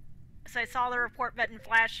 So I saw the report button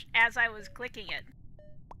flash as I was clicking it.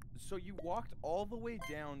 So you walked all the way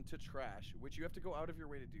down to trash, which you have to go out of your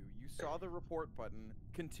way to do. You saw the report button,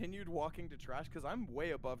 continued walking to trash, because I'm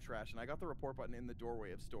way above trash, and I got the report button in the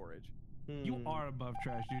doorway of storage. You are above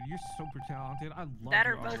trash, dude. You're super talented. I love That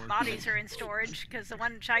or your both artwork. bodies are in storage, because the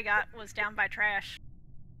one which I got was down by trash.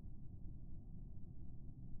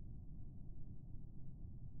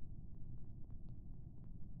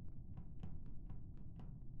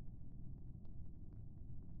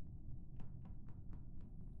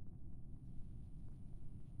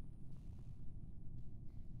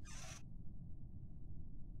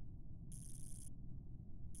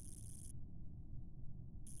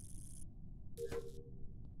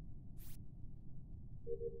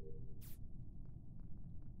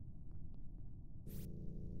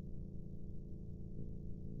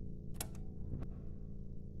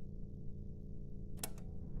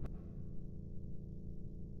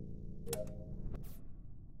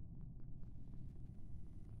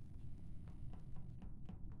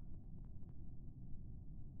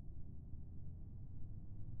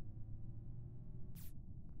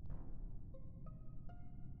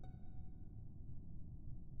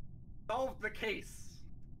 Solve the case.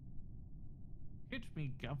 Hit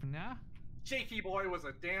me, governor. Shaky Boy was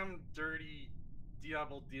a damn dirty,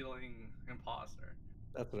 devil-dealing imposter.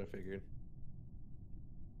 That's what I figured.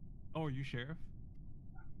 Oh, are you sheriff?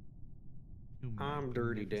 You I'm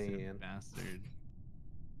Dirty magnificent Dan. bastard.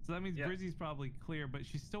 So that means Brizzy's probably clear, but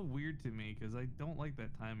she's still weird to me because I don't like that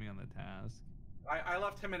timing on the task. I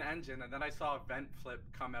left him an engine, and then I saw a vent flip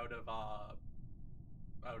come out of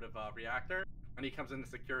reactor, and he comes into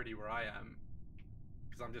security where I am,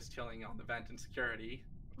 because I'm just chilling on the vent in security.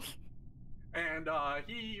 And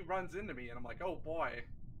he runs into me, and I'm like, oh boy,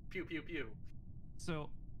 pew pew pew. So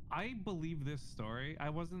I believe this story. I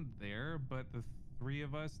wasn't there, but the three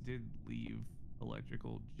of us did leave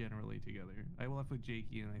electrical generally together. I left with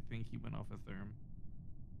Jakey, and I think he went off a therm.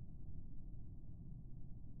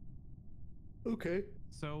 Okay.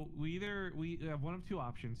 So we have one of two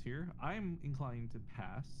options here. I'm inclined to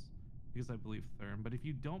pass because I believe Therm, but if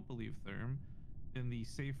you don't believe Therm, then the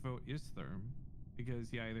safe vote is Therm because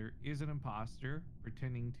he either is an imposter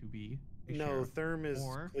pretending to be a No, sheriff, Therm is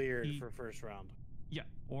or cleared he- for first round. Yeah,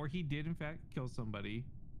 or he did in fact kill somebody,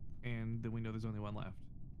 and then we know there's only one left.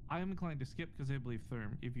 I am inclined to skip because I believe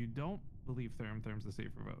Therm. If you don't believe Therm, Therm's the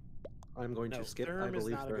safer vote. I'm going No, to skip. Therm I believe is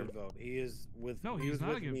not a Therm. good vote. He is with. No, he he's was not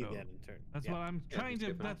a with good me vote. then in turn. That's Yeah. what I'm Yeah, trying to.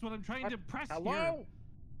 skip him. That's what I'm trying to press Hello?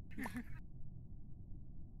 here.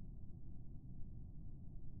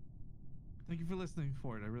 Thank you for listening,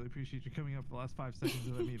 Ford. I really appreciate you coming up for the last 5 seconds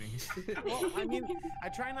of the meeting. Well, I mean, I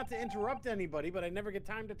try not to interrupt anybody, but I never get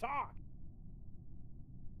time to talk.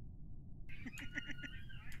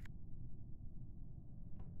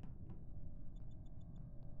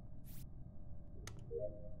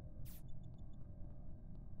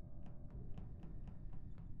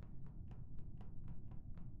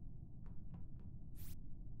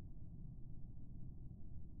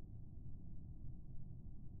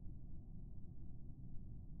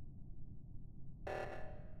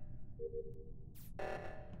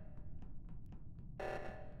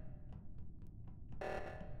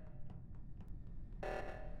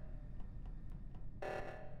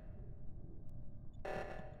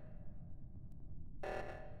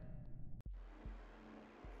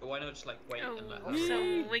 But why not just like wait and let her?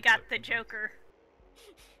 So we got the Joker.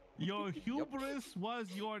 Your hubris was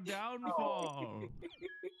your downfall.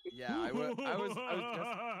 Yeah, I was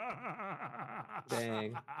just.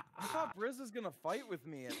 Dang. I thought Briz was gonna fight with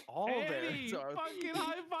me at all Annie, there. So I was... fucking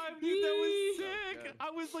high five, dude. That was So sick. good. I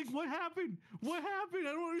was like, what happened? What happened?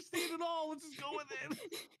 I don't understand at all. Let's just go with it.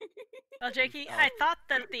 Well, Jakey, I thought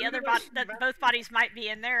that the other that both bodies might be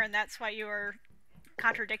in there, and that's why you were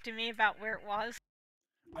contradicting me about where it was.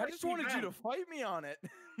 I just wanted you to fight me on it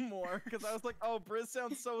more because I was like, oh, Briz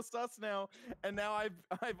sounds so sus now, and now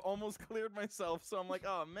I've almost cleared myself, so I'm like,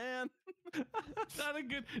 oh man. not a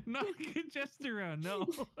good gesture around, no.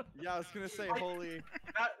 Yeah, I was gonna say, holy.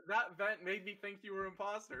 That vent made me think you were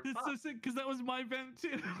imposter. It's so sick because that was my vent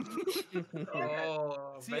too.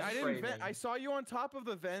 Oh, See, I didn't vent. I saw you on top of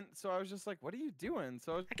the vent, so I was just like, what are you doing?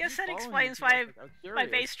 So I guess that explains why my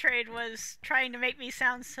base trade was trying to make me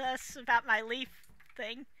sound sus about my leaf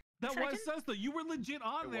thing. That was sus though. You were legit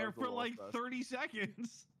on there for like 30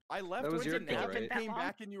 seconds. I left That was when your you kill, napped and right? came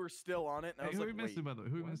back and you were still on it. And I was Who like, we missed wait. By the way?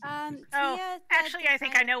 Who we missed? Oh, actually, I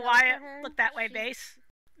think I know why it looked that way, base.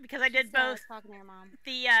 Because I did both talking to your mom.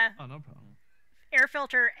 the Oh, no problem. air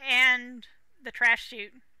filter and the trash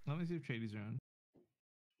chute. Let me see if Shady's around.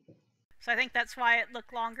 So I think that's why it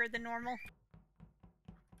looked longer than normal.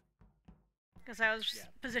 Because I was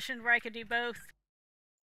positioned where I could do both.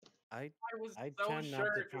 I was tend so not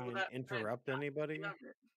sure to it try was and that interrupt vent. anybody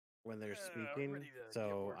when they're speaking,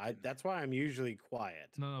 so that's why I'm usually quiet.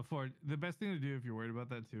 No, Ford. The best thing to do if you're worried about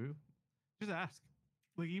that too, just ask.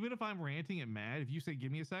 Like even if I'm ranting and mad, if you say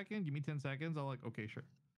give me a second, give me 10 seconds, I'll like okay, sure.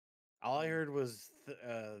 All I heard was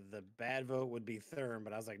the bad vote would be Therm,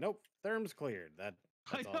 but I was like, nope, Therm's cleared. That's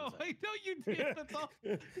I know you did. That's all.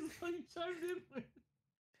 That's all you chimed in with.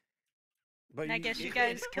 But I guess you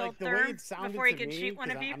guys killed the way Therm it sounded before he to could me, shoot one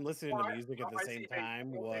 'cause of you. I'm listening to music at the same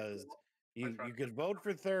time. Was you could vote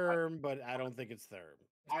for Therm, but I don't think it's Therm.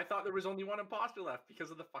 I thought there was only one imposter left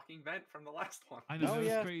because of the fucking vent from the last one. I know, Oh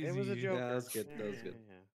yeah, it was a joke. Yeah, that was good. That was good.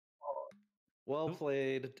 Well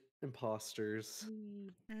played, imposters.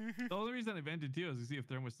 The only reason I vented too is to see if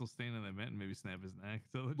Therm was still staying in the vent and maybe snap his neck.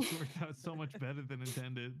 So it just worked out so much better than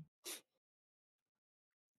intended.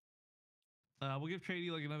 We'll give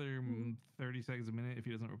Trady like another 30 seconds a minute. If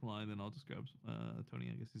he doesn't reply, then I'll just grab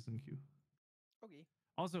Tony. I guess he's in queue. Okay.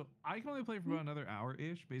 Also, I can only play for about another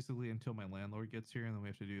hour-ish, basically until my landlord gets here, and then we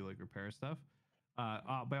have to do like repair stuff.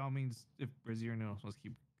 By all means, if Brizzy or no one else wants to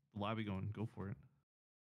keep the lobby going, go for it.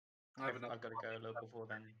 I've got to go a little before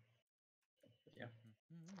then. But yeah.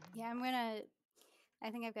 Yeah, I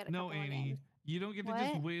think I've got a No, couple more Annie, games. you don't get to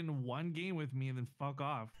just win one game with me and then fuck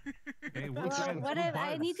off. Okay, we're Well, friends. what We're if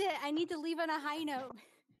I buds. need to leave on a high note?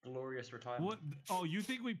 Glorious retirement. What? Oh, you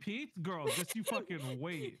think we peaked? Girl, just you fucking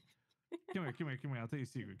wait. Come here. I'll tell you a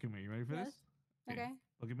secret. Come here. You ready for Yes. this? Okay.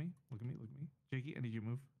 Look at me. Jakey, I need you to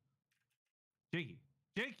move.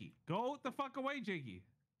 Jakey, go the fuck away, Jakey.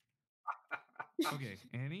 Okay,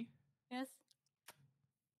 Annie? Yes.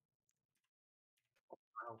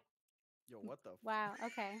 Yo, what the? Wow.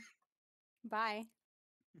 Okay. Bye.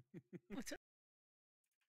 What's up?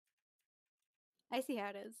 I see how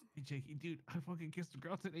it is. Hey, Jakey, dude, I fucking kissed a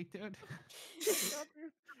girl today, dude.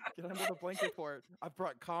 Get under the blanket for it. I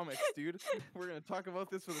brought comics, dude. We're gonna talk about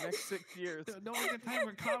this for the next 6 years. No one got time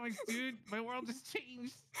for comics, dude. My world just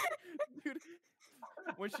changed. Dude,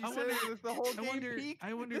 when she I said wonder- it, the whole I game wonder- peaked.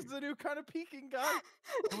 I wonder- This is a new kind of peaking, guy.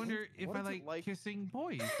 I wonder if What I is it like kissing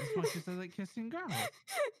boys as much as I like kissing girls.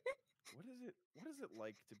 What is it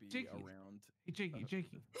like to be Jakey. around? Hey,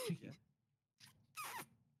 Jakey. Yeah.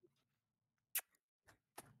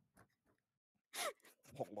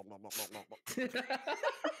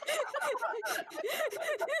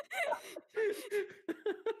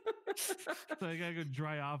 So I gotta go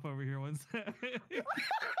dry off over here one second.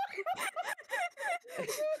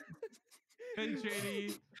 Hey,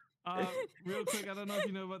 Shady. Real quick, I don't know if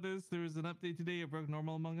you know about this. There was an update today. It broke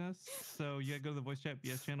normal Among Us, so you gotta go to the voice chat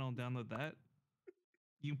BS channel and download that.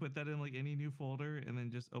 You can put that in like any new folder, and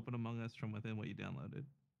then just open Among Us from within what you downloaded.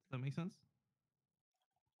 Does that make sense?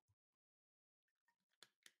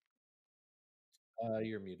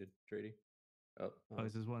 You're muted, Trady. Oh, Oh,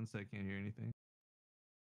 this is 1 second. Can't hear anything.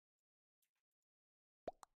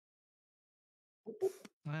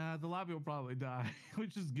 The lobby will probably die,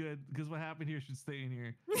 which is good because what happened here should stay in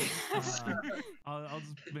here. I'll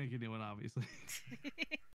just make a new one, obviously.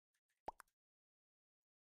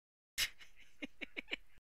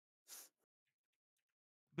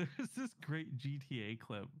 There's this great GTA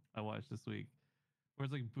clip I watched this week where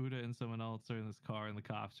it's like Buddha and someone else are in this car and the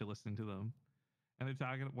cops are listening to them. And they're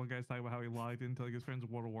talking, one guy's talking about how he logged into like his friend's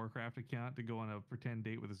World of Warcraft account to go on a pretend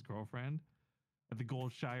date with his girlfriend at the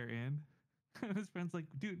Goldshire Inn. And his friend's like,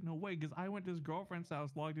 dude, no way, because I went to his girlfriend's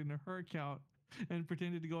house, logged into her account, and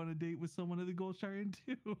pretended to go on a date with someone at the Goldshire Inn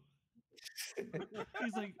too.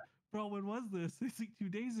 He's like, bro, when was this? It's like 2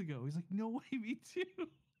 days ago. He's like, no way, me too.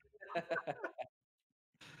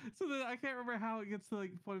 So then I can't remember how it gets to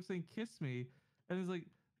like the point of saying kiss me. And he's like,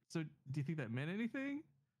 so do you think that meant anything?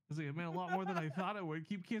 I was like, it meant a lot more than I thought it would.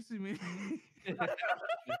 Keep kissing me.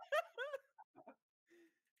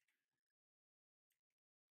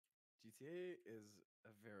 GTA is a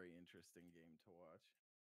very interesting game to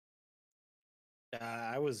watch.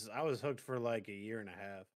 I was hooked for like a year and a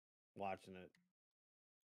half watching it.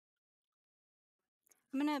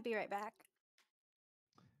 I'm gonna be right back.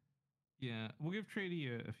 Yeah, we'll give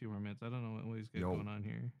Trady a few more minutes. I don't know what he's got Yo. going on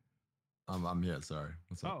here. I'm here. Sorry.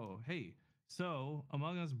 What's up? Oh, hey. So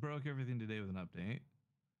Among Us broke everything today with an update.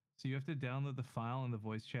 So you have to download the file in the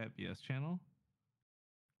voice chat BS channel.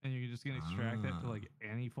 And you're just going to extract that to like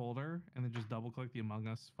any folder and then just double click the Among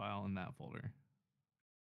Us file in that folder.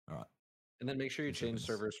 All right. And then make sure you change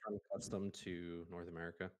servers from custom to North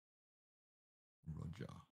America.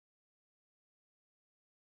 Roger.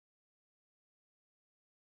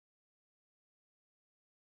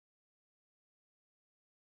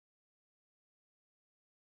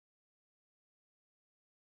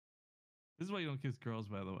 This is why you don't kiss girls,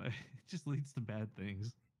 by the way. It just leads to bad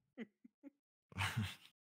things.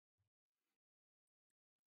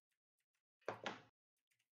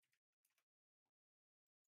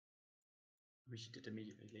 We should did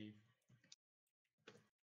immediately leave.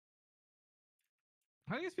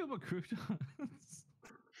 How do you guys feel about croutons?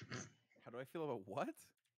 How do I feel about what?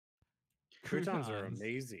 Croutons are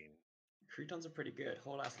amazing. Croutons are pretty good.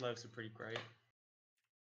 Whole ass loaves are pretty great.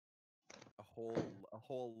 A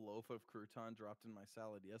whole loaf of crouton dropped in my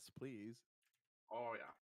salad. Yes, please. Oh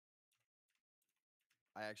yeah.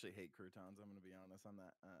 I actually hate croutons. I'm gonna be honest on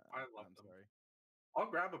that. I love I'm them. sorry.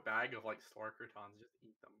 I'll grab a bag of like store croutons, just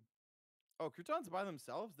eat them. Oh, croutons by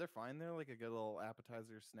themselves, they're fine. They're like a good little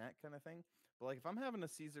appetizer snack kind of thing. But like if I'm having a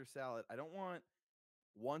Caesar salad, I don't want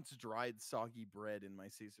once dried soggy bread in my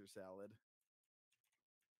Caesar salad.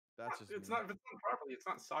 That's just It's me. not. If it's done properly, it's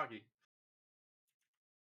not soggy.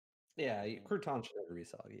 Yeah, crouton should never be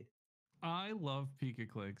soggy. I love Pika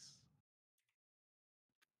Clicks.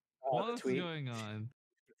 Oh, While the this is tweet. going on,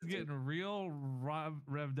 it's getting real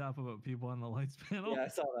revved up about people on the lights panel. Yeah, I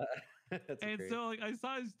saw that. That's And great. so like I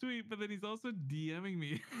saw his tweet, but then he's also DMing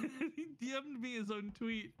me. He DM'd me his own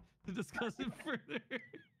tweet to discuss it further.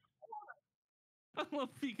 I love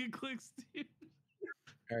Pika Clicks, dude.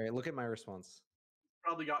 All right, look at my response.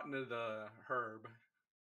 Probably got into the herb.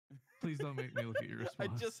 Please don't make me look at your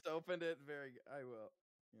response. I just opened it. Very good. I will.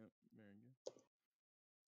 Yep, very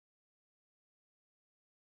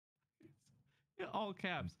good. Yeah, all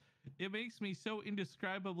caps. It makes me so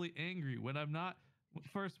indescribably angry when I'm not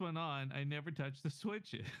first one on. I never touch the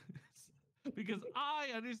switches because I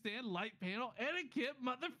understand light panel etiquette,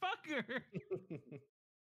 motherfucker. Yeah,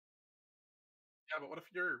 but what if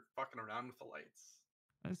you're fucking around with the lights?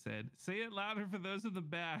 I said, say it louder for those in the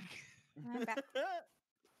back. I'm back.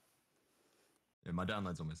 Yeah, my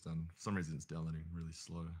download's almost done. For some reason, it's downloading really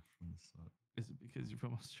slow from the start. Is it because you're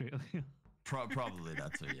from Australia? Probably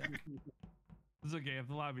that too, yeah. It's okay. If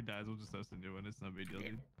the lobby dies, we'll just host a new one. It's no big deal,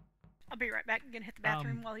 dude. I'll be right back. I'm gonna hit the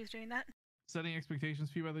bathroom while he's doing that. Setting expectations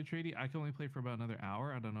for you, brother Trady. I can only play for about another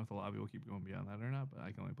hour. I don't know if the lobby will keep going beyond that or not, but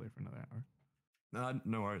I can only play for another hour.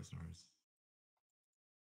 No worries, no worries.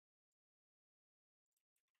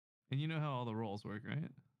 And you know how all the roles work, right?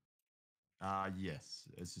 Yes.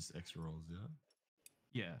 It's just extra rolls, yeah?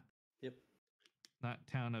 Yeah. Yep. Not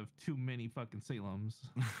town of too many fucking Salems.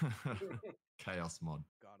 Chaos mod.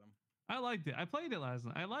 Got him. I liked it. I played it last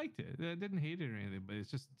night. I liked it. I didn't hate it or anything, but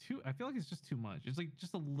it's just too. I feel like it's just too much. It's like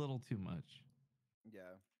just a little too much.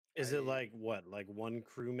 Yeah. Is it like what, like one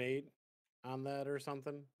crewmate on that or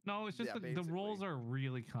something? No, it's just the roles are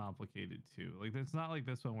really complicated too. Like it's not like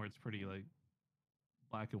this one where it's pretty like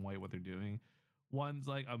black and white what they're doing. One's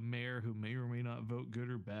like a mayor who may or may not vote good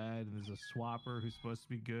or bad, and there's a swapper who's supposed to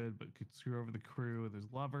be good but could screw over the crew. And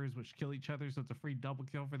there's lovers which kill each other, so it's a free double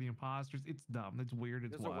kill for the imposters. It's dumb. It's weird.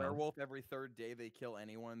 It's There's wild. a werewolf every third day. They kill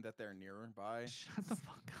anyone that they're nearby. Shut the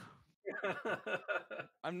fuck up.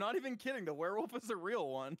 I'm not even kidding. The werewolf is a real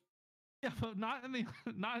one. Yeah, but not in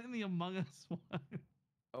the Among Us one.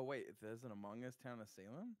 Oh wait, there's an Among Us Town of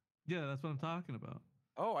Salem? Yeah, that's what I'm talking about.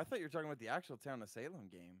 Oh, I thought you were talking about the actual Town of Salem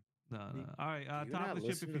game. No. All right, Do you top not of the ship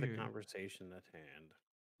listen if to you the hear. conversation at hand?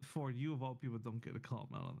 Ford, you of all people don't get a call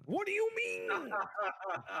out on this. What do you mean?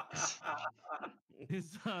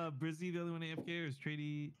 Is Brizzy the only one AFK, or is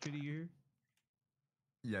Trady here?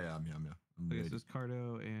 Yeah, I'm here. I'm Okay, ready. so it's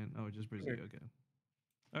Cardo and just Brizzy. Sure. Okay.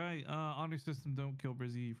 All right. Honor system. Don't kill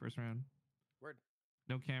Brizzy first round. Word.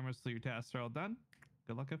 No cameras till your tasks are all done.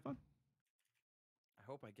 Good luck. Have fun. I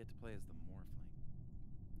hope I get to play as the Morphling.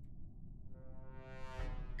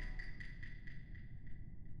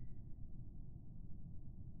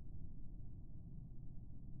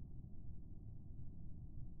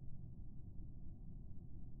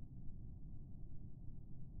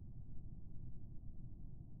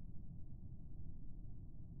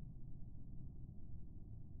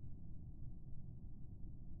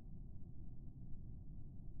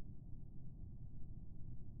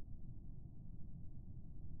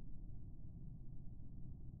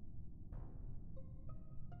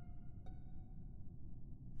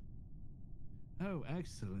 Oh,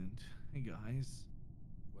 excellent. Hey guys.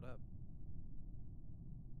 What up?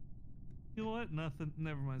 You know what? Nothing.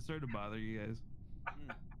 Never mind. Sorry to bother you guys.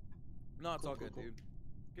 No, it's all good, dude.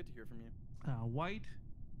 Good to hear from you. White,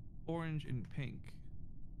 orange, and pink.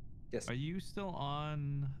 Yes. Are you still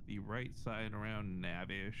on the right side around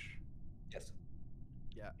Navish? Yes.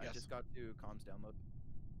 Yeah, I just got to comms download.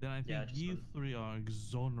 Then I think Yeah, just you on- three are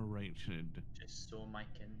exonerated. Just saw Mike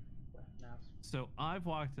and now. So I've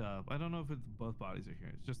walked up. I don't know if it's both bodies are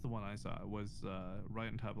here. It's just the one I saw. It was right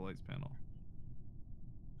on top of the lights panel.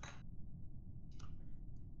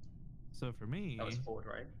 So for me, That was Ford,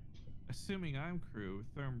 right? assuming I'm crew,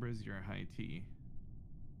 Therm, Brizzy, or High T.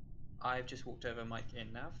 I've just walked over Mike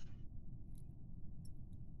in Nav.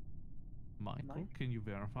 Michael, can you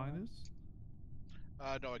verify this?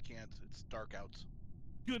 No, I can't. It's dark outs.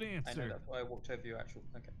 Good I know answer. that's why I walked over you. Actual.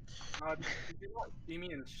 Okay. Did you not see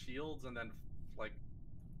me in shields and then like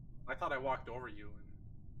I thought I walked over you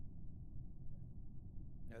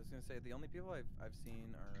and I was gonna say the only people I've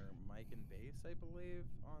seen are Mike and Base, I believe,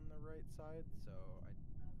 on the right side. So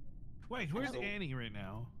Wait, where's Annie right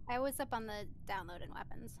now? I was up on the download and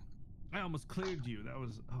weapons. I almost cleared you. That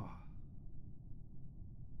was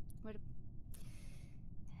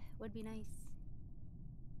Would be nice.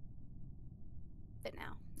 But no,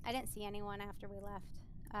 I didn't see anyone after we left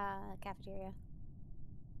cafeteria.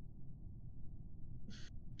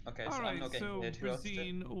 Okay, All so I'm right, not getting so cleared. Who else did?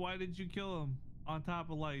 Brazine, why did you kill him on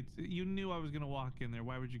top of lights? You knew I was gonna walk in there.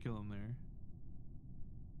 Why would you kill him there?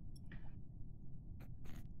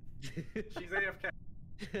 she's AFK.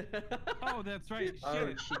 Oh, that's right. Oh,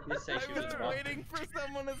 Shit. she did say she I was was waiting for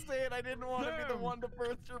someone to say it. I didn't want to be the one to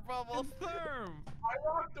burst your bubble. Therm! I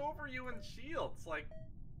walked over you in shields, like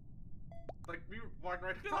we were walking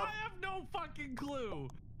right I up. have no fucking clue.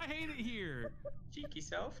 I hate it here. Cheeky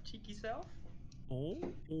self, cheeky self. Oh.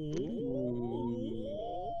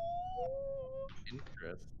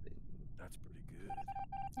 Interesting. That's pretty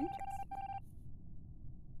good.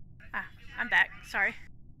 Ah, I'm back. Sorry.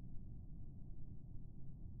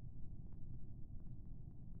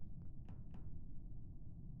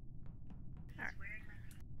 Alright.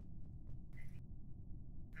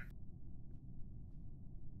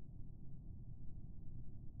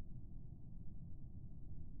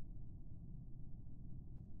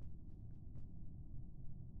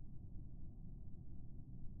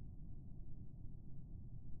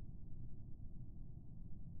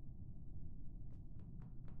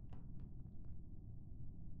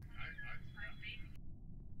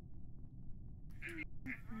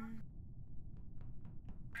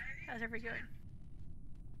 How's everybody going?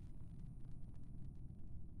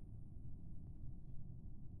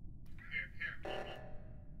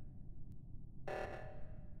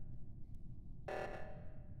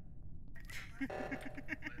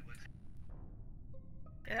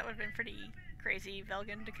 Yeah, that would have been pretty crazy,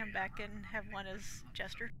 Velgan, to come back and have one as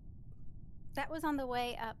Jester. That was on the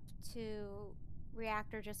way up to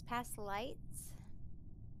reactor, just past the lights.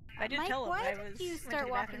 I did Mike, tell him why I did was you went to start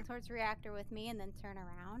the walking bathroom. towards reactor with me and then turn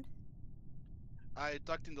around? I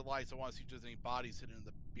ducked into lights. I want to see if there's any bodies hidden in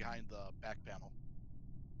the behind the back panel.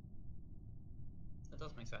 That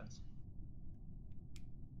does make sense.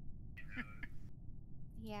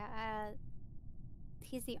 Yeah,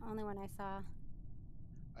 he's the only one I saw.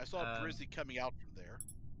 I saw Brizzy coming out from there.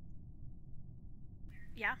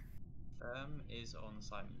 Yeah. Is on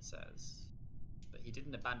Simon Says, but he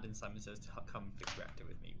didn't abandon Simon Says to come fix reactor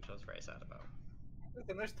with me, which I was very sad about.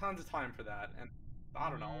 Listen, there's tons of time for that, and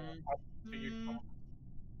I don't know.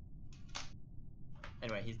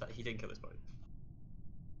 Anyway, he didn't kill his body.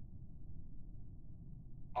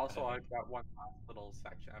 Also, I've got one last little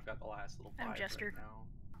section. I've got the last little 5 I'm Jester. right now.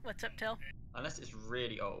 What's up, Till? Unless it's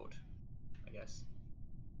really old, I guess.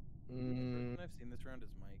 The person I've seen this round is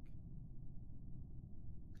Mike.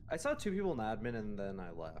 I saw 2 people in admin and then I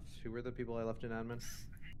left. Who were the people I left in admin?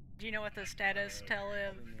 Do you know what the status tell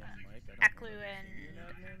of Aklu and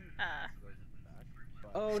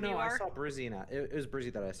Oh no, I Sneewar? saw Brizzy in it was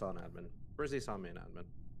Brizzy that I saw in admin. Brizzy saw me in admin.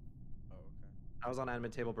 Oh, okay. I was on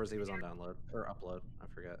admin table, Brizzy was on download or upload. I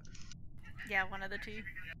forget. Yeah, one of the two.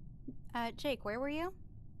 Jake, where were you?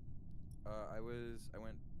 I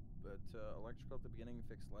went to electrical at the beginning,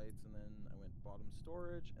 fixed lights, and then I went bottom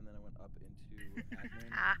storage, and then I went up into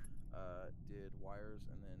admin. Did wires,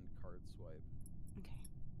 and then card swipe. Okay.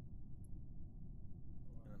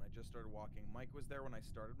 And then I just started walking. Mike was there when I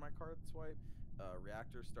started my card swipe.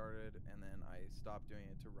 Reactor started, and then I stopped doing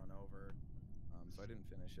it to run over. So I didn't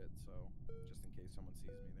finish it. So just in case someone sees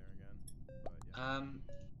me there again. But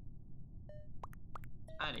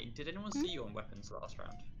yeah. Annie, did anyone see you on weapons last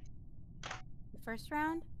round? The first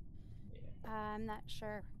round? Yeah. I'm not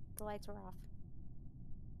sure. The lights were off.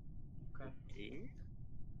 Okay.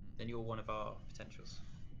 Then you're one of our potentials.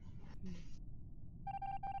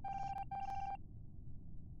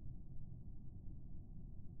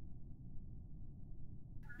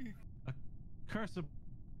 A curse of.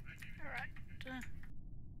 Alright.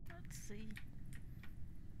 Let's see.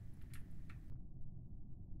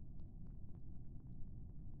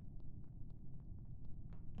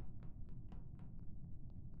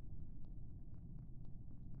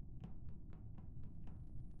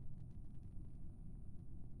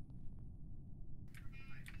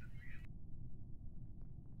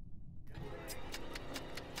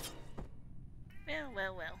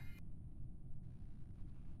 Well.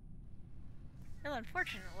 Well,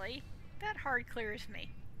 unfortunately, that hard clears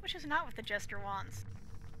me, which is not what the Jester wants.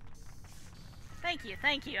 Thank you.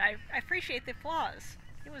 I appreciate the applause.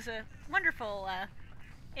 It was a wonderful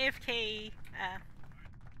AFK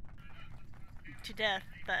to death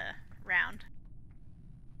round.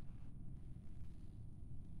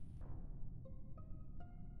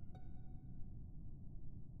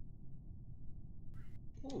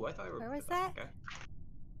 Ooh, I thought you were. Where was that?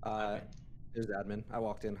 Okay. It was admin. I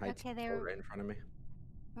walked in, heights Okay, were right in front of me.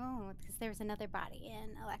 Oh, because there was another body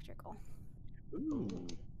in electrical. Ooh.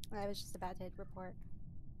 I was just about to report.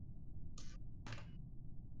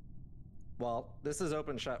 Well, this is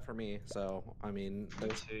open shut for me, so I mean,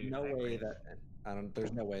 there's no way that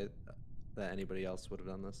there's no way that anybody else would have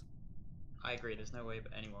done this. I agree. There's no way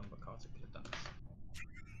that anyone but Carter could have done this.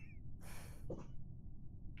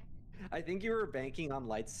 I think you were banking on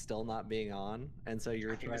lights still not being on, and so you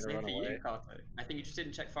were trying to run away. You, Carter. I think you just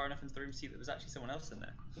didn't check far enough into the room to see that there was actually someone else in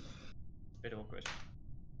there. Bit awkward.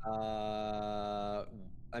 I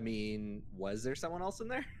mean, was there someone else in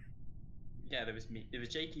there? Yeah, there was me. There was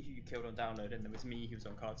Jakey who you killed on download, and there was me who was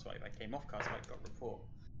on card swipe. I came off card swipe, got report.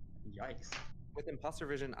 Yikes. With imposter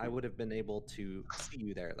vision, I would have been able to see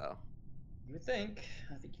you there, though. You would think.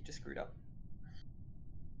 I think you just screwed up.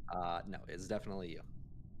 No, it's definitely you.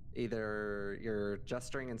 Either you're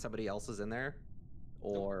gesturing and somebody else is in there,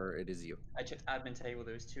 or it is you. I checked admin table.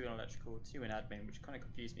 There was 2 in electrical, 2 in admin, which kind of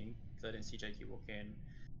confused me because I didn't see Jakey walk in,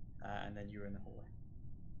 and then you were in the hallway.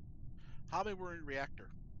 How many were in reactor?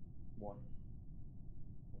 1.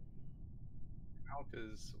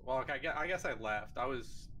 Because, well, I guess I left. I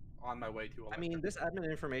was on my way to. I mean, this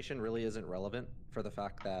admin information really isn't relevant for the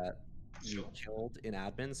fact that you killed in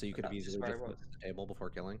admin, so you could have easily just looked at the table before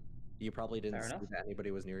killing. You probably didn't see that anybody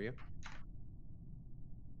was near you.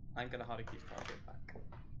 I'm gonna hard keep target back.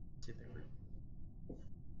 See if they were.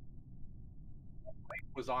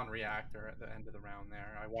 Was on reactor at the end of the round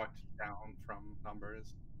there. I walked down from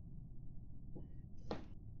numbers.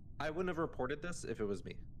 I wouldn't have reported this if it was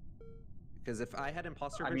me. Because if I had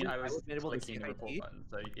imposter vision, I was would have been able to see clicking the report ID. button,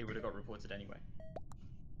 so it would have got reported anyway.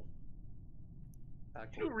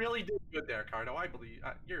 You really did good there, Cardo. I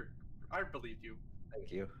believed you.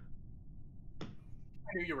 Thank you.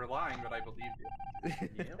 I knew you were lying, but I believed you.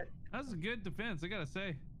 That was a good defense, I gotta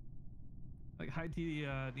say. Like High T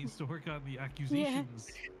needs to work on the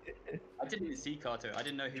accusations. I didn't even see Carter. I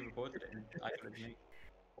didn't know who reported it. And I thought it was me.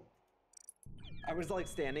 I was like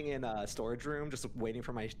standing in a storage room just waiting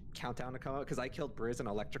for my countdown to come up because I killed Briz in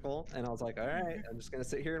electrical, and I was like, all right, I'm just gonna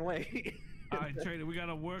sit here and wait. All right, Trader, we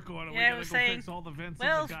gotta work on it. Yeah, We I gotta was go saying, fix all the vents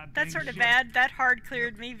well, on the goddamn that's sort of ship. bad. That hard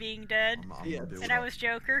cleared me being dead, I'm gonna build and I up was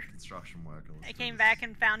Joker. construction worker. I came back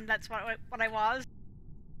and found that's what I was.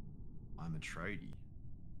 I'm a tradie.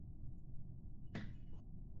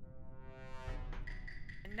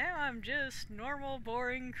 And now I'm just normal,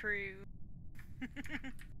 boring crew.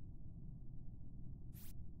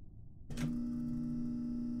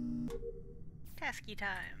 Tasky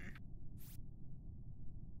time.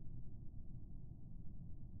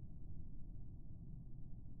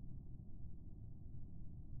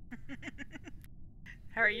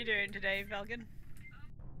 How are you doing today, Velgan?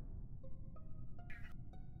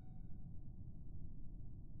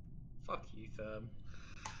 Fuck you, Therm.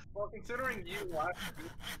 Well, considering you left.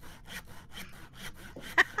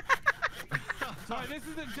 Sorry, this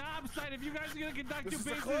is a job site. If you guys are gonna conduct This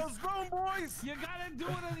your is a business, closed zone, boys. You gotta do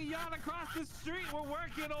it in the yard across the street. We're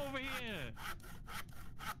working over here.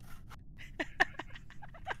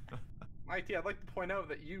 Mighty, I'd like to point out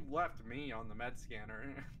that you left me on the med scanner.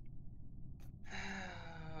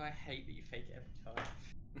 I hate that you fake it every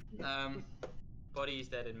time. Body's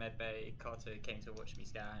dead in medbay. Carter came to watch me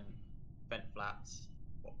scan. Vent flaps.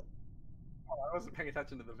 Oh, I wasn't paying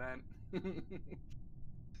attention to the vent.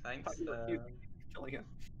 Thanks. You were accusing me of killing him.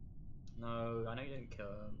 No, I know you didn't kill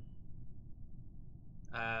him.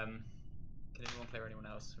 Can anyone clear anyone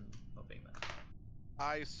else from not being there?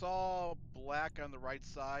 I saw black on the right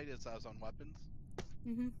side as I was on weapons.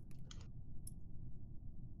 Mm-hmm.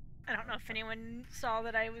 I don't know if anyone saw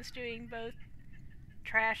that I was doing both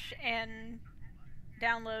trash and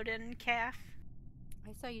download and CAF.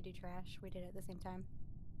 I saw you do trash. We did it at the same time.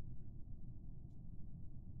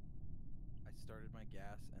 I started my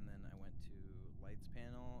gas and then I went to lights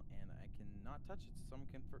panel and I cannot touch it. Someone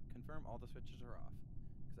can confirm all the switches are off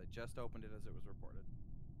because I just opened it as it was reported.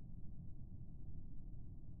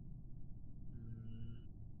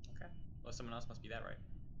 Okay. Well, someone else must be there, right?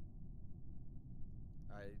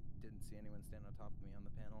 I didn't see anyone stand on top of me on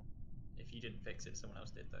the panel. If you didn't fix it, someone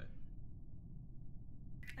else did, though.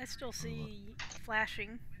 I still see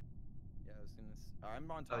flashing. Yeah, I was gonna. I'm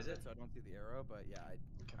on top of it, so I don't see the arrow. But yeah,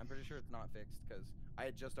 I'm pretty sure it's not fixed because I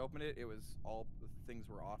had just opened it. It was all the things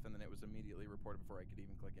were off, and then it was immediately reported before I could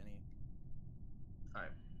even click any.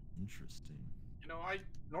 Alright. Interesting. You know,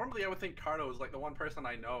 normally I would think Cardo is like the one person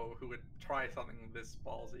I know who would try something this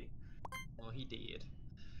ballsy. Well, he did.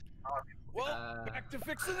 Well, back to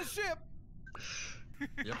fixing the ship.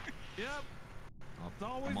 Yep. Yep. Oh, It's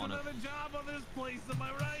always I'm on another job on this place, am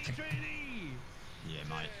I right, trainee? Yeah,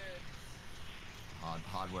 mate.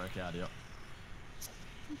 Hard work out here.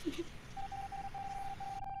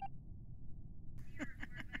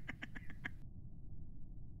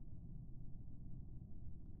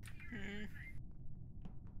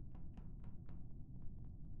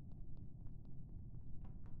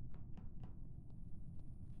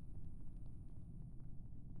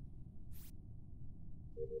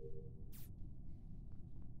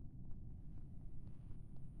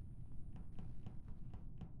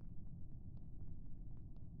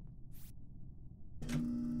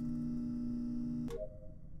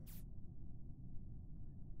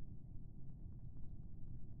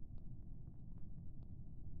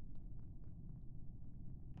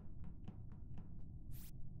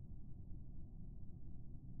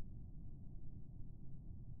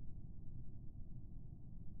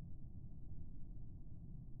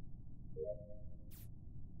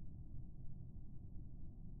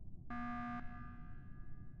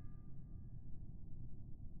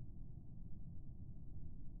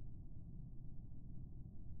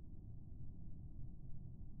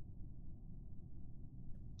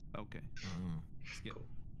 Okay. Skip.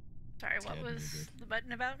 Sorry, what Scared me a was bit. the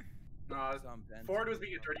button about? No, Some vents Ford was and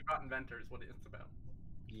being a dirty bot inventor is what it's about.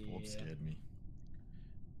 Ford scared me.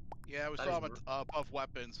 Yeah, we That saw is him above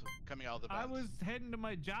weapons coming out of the vents. I was heading to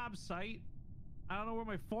my job site. I don't know where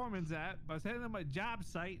my foreman's at, but I was heading to my job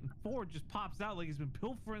site, and Ford just pops out like he's been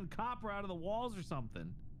pilfering copper out of the walls or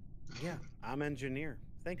something. Yeah, I'm engineer.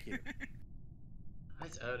 Thank you.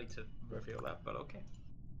 It's early to reveal that, but okay.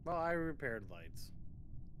 Well, I repaired lights.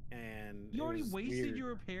 And You it already was wasted weird. your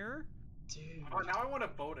repair? Dude. Oh, now I want to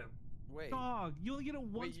vote him. Wait. Dog, you only get it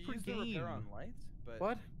once Wait, you per used game. the repair on lights? But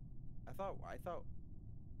What? I thought.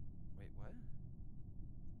 Wait, what?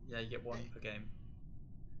 Yeah, you get one per game.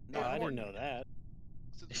 No, I didn't know that.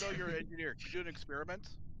 So you're an engineer. Could you do an experiment?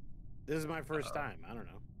 This is my first time. I don't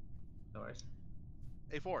know. No worries.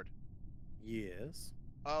 Hey Ford. Yes.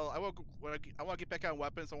 I want to get back on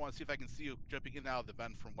weapons. I want to see if I can see you jumping in and out of the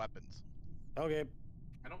vent from weapons. Okay.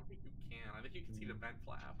 I don't think you can. I think you can see the vent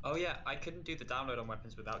flap. Oh yeah, I couldn't do the download on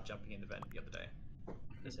weapons without jumping in the vent the other day.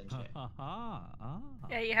 This engineer.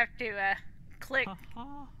 Yeah, you have to click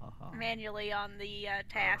manually on the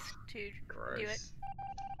task to do it Gross.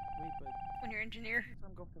 Wait, but when you're engineer.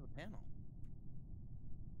 I'm going for the panel.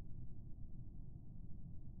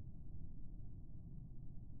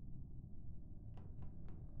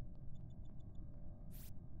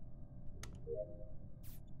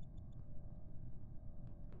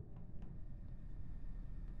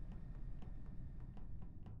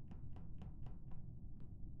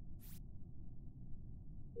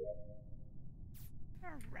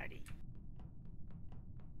 Alrighty.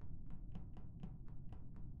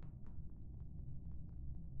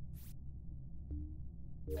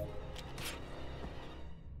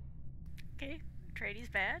 Okay, Trady's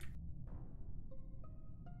bad.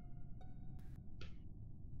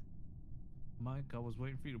 Mike, I was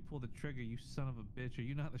waiting for you to pull the trigger, you son of a bitch. Are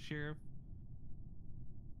you not the sheriff?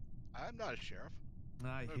 I'm not a sheriff.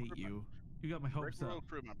 I hate you. You got my hopes up.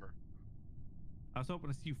 Crew member. I was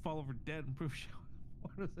hoping to see you fall over dead and prove you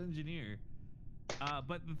was engineer.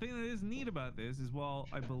 But the thing that is neat about this is, while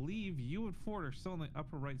I believe you and Ford are still on the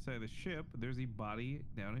upper right side of the ship, there's a body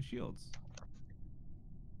down in Shields.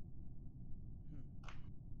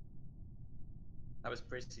 That was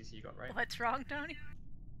Brizzy, so you got right. What's wrong, Tony?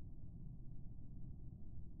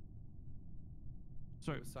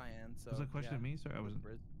 Sorry, It was Cyan, so was that a question yeah, to me? Sorry, I it was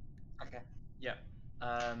wasn't. Briz. Okay. Yeah.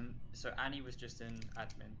 So Annie was just in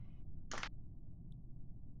admin.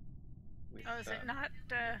 With, Oh, is it not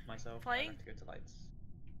myself? playing? I have to go to lights.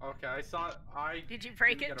 Okay, I Did you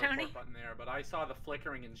break didn't it, get a Tony? report button there, but I saw the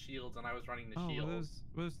flickering in shields, and I was running the Oh, shield.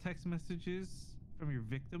 were those text messages from your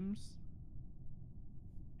victims?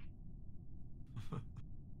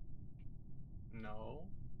 No.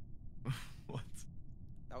 What?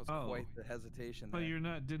 That was quite the hesitation But there. you're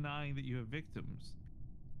not denying that you have victims.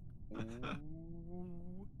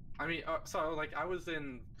 I mean, so like I was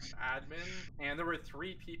in admin, and there were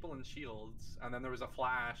 3 people in shields, and then there was a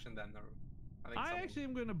flash, and then there. I actually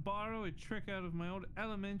am going to borrow a trick out of my old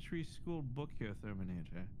elementary school book here,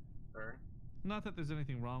 Terminator. Sure. Not that there's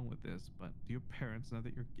anything wrong with this, but do your parents know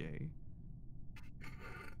that you're gay?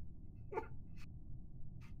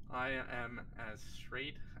 I am as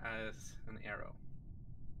straight as an arrow.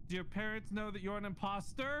 Do your parents know that you're an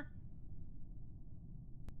imposter?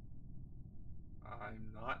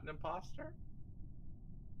 I'm not an imposter.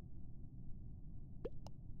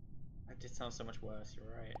 That just sounds so much worse.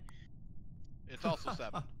 You're right. It's also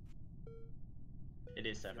 7. It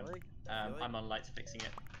is 7. like- I'm on lights fixing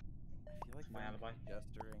it. I feel like My Frank alibi. could be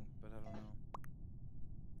gesturing, but I don't know.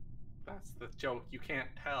 That's the joke. You can't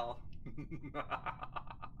tell.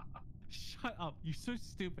 Shut up. You're so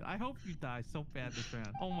stupid. I hope you die so bad this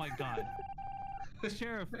round. Oh my god.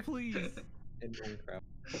 Sheriff, please. In Minecraft.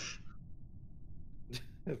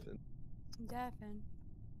 Devin.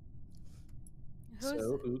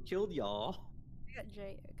 So who killed y'all?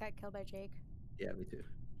 Got killed by Jake. Yeah, me too.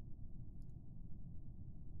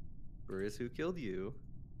 Briz, who killed you?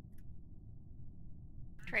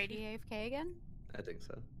 Trady AFK again? I think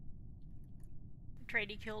so.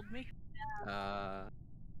 Trady killed me. I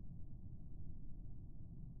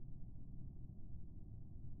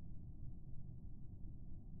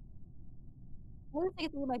want to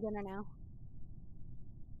get to eat my dinner now.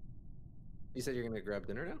 You said you're gonna grab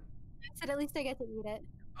dinner now? I said at least I get to eat it.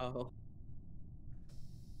 Oh.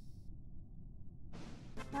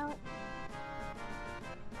 No.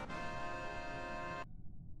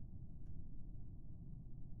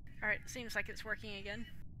 Alright, seems like it's working again.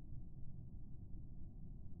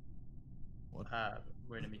 What?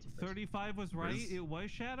 We're in a meeting place. 35 was right. It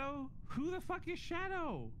was Shadow? Who the fuck is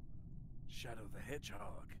Shadow? Shadow the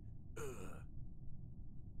Hedgehog. Ugh.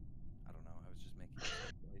 I don't know. I was just making a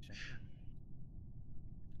speculation.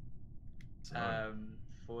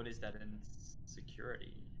 Ford is dead in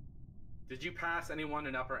security. Did you pass anyone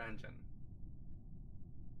in upper engine?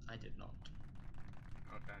 I did not.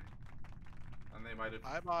 Okay. And they might have.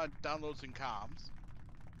 I'm on downloads and comms.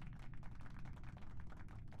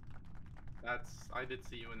 I did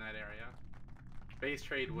see you in that area.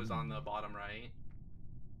 BaseTrade was on the bottom right.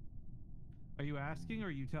 Are you asking or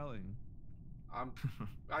are you telling?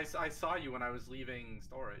 I saw you when I was leaving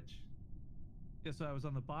storage. Yeah, so I was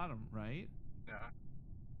on the bottom, right? Yeah.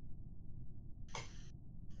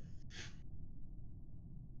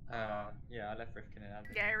 Yeah, I left Rifkin in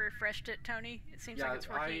admin. Yeah, I refreshed it, Tony. It seems like it's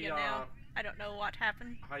working again now. I don't know what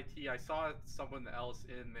happened. Hi T, I saw someone else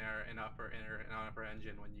in there in upper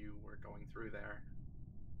engine when you were going through there.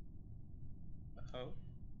 Oh.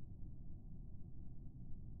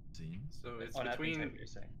 So it's On admin between. table, you're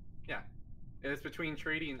saying? Yeah, it's between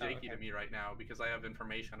Trady and Oh, Jakey okay. to me right now because I have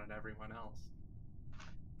information on everyone else.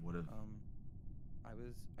 Would have.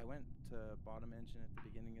 I went to bottom engine at the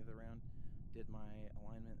beginning of the round, did my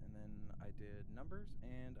alignment, and then I did numbers,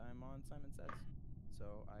 and I'm on Simon Says. So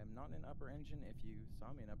I'm not in upper engine if you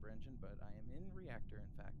saw me in upper engine, but I am in reactor,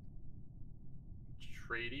 in fact.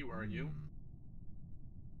 Trady, where are you?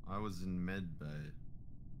 I was in med bay.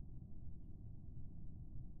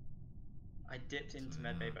 I dipped into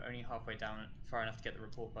medbay, but only halfway down, far enough to get the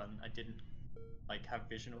report button. I didn't like have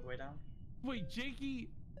vision all the way down. Wait, Jakey,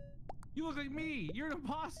 you look like me. You're an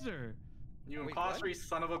imposter. You Wait, imposter, what?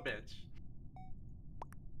 son of a bitch.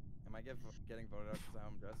 Am I getting voted out because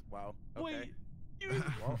I'm dressed? Wow. Okay. Wait,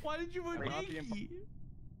 Well, why did you vote I'm not the Jakey?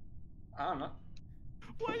 I don't know.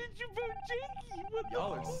 Why did you vote Jakey? What the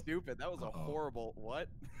Y'all are fuck? stupid. That was a horrible. What?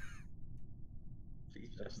 Please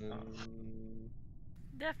just not.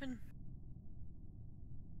 Defin.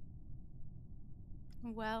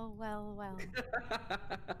 Well, well, well.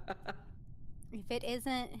 If it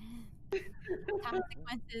isn't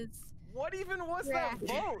consequences. What even was that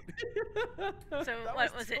vote? So That what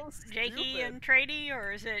was was it? so Jakey stupid. and Trady,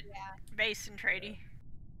 or is it Base and Trady?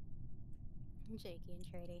 Jakey and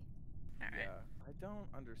Trady. All right. Yeah, I don't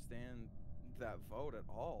understand that vote at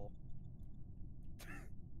all.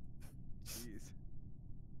 Jeez.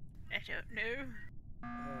 I don't know.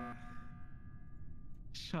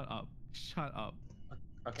 Shut up. Shut up.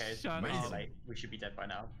 Okay, it's Shut really up. late. We should be dead by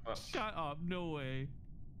now. But... Shut up. No way.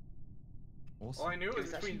 All I knew was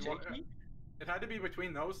Was that between. Jakey? It had to be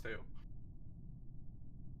between those two.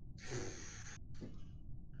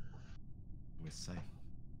 We're safe.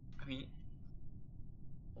 I mean,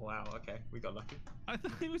 wow. Okay, we got lucky. I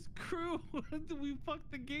thought it was Crew. We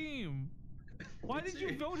fucked the game. Why did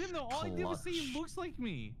you vote him though? All I did was say he looks like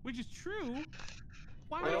me, which is true.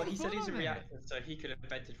 Why Well, would you he said vote he's a on that? reactor, so he could have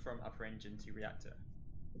vented from upper engine to reactor.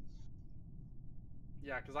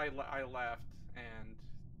 Yeah, because I left, and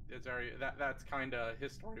it's very that's kind of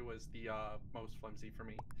his story was the most flimsy for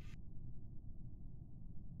me.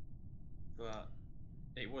 But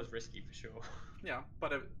it was risky for sure. Yeah,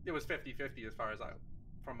 but it was 50-50 as far as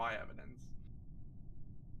from my evidence.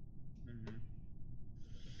 Mm-hmm.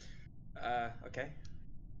 Okay.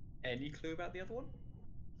 Any clue about the other one?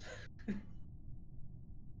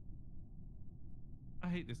 I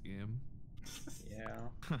hate this game. Yeah.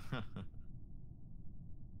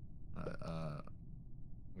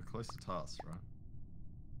 We're close to task, right?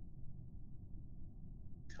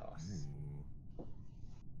 Task. Ooh.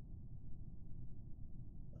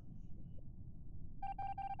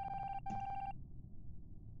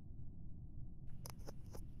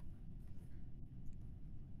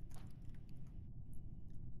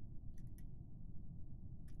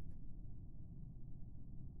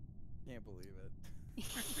 Can't believe it.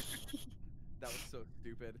 That was so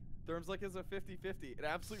stupid. Therm's like, it's a 50-50. It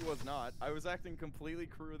absolutely was not. I was acting completely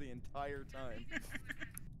Crew the entire time.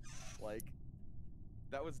 Like,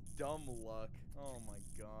 that was dumb luck. Oh my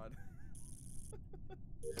god.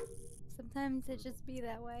 Sometimes it just be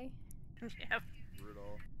that way. Yep.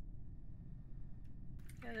 Brutal.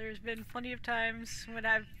 Yeah, there's been plenty of times when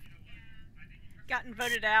I've gotten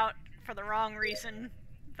voted out for the wrong reason,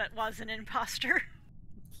 but was an imposter.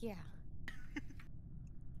 Yeah.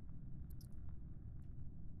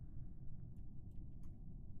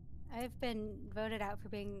 I've been voted out for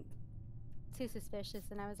being too suspicious,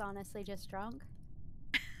 and I was honestly just drunk.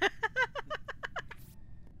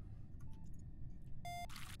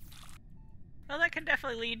 Well, that can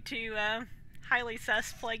definitely lead to highly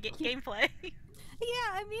sus gameplay. Yeah,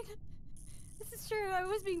 I mean, this is true. I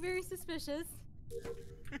was being very suspicious.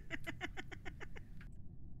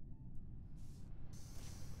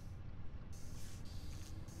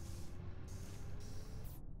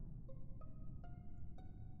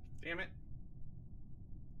 Damn it.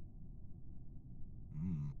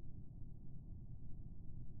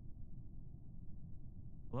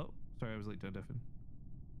 Hello? Sorry, I was late to Defin.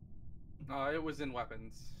 It was in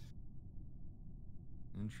weapons.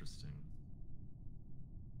 Interesting.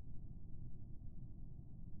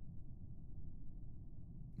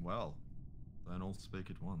 Well, don't all speak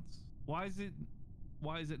at once. Why is it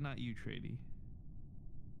not you, Trady?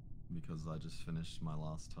 Because I just finished my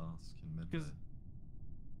last task in mid. Because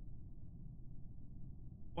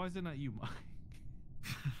why is it not you, Mike?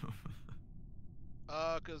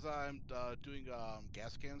 Because I'm doing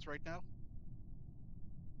gas cans right now.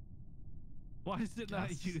 Why is it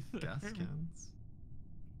not you? Gas cans.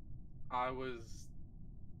 I was.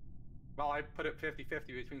 Well, I put it 50-50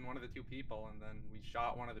 between one of the two people, and then we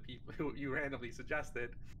shot one of the people who you randomly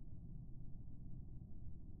suggested.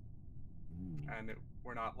 And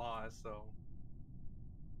we're not lost, so.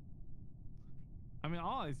 I mean,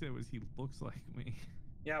 all I said was he looks like me.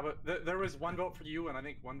 Yeah, but there was one vote for you, and I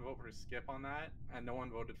think one vote for Skip on that, and no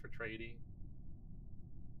one voted for Trady.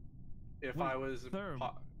 If Wait, I was.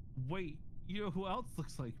 Wait, you know who else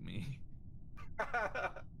looks like me?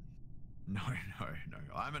 No.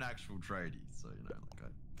 I'm an actual tradie, so you know,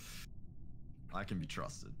 like I can be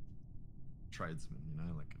trusted. Tradesman, you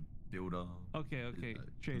know, like a builder. Okay.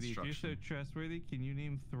 Trady, if you're so trustworthy, can you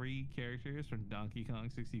name 3 characters from Donkey Kong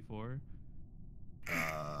 64?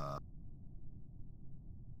 I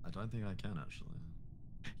don't think I can actually.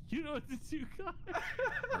 You know what the 2 guys?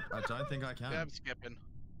 I don't think I can. Yeah, I'm skipping.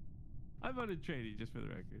 I voted Trady, just for the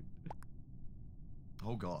record.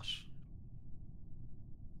 Oh gosh.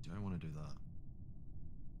 Don't want to do that.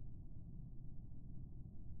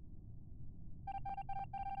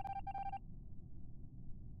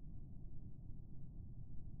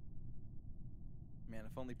 Man,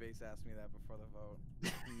 if only Base asked me that before the vote.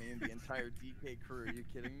 Name the entire DK crew. Are you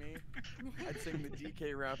kidding me? I'd sing the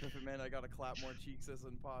DK rap if it meant I gotta clap more cheeks as an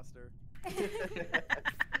imposter.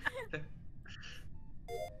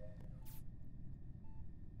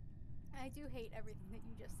 I do hate everything that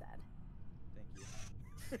you just said. Thank you.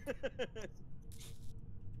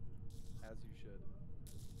 As you should.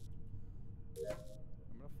 I'm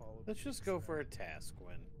gonna follow. Let's just go for a task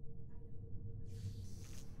win.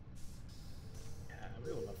 Yeah,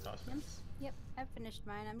 we all love task wins. Yep, I've finished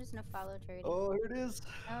mine. I'm just gonna follow Trady. Oh, here it is.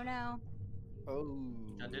 Oh no. Oh.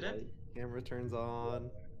 I did it? Camera turns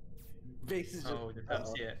on. Base is just. Oh, did he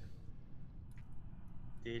see it?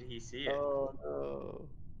 Did he see it? Oh no.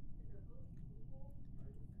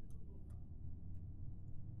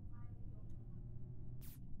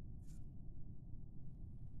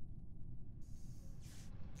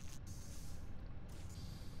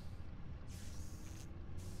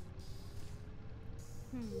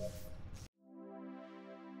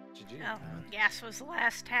 Oh, gas was the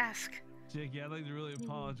last task. Jake, yeah, I'd like to really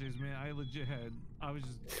apologize, man. I was just,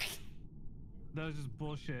 that was just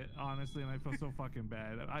bullshit, honestly, and I feel so fucking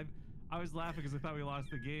bad. I was laughing because I thought we lost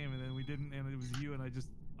the game, and then we didn't, and it was you, and I just,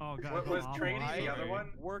 oh god. What was Trady the other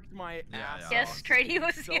one? Worked my ass off. Yes, Trady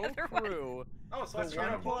was the so other one. Oh, so the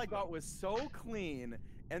one kill I got was so clean,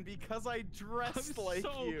 and because I dressed like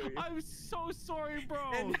you. I'm so sorry, bro.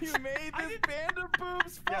 And you made this band of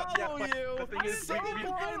boobs follow you the thing is, so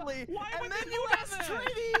blindly. And then you asked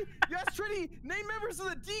Trady, name members of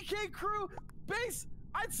the DK crew. Base,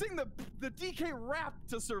 I'd sing the DK rap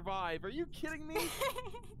to survive. Are you kidding me?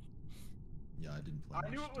 Yeah, I didn't play. I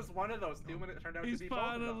knew it was one of those two when it turned out He's to be both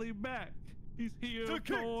of them. finally back. He's here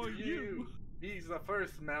for you. He's the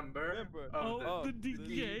first member of the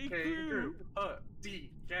DK crew.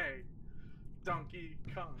 DK. Donkey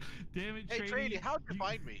Kong. Damn it, Hey, Trady, how'd you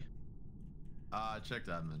find me? I checked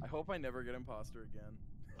admin. I hope I never get imposter again.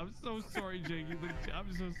 I'm so sorry, Jakey.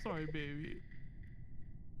 I'm so sorry, baby.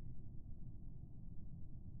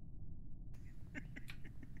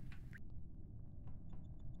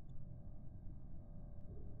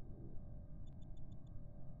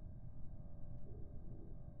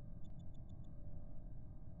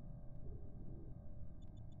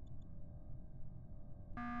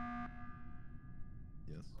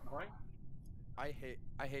 Yes. Right?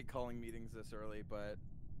 I hate calling meetings this early, but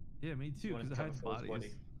yeah, me too. Because it hides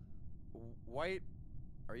bodies. White,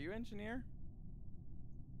 are you engineer?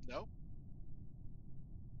 No.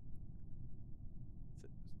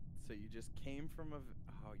 So you just came from a.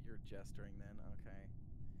 Oh, you're gesturing then. Okay.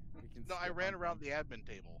 We can. No, I skip ran on around that. the admin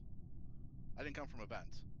table. I didn't come from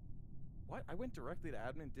events. What? I went directly to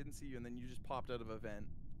admin, didn't see you, and then you just popped out of event.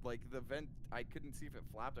 Like the vent, I couldn't see if it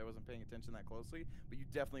flapped. I wasn't paying attention that closely, but you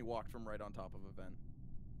definitely walked from right on top of event.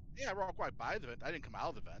 Yeah, I walked right by the vent. I didn't come out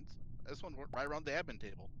of the vent. This one went right around the admin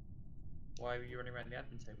table. Why were you running around the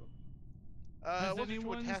admin table? Has wasn't sure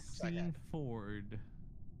what anyone tasks I seen had. Ford?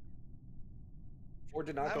 Ford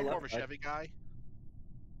did not I'm go more of left. a Chevy guy.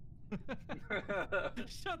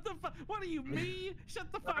 Shut the fuck. What are you, me?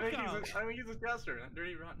 Shut the fuck I think up. he's a jester. That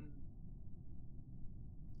dirty rotten.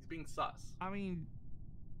 He's being sus. I mean,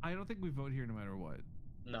 I don't think we vote here no matter what.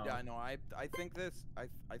 No. Yeah, no, I think this. I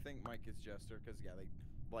think Mike is jester because yeah, they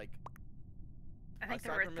like. I think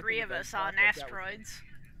there aside were from 3 missing of event us stuff, on like, that was- asteroids.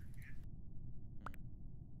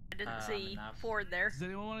 I didn't see Ford there. Does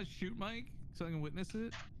anyone want to shoot Mike so I can witness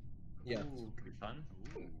it? Yeah. Ooh, could be fun.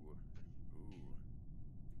 Ooh.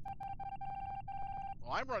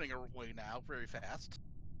 Well, I'm running away now, very fast.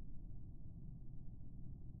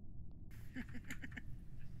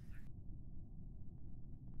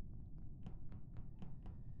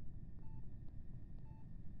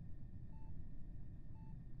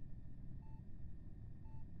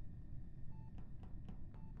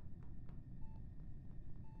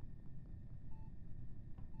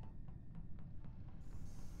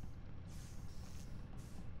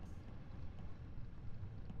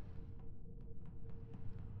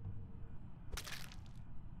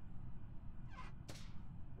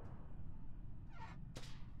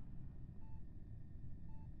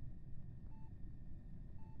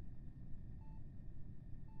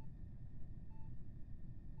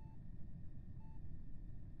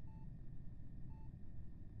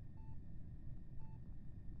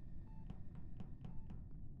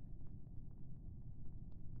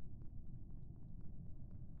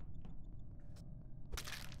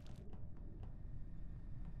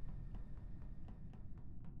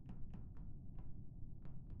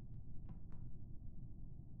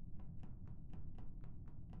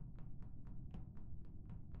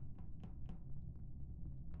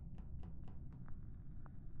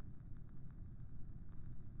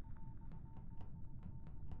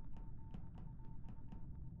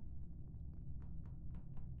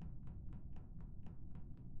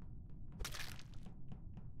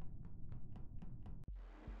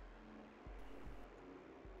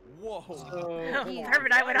 Whoa.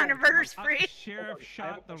 Perfect. I went on a murder spree. Sheriff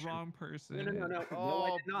shot the wrong person. No, Oh,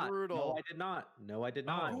 I did not. brutal. No, I did not. No, I did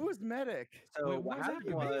not. Who was medic? So Wait, what what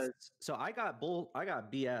happened happened? was, so I got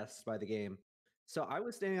BS by the game. So I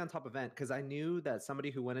was standing on top of vent because I knew that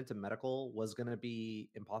somebody who went into medical was gonna be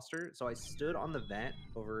imposter. So I stood on the vent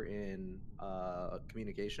over in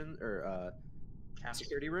communication or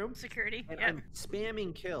security room. Security. And Yep. I'm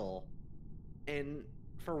spamming kill. And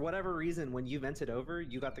for whatever reason, when you vented over,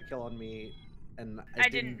 you got the kill on me, and I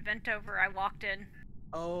didn't vent over. I walked in.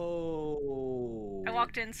 Oh. I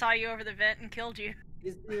walked in, saw you over the vent, and killed you.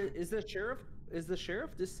 Is the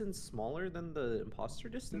sheriff distance smaller than the imposter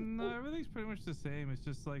distance? No, everything's pretty much the same. It's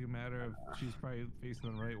just like a matter of she's probably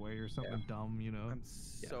facing the right way or something dumb, you know. I'm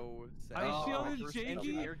so sad. I shielded First Jakey.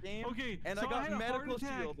 engineer game, Okay, and so I got had a heart medical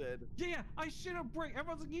attack. shielded. Yeah, I should have break.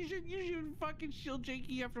 Everyone's like, you should fucking shield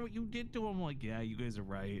Jakey after what you did to him. I'm like, yeah, you guys are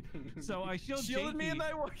right. So I shielded Shielded me, Jakey. and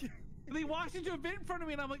I walked. And he walks into a vent in front of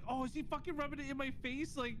me, and I'm like, oh, is he fucking rubbing it in my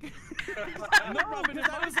face? Like, No, because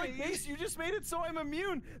I was like, Base, you just made it so I'm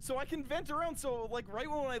immune, so I can vent around. So, like, right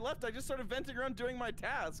when I left, I just started venting around doing my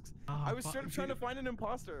tasks. Oh, I was sort of trying to find an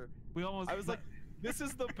imposter. I was like, this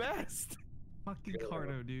is the best. Fucking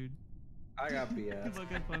Cardo, dude. I got BS. Good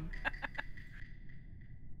luck, have fun.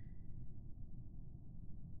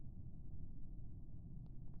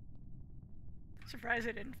 Surprised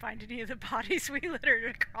I didn't find any of the bodies we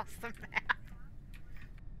littered across the map.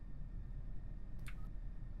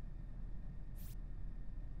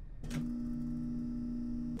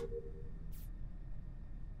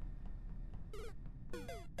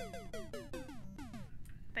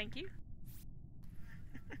 Thank you.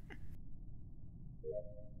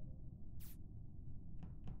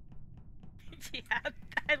 Yeah,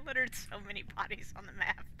 I littered so many bodies on the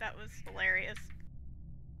map. That was hilarious.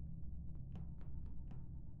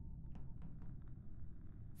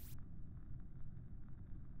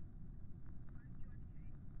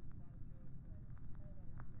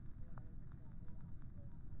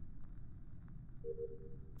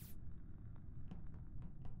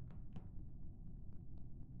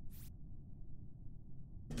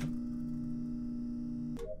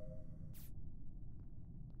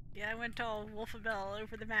 Yeah, I went all Wolfabell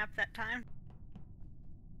over the map that time.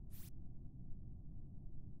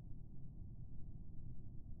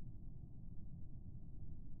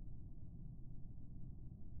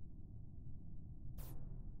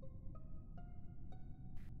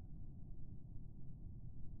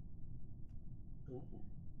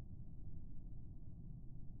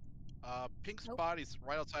 Pink's body's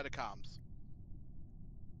right outside of comms.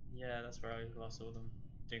 Yeah, that's where I last saw them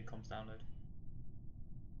doing comms download.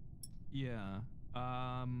 Yeah.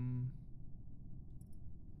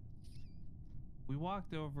 We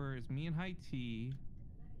walked over. It's me and High T,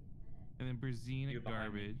 and then Brazine at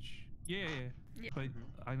garbage. Yeah. But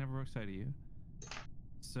I never broke sight of you.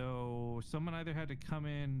 So someone either had to come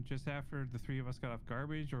in just after the three of us got off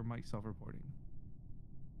garbage, or Mike self-reporting.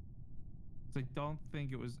 So I don't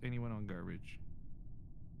think it was anyone on garbage.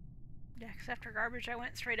 Yeah, because after garbage, I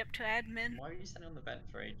went straight up to admin. Why are you standing on the vent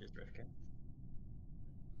for ages, Rivka?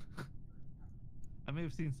 I may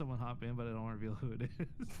have seen someone hop in, but I don't want to reveal who it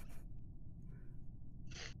is.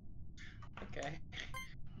 Okay.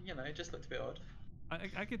 You know, it just looked a bit odd.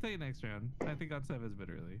 I can tell you next round. I think on 7 is a bit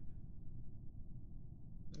early.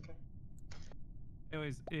 Okay.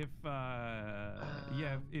 Anyways, if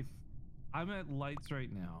I'm at lights right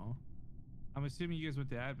now, I'm assuming you guys went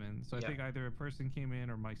to admin, so I think either a person came in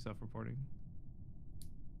or Mike's self-reporting.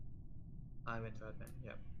 I went to admin.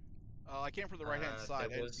 Yep. I came from the right-hand side.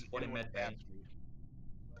 There was one in medbay.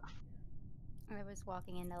 I was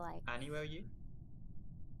walking into lights. Annie, where are you?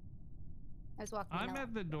 I was walking. I'm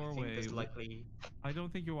at the doorway. Likely... I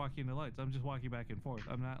don't think you're walking into lights. I'm just walking back and forth.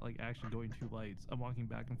 I'm not like actually going to lights. I'm walking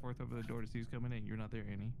back and forth over the door to see who's coming in. You're not there,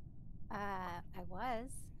 Annie. I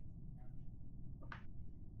was.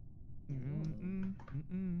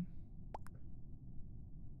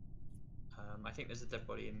 I think there's a dead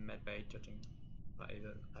body in medbay judging that is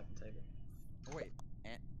at the admin table. Oh wait,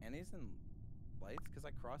 Annie's in lights? Because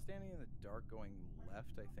I crossed Annie in the dark going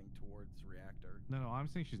left, I think, towards reactor. No, I'm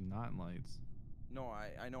saying she's not in lights. No,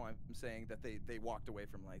 I know. I'm saying that they walked away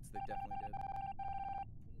from lights. They definitely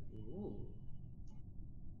did. Ooh.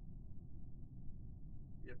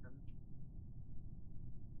 Yep.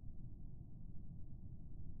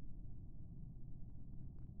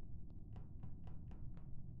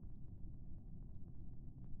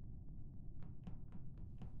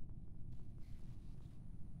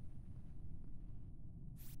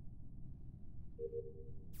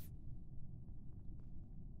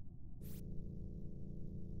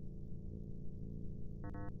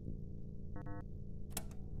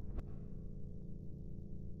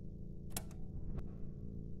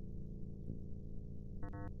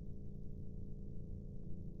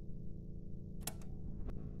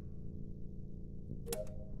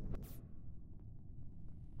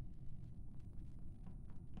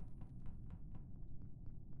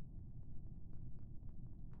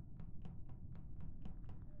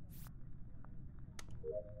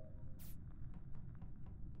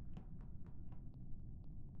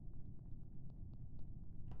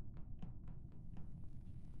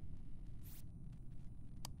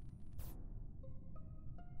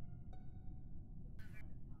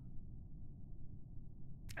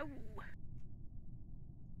 Oh.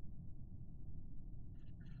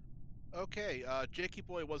 Okay, Jakey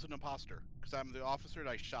Boy was an imposter because I'm the officer and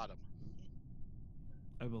I shot him.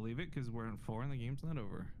 I believe it because we're in 4 and the game's not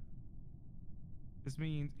over. This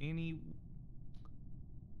means Annie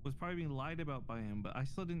was probably being lied about by him, but I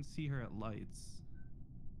still didn't see her at lights.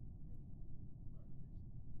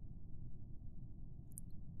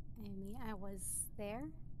 I mean, I was there.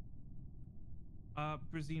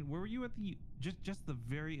 Brazine, where were you at the just the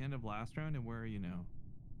very end of last round, and where are you now?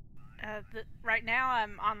 Right now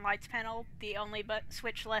I'm on lights panel. The only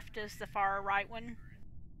switch left is the far right one.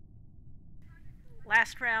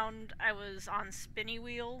 Last round I was on spinny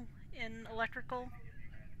wheel in electrical.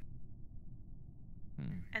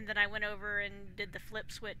 And then I went over and did the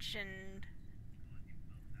flip switch in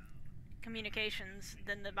communications.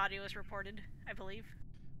 Then the body was reported, I believe.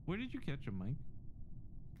 Where did you catch him, Mike?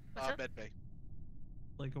 Medbay.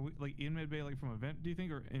 Like in medbay, like from a vent, do you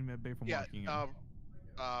think, or in medbay from walking in?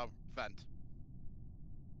 Vent.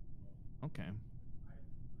 Okay.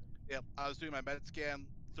 Yep, I was doing my med scan.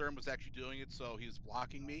 Therm was actually doing it, so he was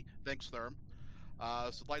blocking me. Thanks, Therm.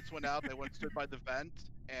 So lights went out. I went stood by the vent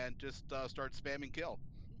and just started spamming kill.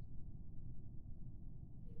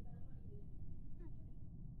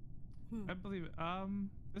 I believe it.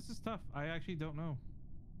 This is tough. I actually don't know.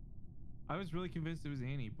 I was really convinced it was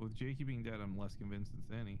Annie, but with Jakey being dead, I'm less convinced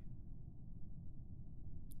it's Annie.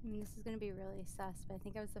 I mean, this is going to be really sus, but I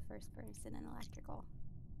think I was the first person in electrical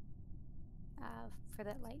for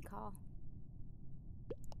that light call.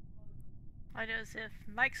 I know if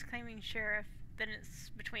Mike's claiming sheriff, then it's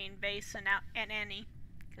between Base and Annie,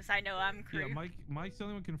 because I know I'm crew. Yeah, Mike's the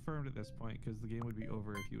only one confirmed at this point, because the game would be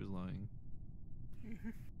over if he was lying.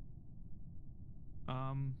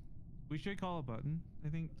 We should call a button, I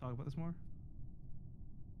think, talk about this more.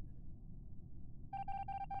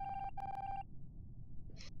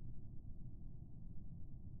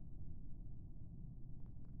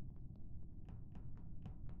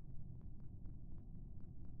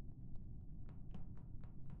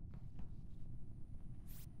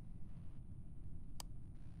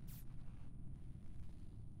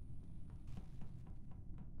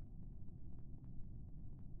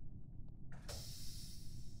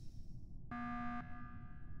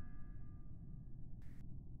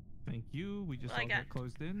 Thank you. We just all got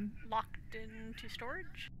closed in. Locked into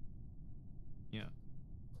storage. Yeah.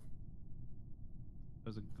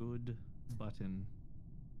 That was a good button.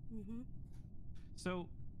 So,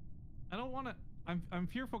 I don't want to... I'm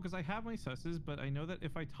fearful because I have my susses, but I know that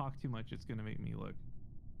if I talk too much, it's going to make me look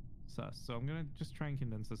sus. So I'm going to just try and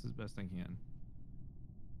condense this as best I can.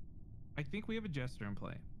 I think we have a jester in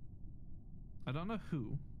play. I don't know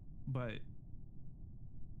who, but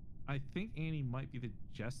I think Annie might be the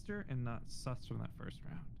jester and not sus from that first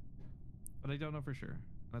round. But I don't know for sure.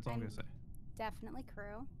 That's all I'm gonna say. Definitely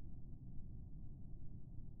Crow.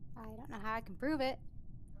 I don't know how I can prove it.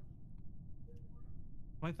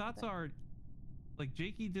 My thoughts are, like,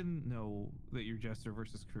 Jakey didn't know that you're jester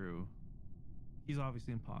versus crew. He's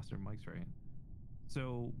obviously imposter. Mike's right.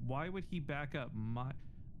 So why would he back up my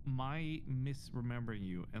misremembering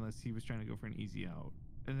you unless he was trying to go for an easy out?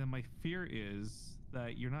 And then my fear is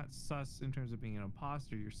that you're not sus in terms of being an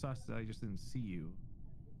imposter. You're sus that I just didn't see you.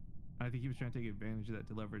 I think he was trying to take advantage of that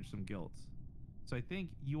to leverage some guilt. So I think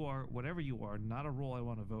you are, whatever you are, not a role I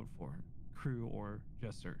want to vote for, crew or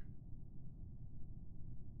jester.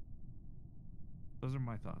 Those are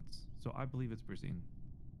my thoughts. So I believe it's Brazine.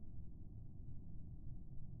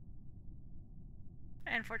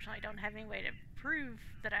 I unfortunately don't have any way to prove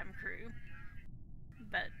that I'm crew,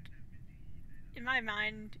 but in my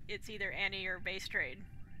mind, it's either Annie or BaseTrade.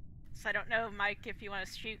 So I don't know, Mike, if you want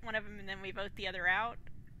to shoot one of them and then we vote the other out,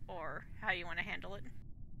 or how you want to handle it.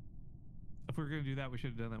 If we're going to do that, we should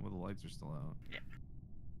have done that when the lights are still out. Yeah.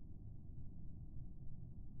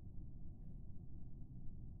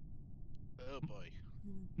 Oh boy.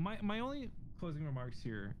 My only closing remarks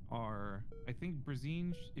here are, I think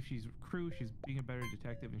Brazine, if she's crew, she's being a better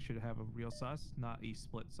detective and should have a real sus, not a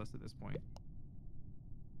split sus at this point.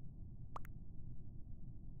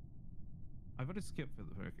 I voted skip for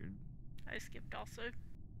the record. I skipped also.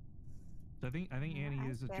 So I think Annie I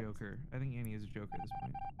is a skipped. joker. I think Annie is a joker at this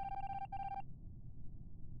point.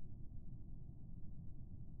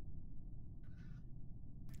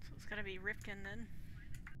 So it's gotta be Rifkin then.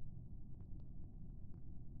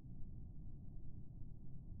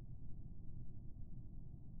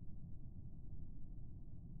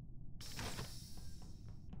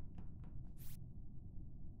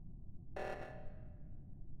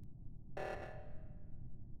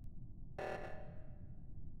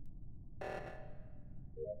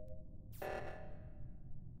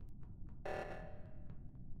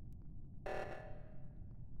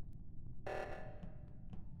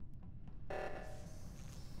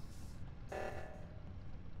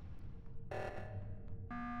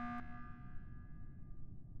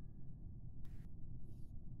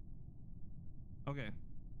 Okay,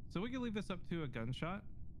 so we can leave this up to a gunshot.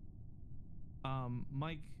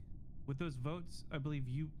 Mike, with those votes, I believe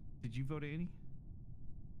did you vote Annie?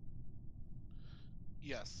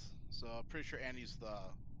 Yes. So I'm pretty sure Annie's the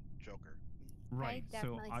Joker. Right. I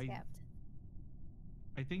definitely skipped.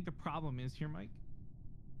 I think the problem is here, Mike.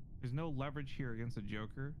 There's no leverage here against a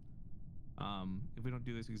Joker. If we don't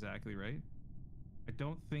do this exactly right, I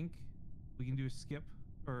don't think we can do a skip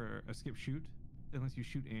or a skip shoot unless you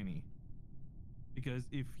shoot Annie. Because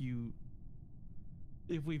if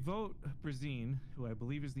we vote Brazine, who I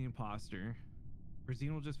believe is the imposter,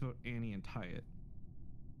 Brazine will just vote Annie and tie it.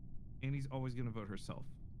 Annie's always going to vote herself.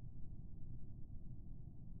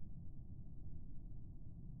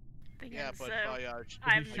 Yeah, but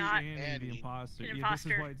I'm shoot not Annie, the imposter. an Yeah, imposter.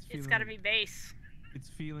 this is why it's feeling It's gotta be base. It's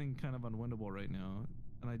feeling kind of unwinnable right now,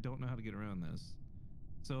 and I don't know how to get around this.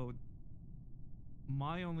 So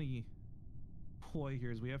my only ploy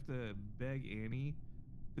here is we have to beg Annie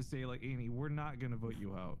to say, like, Annie, we're not gonna vote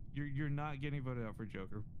you out. You're not getting voted out for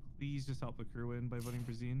Joker. Please just help the crew win by voting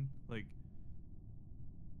Brazine. Like,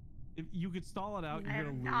 if you could stall it out, you're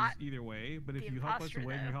gonna lose either way. But if you help us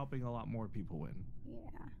win, you're helping a lot more people win. Yeah.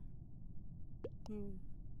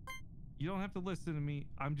 You don't have to listen to me.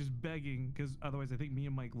 I'm just begging, because otherwise I think me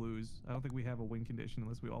and Mike lose. I don't think we have a win condition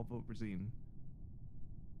unless we all vote Brazine.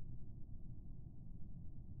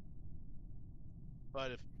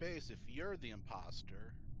 But if you're the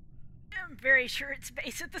imposter, I'm very sure it's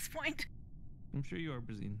base at this point. I'm sure you are,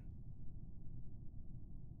 Brazine.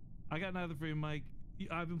 I got nothing for you, Mike.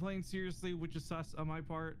 I've been playing seriously, which is sus on my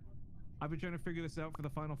part. I've been trying to figure this out for the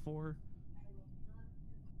final four.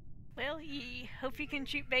 Well, hope you can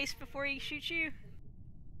shoot base before he shoots you.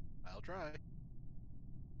 I'll try.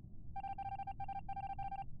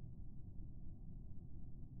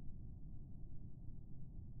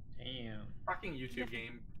 Damn. Fucking YouTube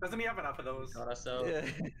game. Doesn't he have enough of those? Got ourselves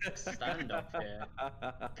stand up here.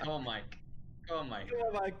 Come on, Mike. Come on, Mike. Come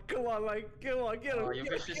on, Mike. Come on, Mike. Come on, get him. Oh, your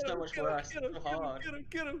wish is so much worse. So hard.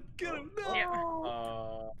 Get him.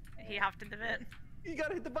 No. Yeah. He hopped in the vent. You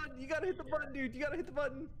gotta hit the button. You gotta hit the button, dude. You gotta hit the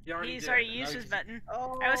button. He's already used his button.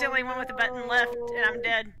 Oh, I was the only one with the button left, and I'm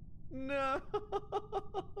dead. No.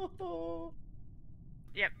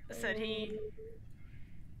 Yep, said he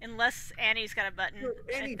Unless Annie's got a button.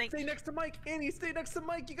 Annie, I think... stay next to Mike. Annie, stay next to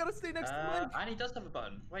Mike. You gotta stay next to Mike. Annie does have a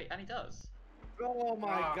button. Wait, Annie does. Oh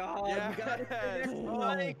my god! You gotta stay next to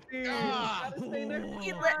Mike, dude. You gotta stay next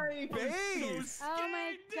to Mike. Base! Oh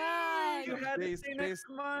my god! You had to stay next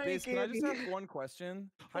to Mike. Base, can I just Andy. ask one question?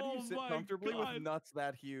 How do you sit comfortably with nuts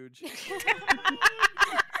that huge?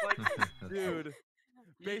 Like, dude.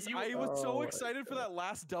 Base, I was so excited for that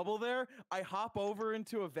last double there. I hop over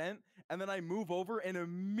into a vent, and then I move over, and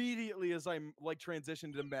immediately as I like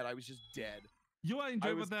transitioned to med, I was just dead. You know what I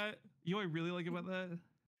enjoy about that? You know what I really like about that?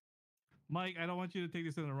 Mike, I don't want you to take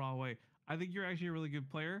this in the wrong way. I think you're actually a really good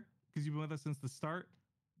player because you've been with us since the start.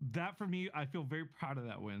 That for me, I feel very proud of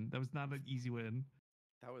that win. That was not an easy win.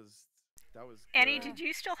 That was Annie, good. did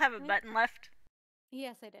you still have a button left?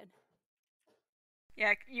 Yes, I did.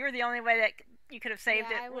 Yeah, you were the only way that you could have saved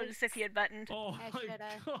Yeah, it was if you had buttoned. Oh I my shoulda.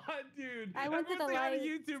 god, dude! I went to the Everyone say hi to light.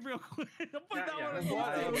 YouTube real quick. Put that yeah. one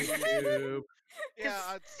on YouTube. YouTube. Yeah,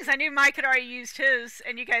 Because I knew Mike had already used his,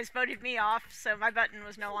 and you guys voted me off, so my button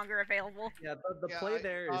was no longer available. Yeah, the play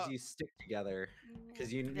there is you stick together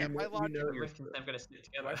because you know my logic- you're I'm gonna stick Do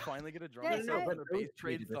together. I finally get a drum Yeah, roll no, for but the base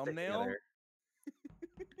trade thumbnail?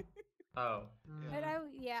 Oh. But I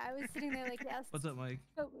was sitting there like, yes. What's up, Mike?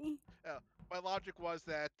 Vote me. My logic was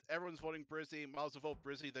that everyone's voting Brizzy, might as well vote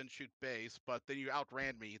Brizzy, then shoot base, but then you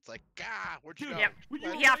outran me. It's like, gah, where'd you Dude, go? Yep. Well, You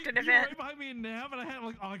were have to you were defend. right behind me in nav, and I had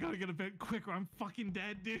like, oh, I gotta get a bit quick, or I'm fucking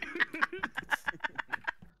dead, dude.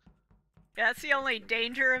 Yeah, that's the only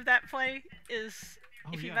danger of that play is Oh,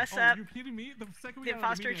 if you yeah. mess Oh, up. you're kidding me? The second we the got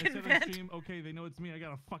out of the imposter meeting, I can said on vent. stream, okay, they know it's me. I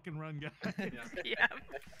gotta fucking run, guys. Yeah.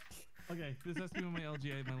 Okay, this has to be with my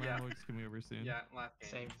LGA. My landlord's coming over soon. Yeah, last game.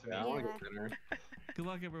 Same for Yeah, I me. want to get dinner. Good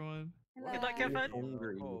luck, everyone. Good luck, have fun.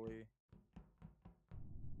 Hungry. Holy.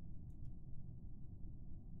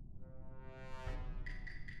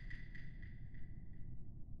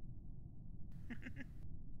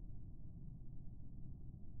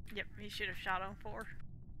 Yep, he should have shot on 4.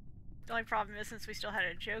 The only problem is since we still had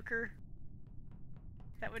a Joker,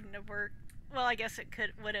 that wouldn't have worked. Well, I guess it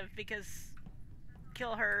would have because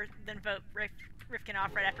kill her, then vote Rifkin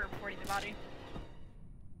off right after reporting the body.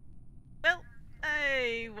 Well,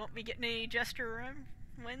 I won't be getting any Jester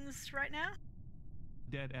wins right now.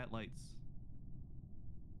 Dead at lights.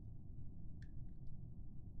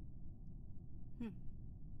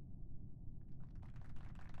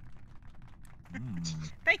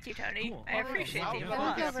 Thank you, Tony. Cool. I appreciate I'll the never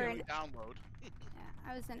applause. get over to it. download. Yeah,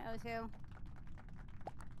 I was in O2.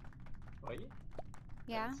 Are you?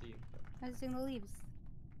 Yeah, I didn't see you. I was doing the leaves.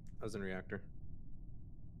 I was in reactor.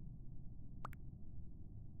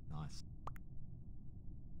 Nice.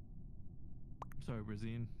 Sorry,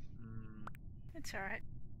 Brazine. It's alright.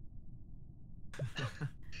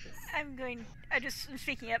 I'm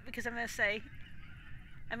speaking up because I'm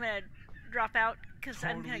gonna drop out because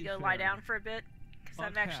I'm gonna Totally go lie fair. down for a bit because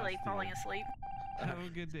I'm actually Fantastic. falling asleep. Have a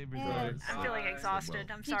good day, Yeah. Brazine. I'm feeling exhausted.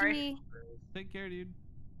 I'm sorry. GG. Take care, dude.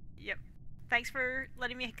 Yep. Thanks for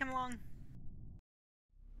letting me come along.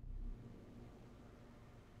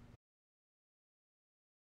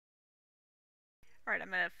 Alright, I'm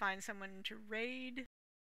gonna find someone to raid.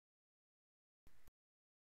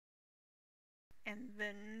 And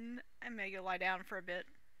then I'm gonna go lie down for a bit.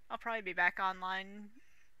 I'll probably be back online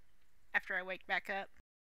after I wake back up.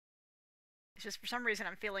 It's just for some reason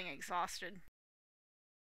I'm feeling exhausted.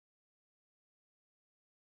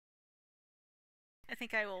 I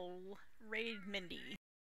think I will raid Mindy.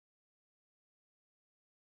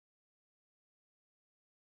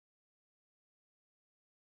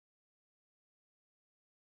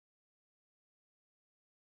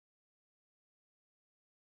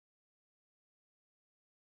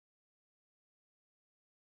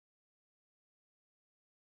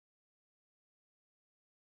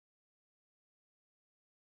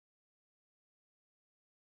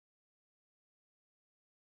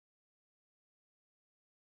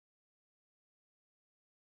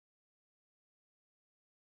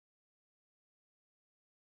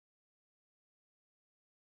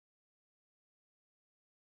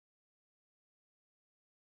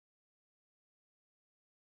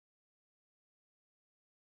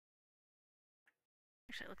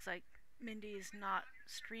 Actually, it looks like Mindy is not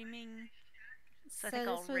streaming, so I think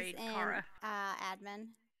I'll this was raid in Kara. admin.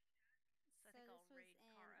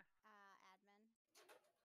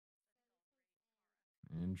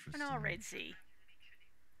 Oh, Interesting. no, I'll raid Z.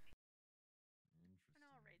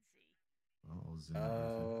 Oh,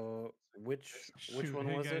 Zoom. Which Shoot, one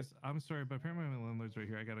hey was guys, it? I'm sorry, but apparently my landlord's right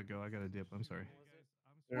here. I gotta go. I gotta dip. I'm sorry.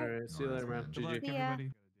 All right, see you later, man. Good luck, GG.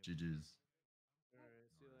 everybody. GG's.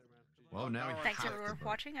 Well, now we Thanks have everyone to for vote.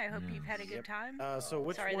 watching. I hope you've had a good time. So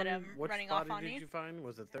which Sorry one? that I'm Which running body off on did you. you find?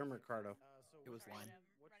 Was it Therm or Cardo? It was Lime.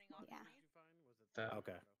 Yeah.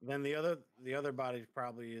 Okay. Then the other body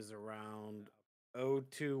probably is around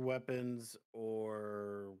O2 weapons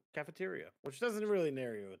or cafeteria, which doesn't really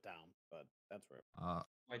narrow it down, but that's where. Why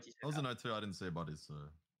do you say I was that? in O2. I didn't say bodies, so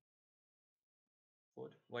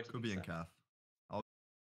Ford, why do you could be in think that? calf.